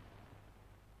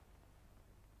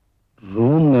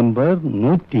 Room number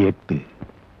 108.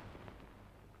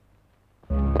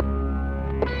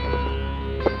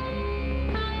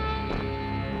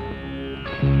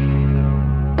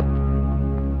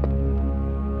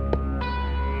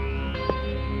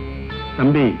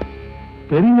 தம்பி,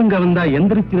 பெரியவங்க வந்தா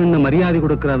எந்திரிச்சு நின்று மரியாதை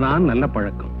கொடுக்கறதான் நல்ல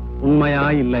பழக்கம். உண்மையா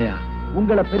இல்லையா?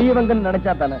 உங்களை பெரியவங்கன்னு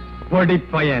நினைச்சா தானே. பொடி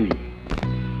பயணி,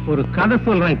 ஒரு கதை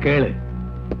சொல்றேன் கேளு.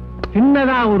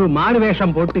 சின்னதா ஒரு மாறு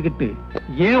வேஷம் போட்டுக்கிட்டு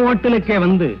ஏன் ஹோட்டலுக்கே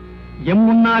வந்து என்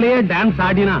முன்னாலே டான்ஸ்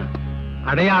ஆடினா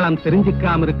அடையாளம்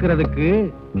தெரிஞ்சுக்காம இருக்கிறதுக்கு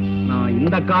நான்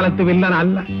இந்த காலத்து வில்லன்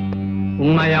அல்ல.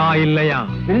 உண்மையா இல்லையா?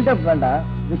 பில்டப் வேண்டாம்,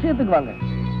 விஷயத்துக்கு வாங்க.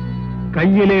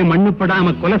 கையிலே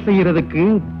மண்ணுப்படாம கொலை செய்யறதுக்கு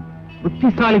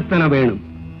புத்திசாலித்தனம் வேணும்.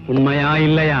 உண்மையா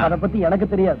இல்லையா? அத பத்தி எனக்கு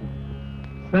தெரியாது.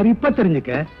 சரி, இப்ப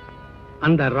தெரிஞ்சுக்க.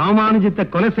 அந்த ராமானுஜத்தை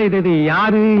கொலை செய்தது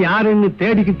யாரு யாருன்னு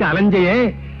தேடிக்கிட்டு அலைஞ்சையே,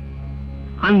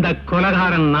 அந்த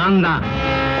கொலைகாரன் நான் தான்.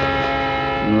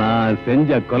 நான்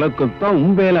செஞ்ச கொலை குத்தம்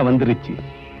உண்மையில வந்துருச்சு.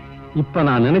 இப்ப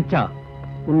நான் நினைச்சா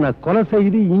உன்னை கொலை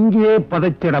செய்து இங்கேயே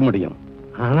பதைச்சிட முடியும்.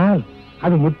 ஆனால்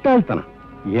அது முட்டாள்தனம்.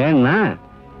 ஏன்னா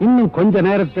இன்னும் கொஞ்ச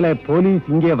நேரத்துல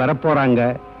போலீஸ் இங்கே வரப்போறாங்க.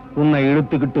 உன்னை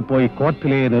இழுத்துக்கிட்டு போய்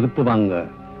கோர்ட்டிலே நிறுத்துவாங்க.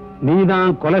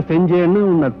 நீதான் கொலை செஞ்சேன்னு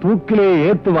உன்னை தூக்கிலே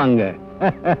ஏத்துவாங்க.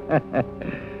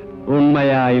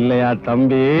 உண்மையா இல்லையா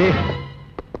தம்பி?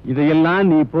 இதையெல்லாம்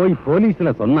நீ போய்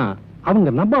போலீஸ்ல சொன்னா அவங்க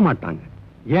நம்ப மாட்டாங்க.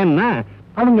 ஏன்னா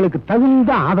அவங்களுக்கு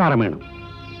தகுந்த ஆதாரம் வேணும்.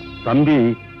 தம்பி,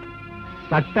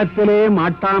 சட்டத்திலே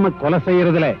மாட்டாம கொலை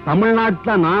செய்யறதுல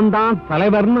தமிழ்நாட்டுல நான் தான்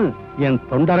தலைவர்னு என்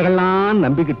தொண்டர்கள்லாம்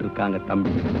நம்பிக்கிட்டு இருக்காங்க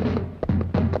தம்பி.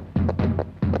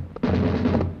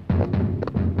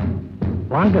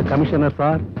 வாங்க கமிஷனர்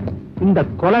சார், இந்த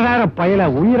கொலைகார பயல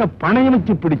உயிரை பணையம்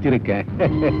வச்சு பிடிச்சிருக்கேன்.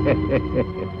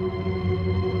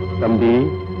 தம்பி,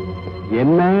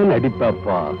 என்ன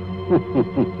நடிப்பாப்பா?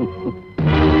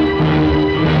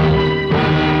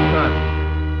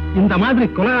 இந்த மாதிரி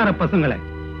கொலைகார பசங்களை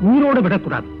உயிரோட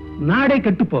விடக்கூடாது. நாடே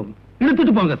கெட்டு போகும்.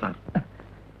 இழுத்துட்டு போங்க சார்.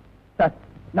 சார்,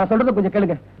 நான் சொல்றத கொஞ்சம்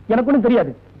கேளுங்க. எனக்கு ஒண்ணும்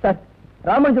தெரியாது சார்.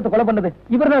 ராமானுஜத்தை கொலை பண்ணது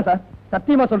இவர்தான் சார்.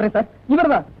 சத்தியமா சொல்றேன் சார்,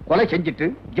 இவர்தான். கொலை செஞ்சுட்டு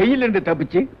ஜெயில இருந்து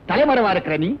தப்பிச்சு தலைமறைவா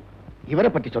இருக்கிற நீ இவரை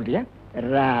பத்தி சொல்றியா?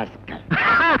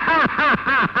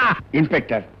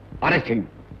 Inspector, arrest him.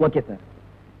 Okay sir.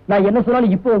 நான் என்ன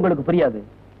சொன்னாலும் இப்போ உங்களுக்கு புரியாது.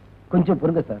 கொஞ்சம்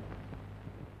பொறுங்க சார்.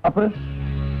 அப்புறம்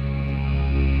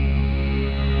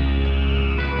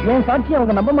என் சாட்சி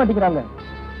அவங்க நம்ப மாட்டேங்கிறாங்க.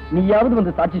 நீயாவது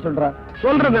வந்து சாட்சி சொல்ற.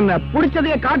 சொல்றது என்ன?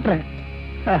 பிடிச்சதையே காட்டுறேன்.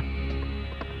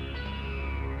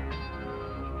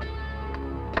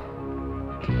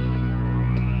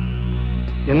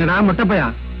 என்னடா மொட்டைப்பையா,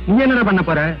 நீ என்னடா பண்ண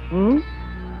போற?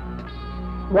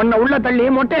 உன்னை உள்ள தள்ளி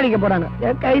மொட்டை அடிக்க போறாங்க.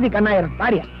 கைதி கண்ணாயிரம்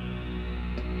பாரியா.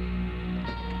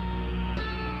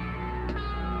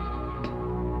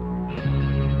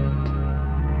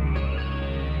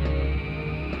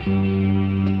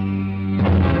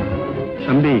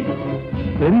 தம்பி,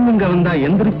 பெரியவங்க வந்தா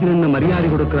எந்திரிச்சு நின்று மரியாதை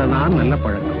கொடுக்கறதா நல்ல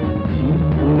பழக்கம்.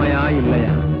 உண்மையா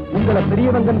இல்லையா? உங்களை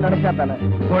பெரியவங்க நினைச்சா தானே.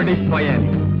 கொடி பயன்,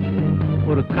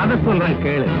 ஒரு கதை சொல்றேன்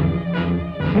கேளு.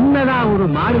 சின்னதா ஒரு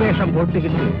மாறு வேஷம்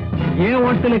போட்டுக்கிட்டு ஏன்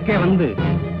ஹோட்டலுக்கே வந்து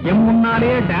என்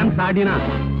முன்னாலே டான்ஸ் ஆடினா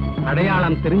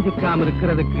அடையாளம் தெரிஞ்சுக்காம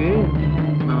இருக்கிறதுக்கு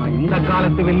நான் இந்த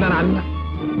காலத்து வில்லன் அல்ல.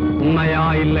 உண்மையா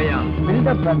இல்லையா?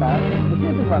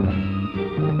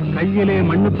 கையிலே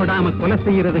மண்ணுப்படாம கொலை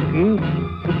செய்யறதுக்கு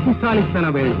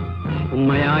புத்திசாலித்தனம் வேணும்.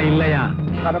 உண்மையா இல்லையா?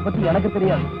 அதை பத்தி எனக்கு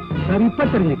தெரியாது. சரி, இப்ப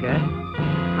தெரிஞ்சுக்க.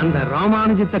 அந்த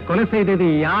ராமானுஜத்தை கொலை செய்தது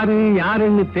யாரு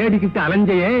யாருன்னு தேடிக்கிட்டு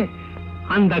அலைஞ்சையே,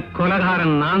 அந்த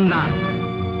கொலைகாரன் நான் தான்.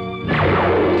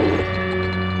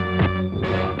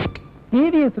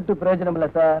 டிவியை சுட்டு பிரயோஜனம் இல்ல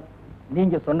சார்.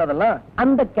 நீங்க சொன்னதெல்லாம்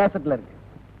அந்த கேசட்ல இருக்கு.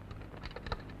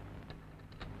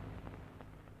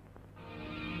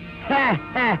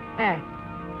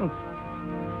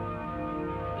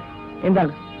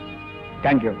 இந்தாங்க.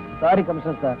 தேங்க்யூ. சாரி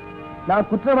கமிஷனர் சார், நான்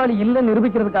குற்றவாளி இல்ல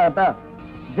நிரூபிக்கிறதுக்காகத்தான்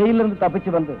ஜெயில இருந்து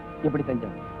தப்பிச்சு வந்து இப்படி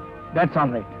செஞ்சேன். That's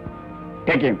all right.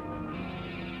 Take him.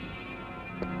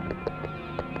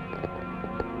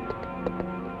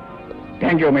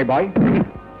 Thank you, my boy.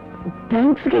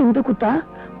 தேங்க்ஸ்க்கு இந்த குத்தா?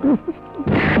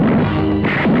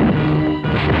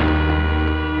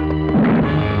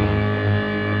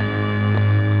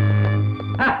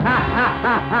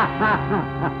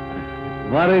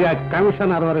 வருக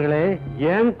கமிஷனர் அவர்களே,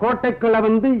 ஏன் கோட்டைக்குள்ள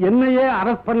வந்து என்னையே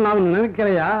அரெஸ்ட் பண்ணலாம்னு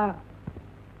நினைக்கிறையா?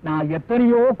 நான்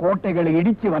எத்தனையோ கோட்டைகளை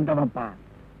இடிச்சு வந்தவன்ப்பா.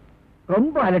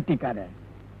 ரொம்ப அலட்டிக்காத.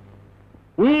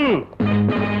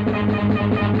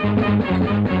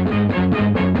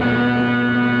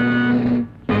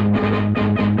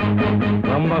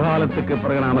 ரொம்ப காலத்துக்கு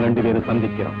பிறகு நாம 2 பேரும்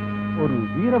சந்திக்கிறோம். ஒரு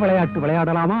வீர விளையாட்டு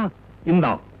விளையாடலாமா?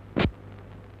 இந்தா,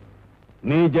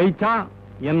 நீ ஜெயிச்சா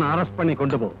என்ன அரெஸ்ட் பண்ணி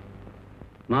கொண்டு போ.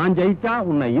 நான் ஜெயிச்சா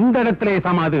உன்னை இந்த இடத்திலே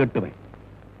சமாதி கட்டுவேன்.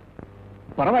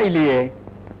 பரவாயில்லையே,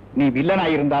 நீ வில்லனா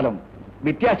இருந்தாலும்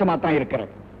வித்தியாசமா தான் இருக்கிற.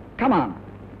 கமான்.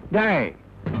 ஜெய்.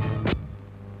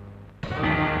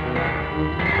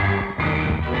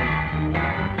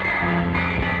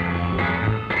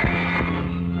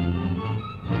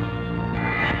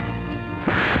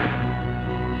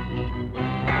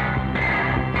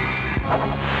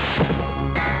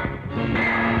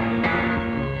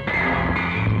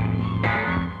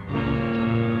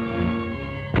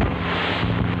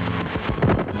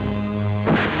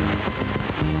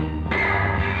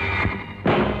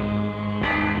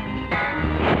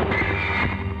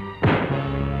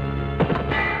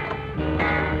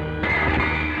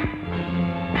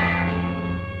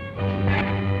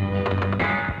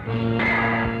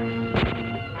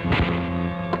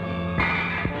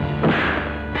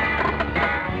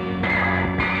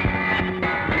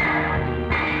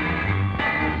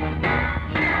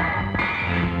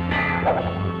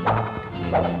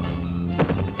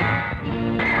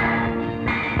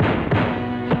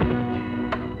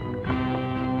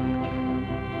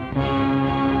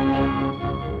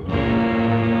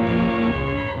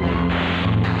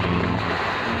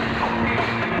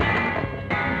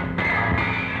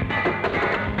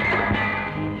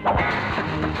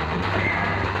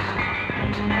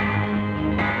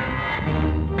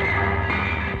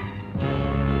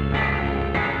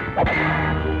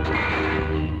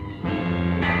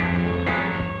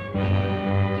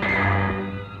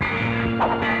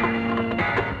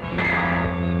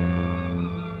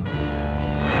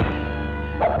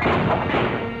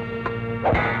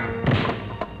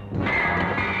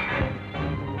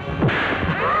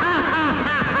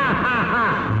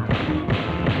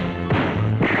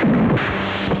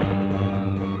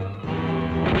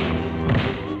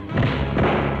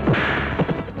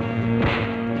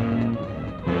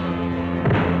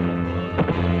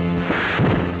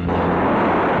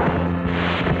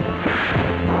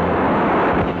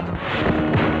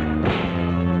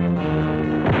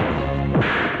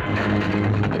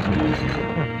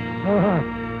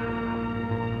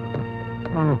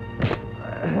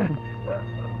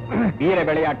 வீர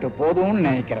விளையாட்டு போதும்னு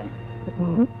நினைக்கிறேன்.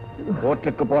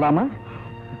 கோர்ட்டுக்கு போலாமா?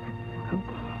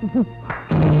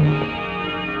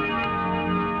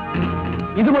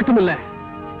 இது மட்டும் இல்ல,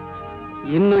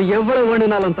 இன்னும் எவ்வளவு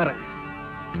வேணும்னாலும் தரேன்.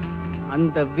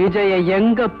 அந்த விஜய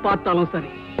எங்க பார்த்தாலும்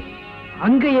சரி,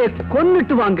 அங்கேயே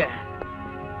கொன்னுட்டு வாங்க.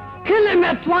 Kill him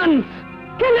at once.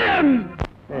 Kill him.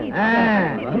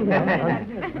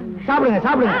 சாப்பிடுங்க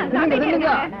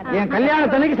சாப்பிடுங்க. என்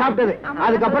கல்யாணத்தன்னைக்கு சாப்பிட்டது,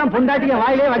 அதுக்கப்புறம் பொண்டாட்டிய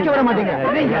வாயிலே வைக்க விட மாட்டேங்க.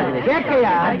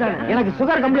 கேட்கையா, எனக்கு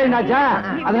சுகர் கம்ப்ளைண்ட் ஆச்சா,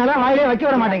 அதனால வாயிலே வைக்க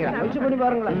விட மாட்டேங்க.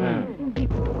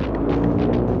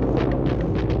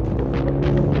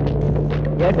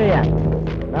 கேட்டையா,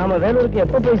 நாம வேலூருக்கு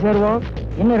எப்ப போய் சேருவோம்?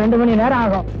 இன்னும் 2 மணி நேரம்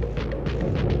ஆகும்.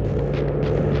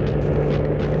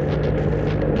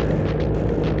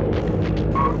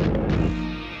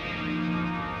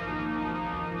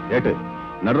 கேட்டு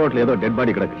நடு ரோட்ல ஏதோ டெட்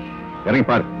பாடி கிடக்கு, இறங்கி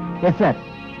பாரு. Yes sir.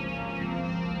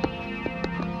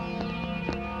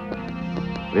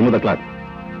 Remove the cloth.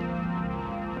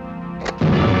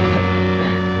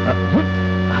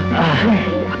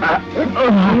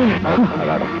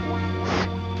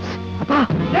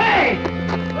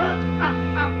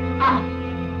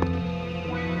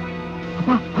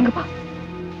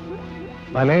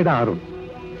 பலேடா Arun,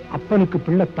 அப்பனுக்கு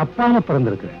பிள்ளை தப்பாம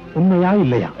பிறந்திருக்கு, உண்மையா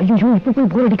இல்லையா? ஐயோ, இப்ப போய்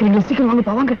போர் அடிக்கிறீங்களா? சீக்கிரம்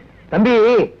வாங்க வாங்க. தம்பி,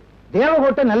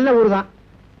 தேவகோட்டை நல்ல ஊர் தான்.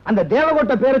 அந்த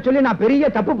தேவகோட்டை பேரை சொல்லி நான் பெரிய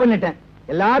தப்பு பண்ணிட்டேன்.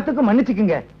 எல்லாத்துக்கும்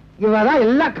மன்னிச்சுக்குங்க. இவதான்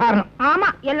எல்லா காரணம். ஆமா,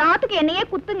 எல்லாத்துக்கும் என்னையே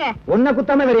குத்துங்க. ஒன்ன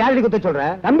குத்தாம வேற யாரடி குத்த சொல்ற?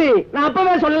 தம்பி, நான்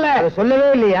அப்பவே சொல்லல. சொல்லவே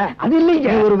இல்லையா? அது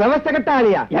இல்லைங்க, ஒரு விவசாய கட்ட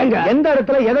ஆளியா? எந்த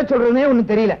இடத்துல எதை சொல்றதுனே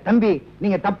ஒண்ணு தெரியல. தம்பி,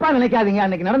 நீங்க தப்பா நினைக்காதீங்க.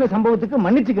 அன்னைக்கு நடந்த சம்பவத்துக்கு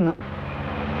மன்னிச்சுக்கணும்.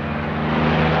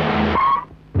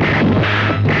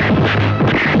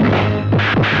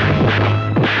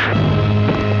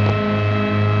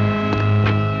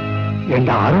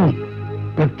 என்ற அருண்,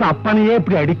 பெத்த அப்பனையே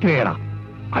இப்படி அடிக்கிறேடா,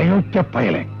 அயோக்கிய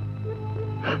பயலே.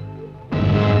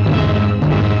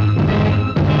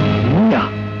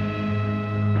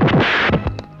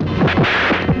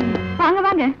 வாங்க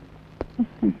வாங்க.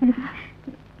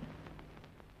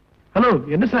 ஹலோ,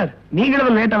 என்ன சார்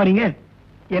நீங்களும் லேட்டா வரீங்க?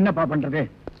 என்னப்பா பண்றது?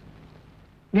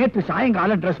 நேற்று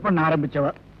சாயங்காலம் ட்ரெஸ் பண்ண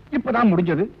ஆரம்பிச்சவ இப்பதான்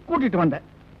முடிஞ்சது, கூட்டிட்டு வந்தேன்.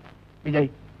 விஜய்,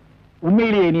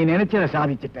 உண்மையிலேயே நீ நினைச்சத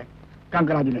சாதிச்சிட்ட.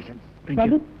 கங்க்ராச்சுலேஷன்.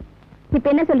 இப்ப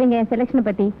என்ன சொல்றீங்க செலக்ஷனை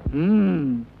பத்தி?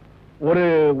 ஒரு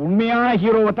உண்மையான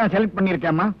ஹீரோவை தான் செலக்ட்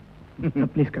பண்ணிருக்கேம்மா.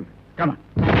 Please come come.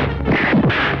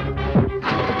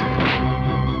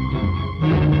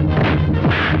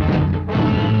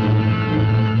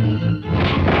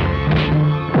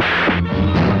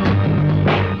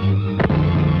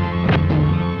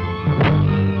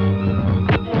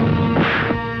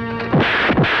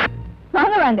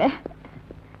 வாங்க வாங்க.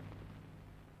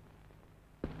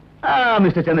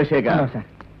 Mister Chandrasekhar.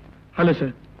 Hello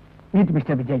sir. Meet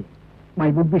mister Vijay, my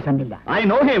put B சன்னில்லா. I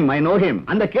know him.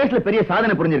 அந்த கேஸ்ல பெரிய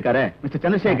சாதனை புரிஞ்சிருக்காரு மிஸ்டர்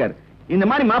சந்திரசேகர். இந்த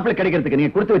மாதிரி மாப்பிள்ளை கிடைக்கிறதுக்கு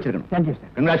நீங்க கொடுத்து வச்சிருக்கணும். Thank you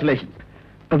sir. கங்க்ராச்சுலேஷன்ஸ்.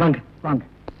 வாங்க வாங்க.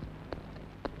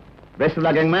 Best of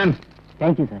luck young man.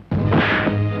 Thank you sir.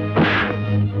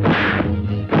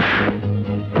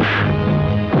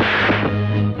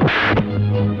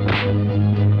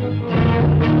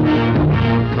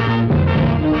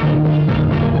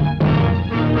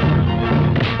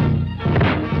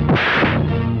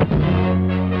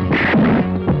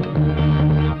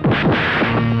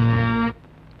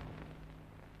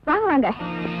 வாங்க வாங்க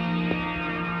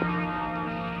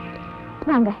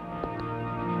வாங்க.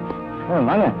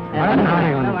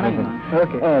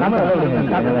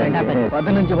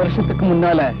 15 வருஷத்துக்கு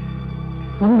முன்னால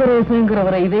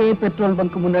சுந்தரேசங்கிறவரை இதே பெட்ரோல்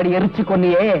பங்க் முன்னாடி எரிச்சு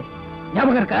கொன்னியே,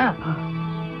 ஞாபகம் இருக்கா?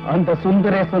 அந்த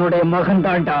சுந்தரேசனுடைய மகன்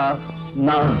தாண்டா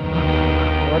நான்.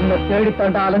 உன்னை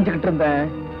தேடித்தாண்டா அலைஞ்சுக்கிட்டு இருந்தேன்.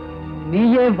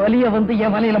 நீயே வலிய வந்து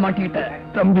என் வலையில மாட்டிக்கிட்ட.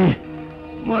 தம்பி,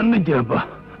 மன்னிச்சிருப்பா.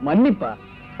 மன்னிப்பா?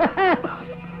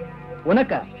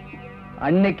 உனக்கா?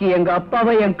 அன்னைக்கு எங்க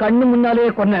அப்பாவை என் கண்ணு முன்னாலே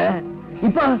கொன்ன.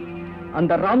 இப்ப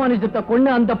அந்த ராமானுஜத்தை கொண்டு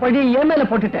அந்த பழி என் மேல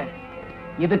போட்டுட்டேன்.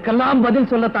 இதுக்கெல்லாம் பதில்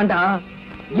சொல்லத்தாண்டா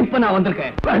இப்ப நான்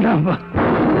வந்திருக்கேன். வேண்டாம்பா.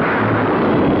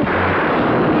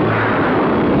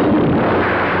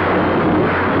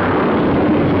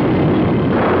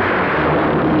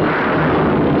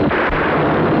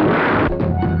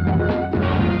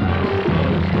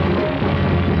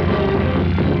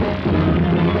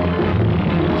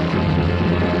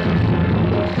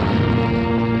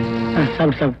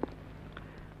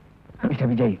 மிஸ்டர்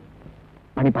விஜய்,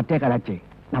 மணி 10 ஆச்சு.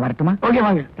 நான் வரட்டுமா? ஓகே,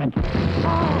 வாங்க. தேங்க்யூ.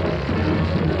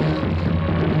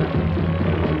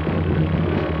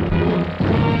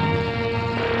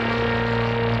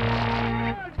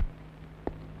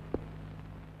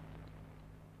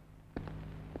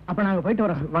 அப்ப நாங்க போயிட்டு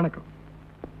வரோம். வணக்கம்.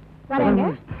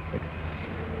 வரேங்க.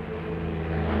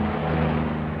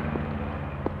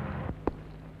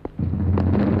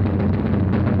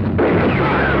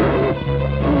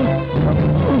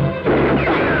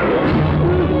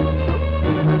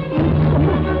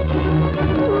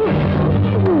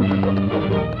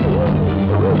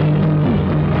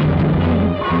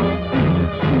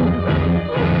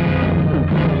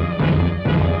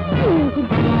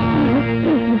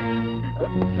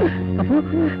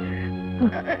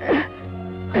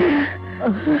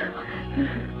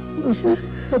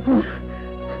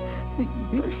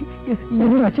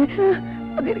 என்னாச்சு?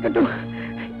 அது இருக்கட்டும்.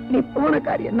 நீ போன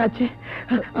காரியம் என்னாச்சு?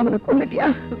 அவனை கொண்டுட்டியா?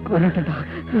 கொண்டுட்டா.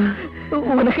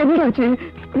 உனக்கு என்னாச்சு?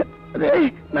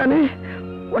 நானு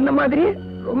உன்ன மாதிரி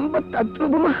ரொம்ப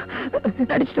தத்ரூபமா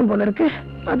நடிச்சிட்டு போல இருக்கு.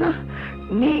 அதான்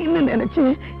நீ நினைச்சு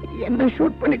என்ன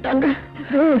ஷூட் பண்ணிட்டாங்க.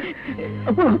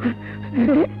 அப்போ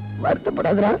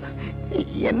வருத்தப்படாதா?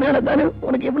 என்னாலதானே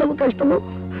உனக்கு எவ்வளவு கஷ்டமோ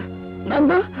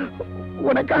நான் தான்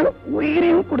உனக்காக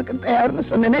உயிரையும் கொடுக்க தயார்னு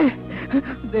சொன்னேனே.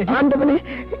 ஆண்டவனே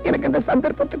எனக்கு அந்த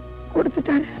சந்தர்ப்பத்தை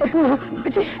கொடுத்துட்டாரு. அப்போ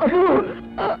அப்போ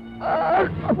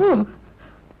அப்போ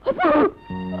அப்போ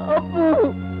அப்போ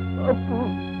அப்போ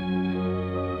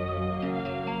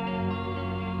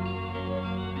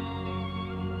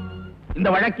இந்த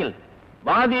வழக்கில்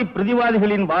வாதி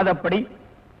பிரதிவாதிகளின் வாதப்படி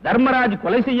தர்மராஜ்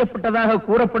கொலை செய்யப்பட்டதாக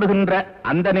கூறப்படுகின்ற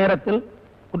அந்த நேரத்தில்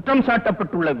குற்றம்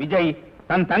சாட்டப்பட்டுள்ள விஜய்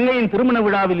தன் தங்கையின் திருமண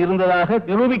விழாவில் இருந்ததாக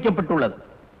நிரூபிக்கப்பட்டுள்ளது.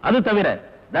 அது தவிர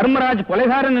தர்மராஜ்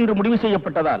கொலைகாரன் என்று முடிவு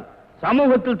செய்யப்பட்டதால்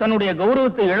சமூகத்தில் தன்னுடைய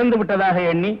கௌரவத்தை இழந்து விட்டதாக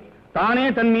எண்ணி தானே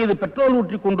தன் மீது பெட்ரோல்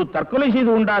ஊற்றிக் கொண்டு தற்கொலை செய்து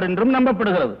கொண்டார் என்றும்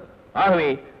நம்பப்படுகிறது. ஆகவே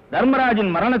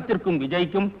தர்மராஜின் மரணத்திற்கும்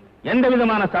விஜய்க்கும் எந்த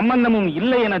விதமான சம்பந்தமும்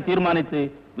இல்லை என தீர்மானித்து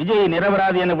விஜயை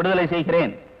நிரபராதி என விடுதலை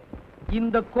செய்கிறேன்.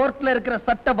 இந்த கோர்ட்ல இருக்கிற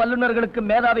சட்ட வல்லுநர்களுக்கும்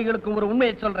மேதாவிகளுக்கும் ஒரு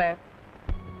உண்மையை சொல்றேன்.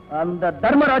 அந்த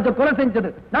தர்மராஜ கொலை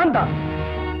செஞ்சது நான் தான்.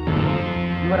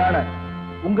 இவரான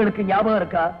உங்களுக்கு ஞாபகம்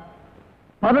இருக்கா?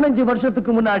 15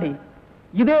 வருஷத்துக்கு முன்னாடி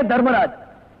இதே தர்மராஜ்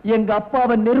எங்க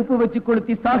அப்பாவை நெருப்பு வச்சு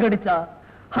கொளுத்தி சாகடிச்சா.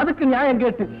 அதுக்கு நியாயம்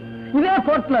கேட்டு இதே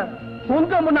கோர்ட்ல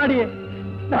உங்க முன்னாடியே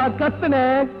நான்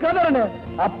கத்துனேன், கதறினேன்.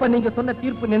 அப்ப நீங்க சொன்ன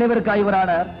தீர்ப்பு நினைவிருக்கா?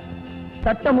 இவரான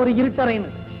சட்டம் ஒரு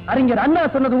இருட்டறைன்னு அறிஞர் அண்ணா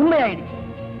சொன்னது உண்மையாயிடுச்சு.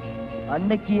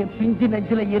 அன்னைக்கு என் பிஞ்சு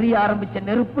நெஞ்சில எரிய ஆரம்பிச்ச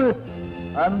நெருப்பு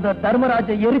அந்த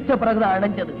தர்மராஜை எரிச்ச பிறகுதான்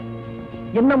அணைஞ்சது.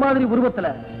 என்ன மாதிரி உருவத்துல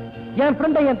என்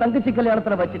ஃப்ரெண்டை என் தங்கச்சி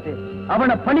கல்யாணத்துல வச்சுட்டு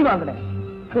அவனை பழி வாங்கினேன்.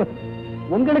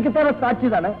 உங்களுக்கு தேவை சாட்சி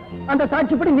தானே? அந்த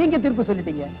சாட்சிப்படி நீங்க தீர்ப்பு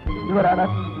சொல்லிட்டீங்க. இவரான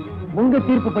உங்க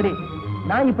தீர்ப்புப்படி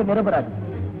நான் இப்ப நிரபராதி.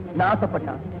 நான்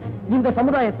ஆசைப்பட்டா இந்த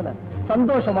சமுதாயத்துல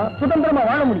சந்தோஷமா சுதந்திரமா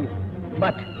வாழ முடியும்.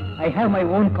 But I have my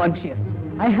own conscious.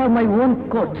 I have my own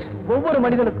court. ஒவ்வொரு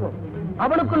மனிதனுக்கும்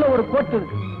அவனுக்குள்ள ஒரு கோர்ட்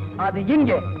இருக்கு. அது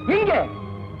இங்க இங்க.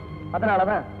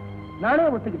 அதனாலதான்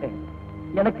நானே ஒத்துக்கிட்டேன்.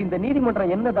 எனக்கு இந்த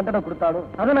நீதிமன்றம் என்ன தண்டனை கொடுத்தாலும்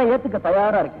அதை நான் ஏத்துக்க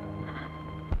தயாரா இருக்கேன்.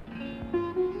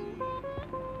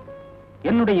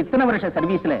 என்னுடைய இத்தனை வருஷ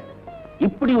சர்வீஸ்ல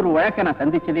இப்படி ஒரு வழக்கை நான்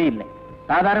சந்திச்சதே இல்லை.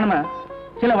 சாதாரணமா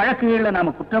சில வழக்குகள்ல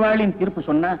நாம குற்றவாளியின் தீர்ப்பு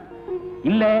சொன்னா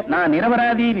இல்ல நான்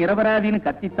நிரபராதி நிரபராதின்னு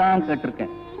கத்தித்தான்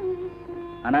கேட்டிருக்கேன்.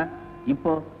 ஆனா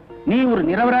இப்போ நீ ஒரு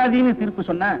நிரபராதின்னு தீர்ப்பு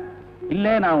சொன்னா இல்ல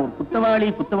நான் ஒரு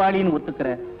குற்றவாளின்னு ஒத்துக்கிற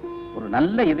ஒரு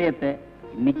நல்ல இதயத்தை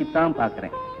இன்னைக்குத்தான்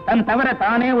பாக்குறேன். தன் தவிர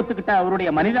தானே ஒத்துக்கிட்ட அவருடைய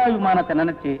மனிதாபிமானத்தை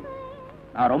நினைச்சு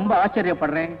நான் ரொம்ப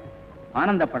ஆச்சரியப்படுறேன்,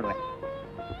 ஆனந்தப்படுறேன்.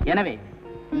 எனவே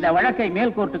இந்த வழக்கை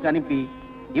மேல் கோர்ட்டுக்கு அனுப்பி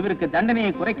இவருக்கு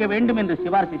தண்டனையை குறைக்க வேண்டும் என்று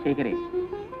சிபாரிசு செய்கிறேன்.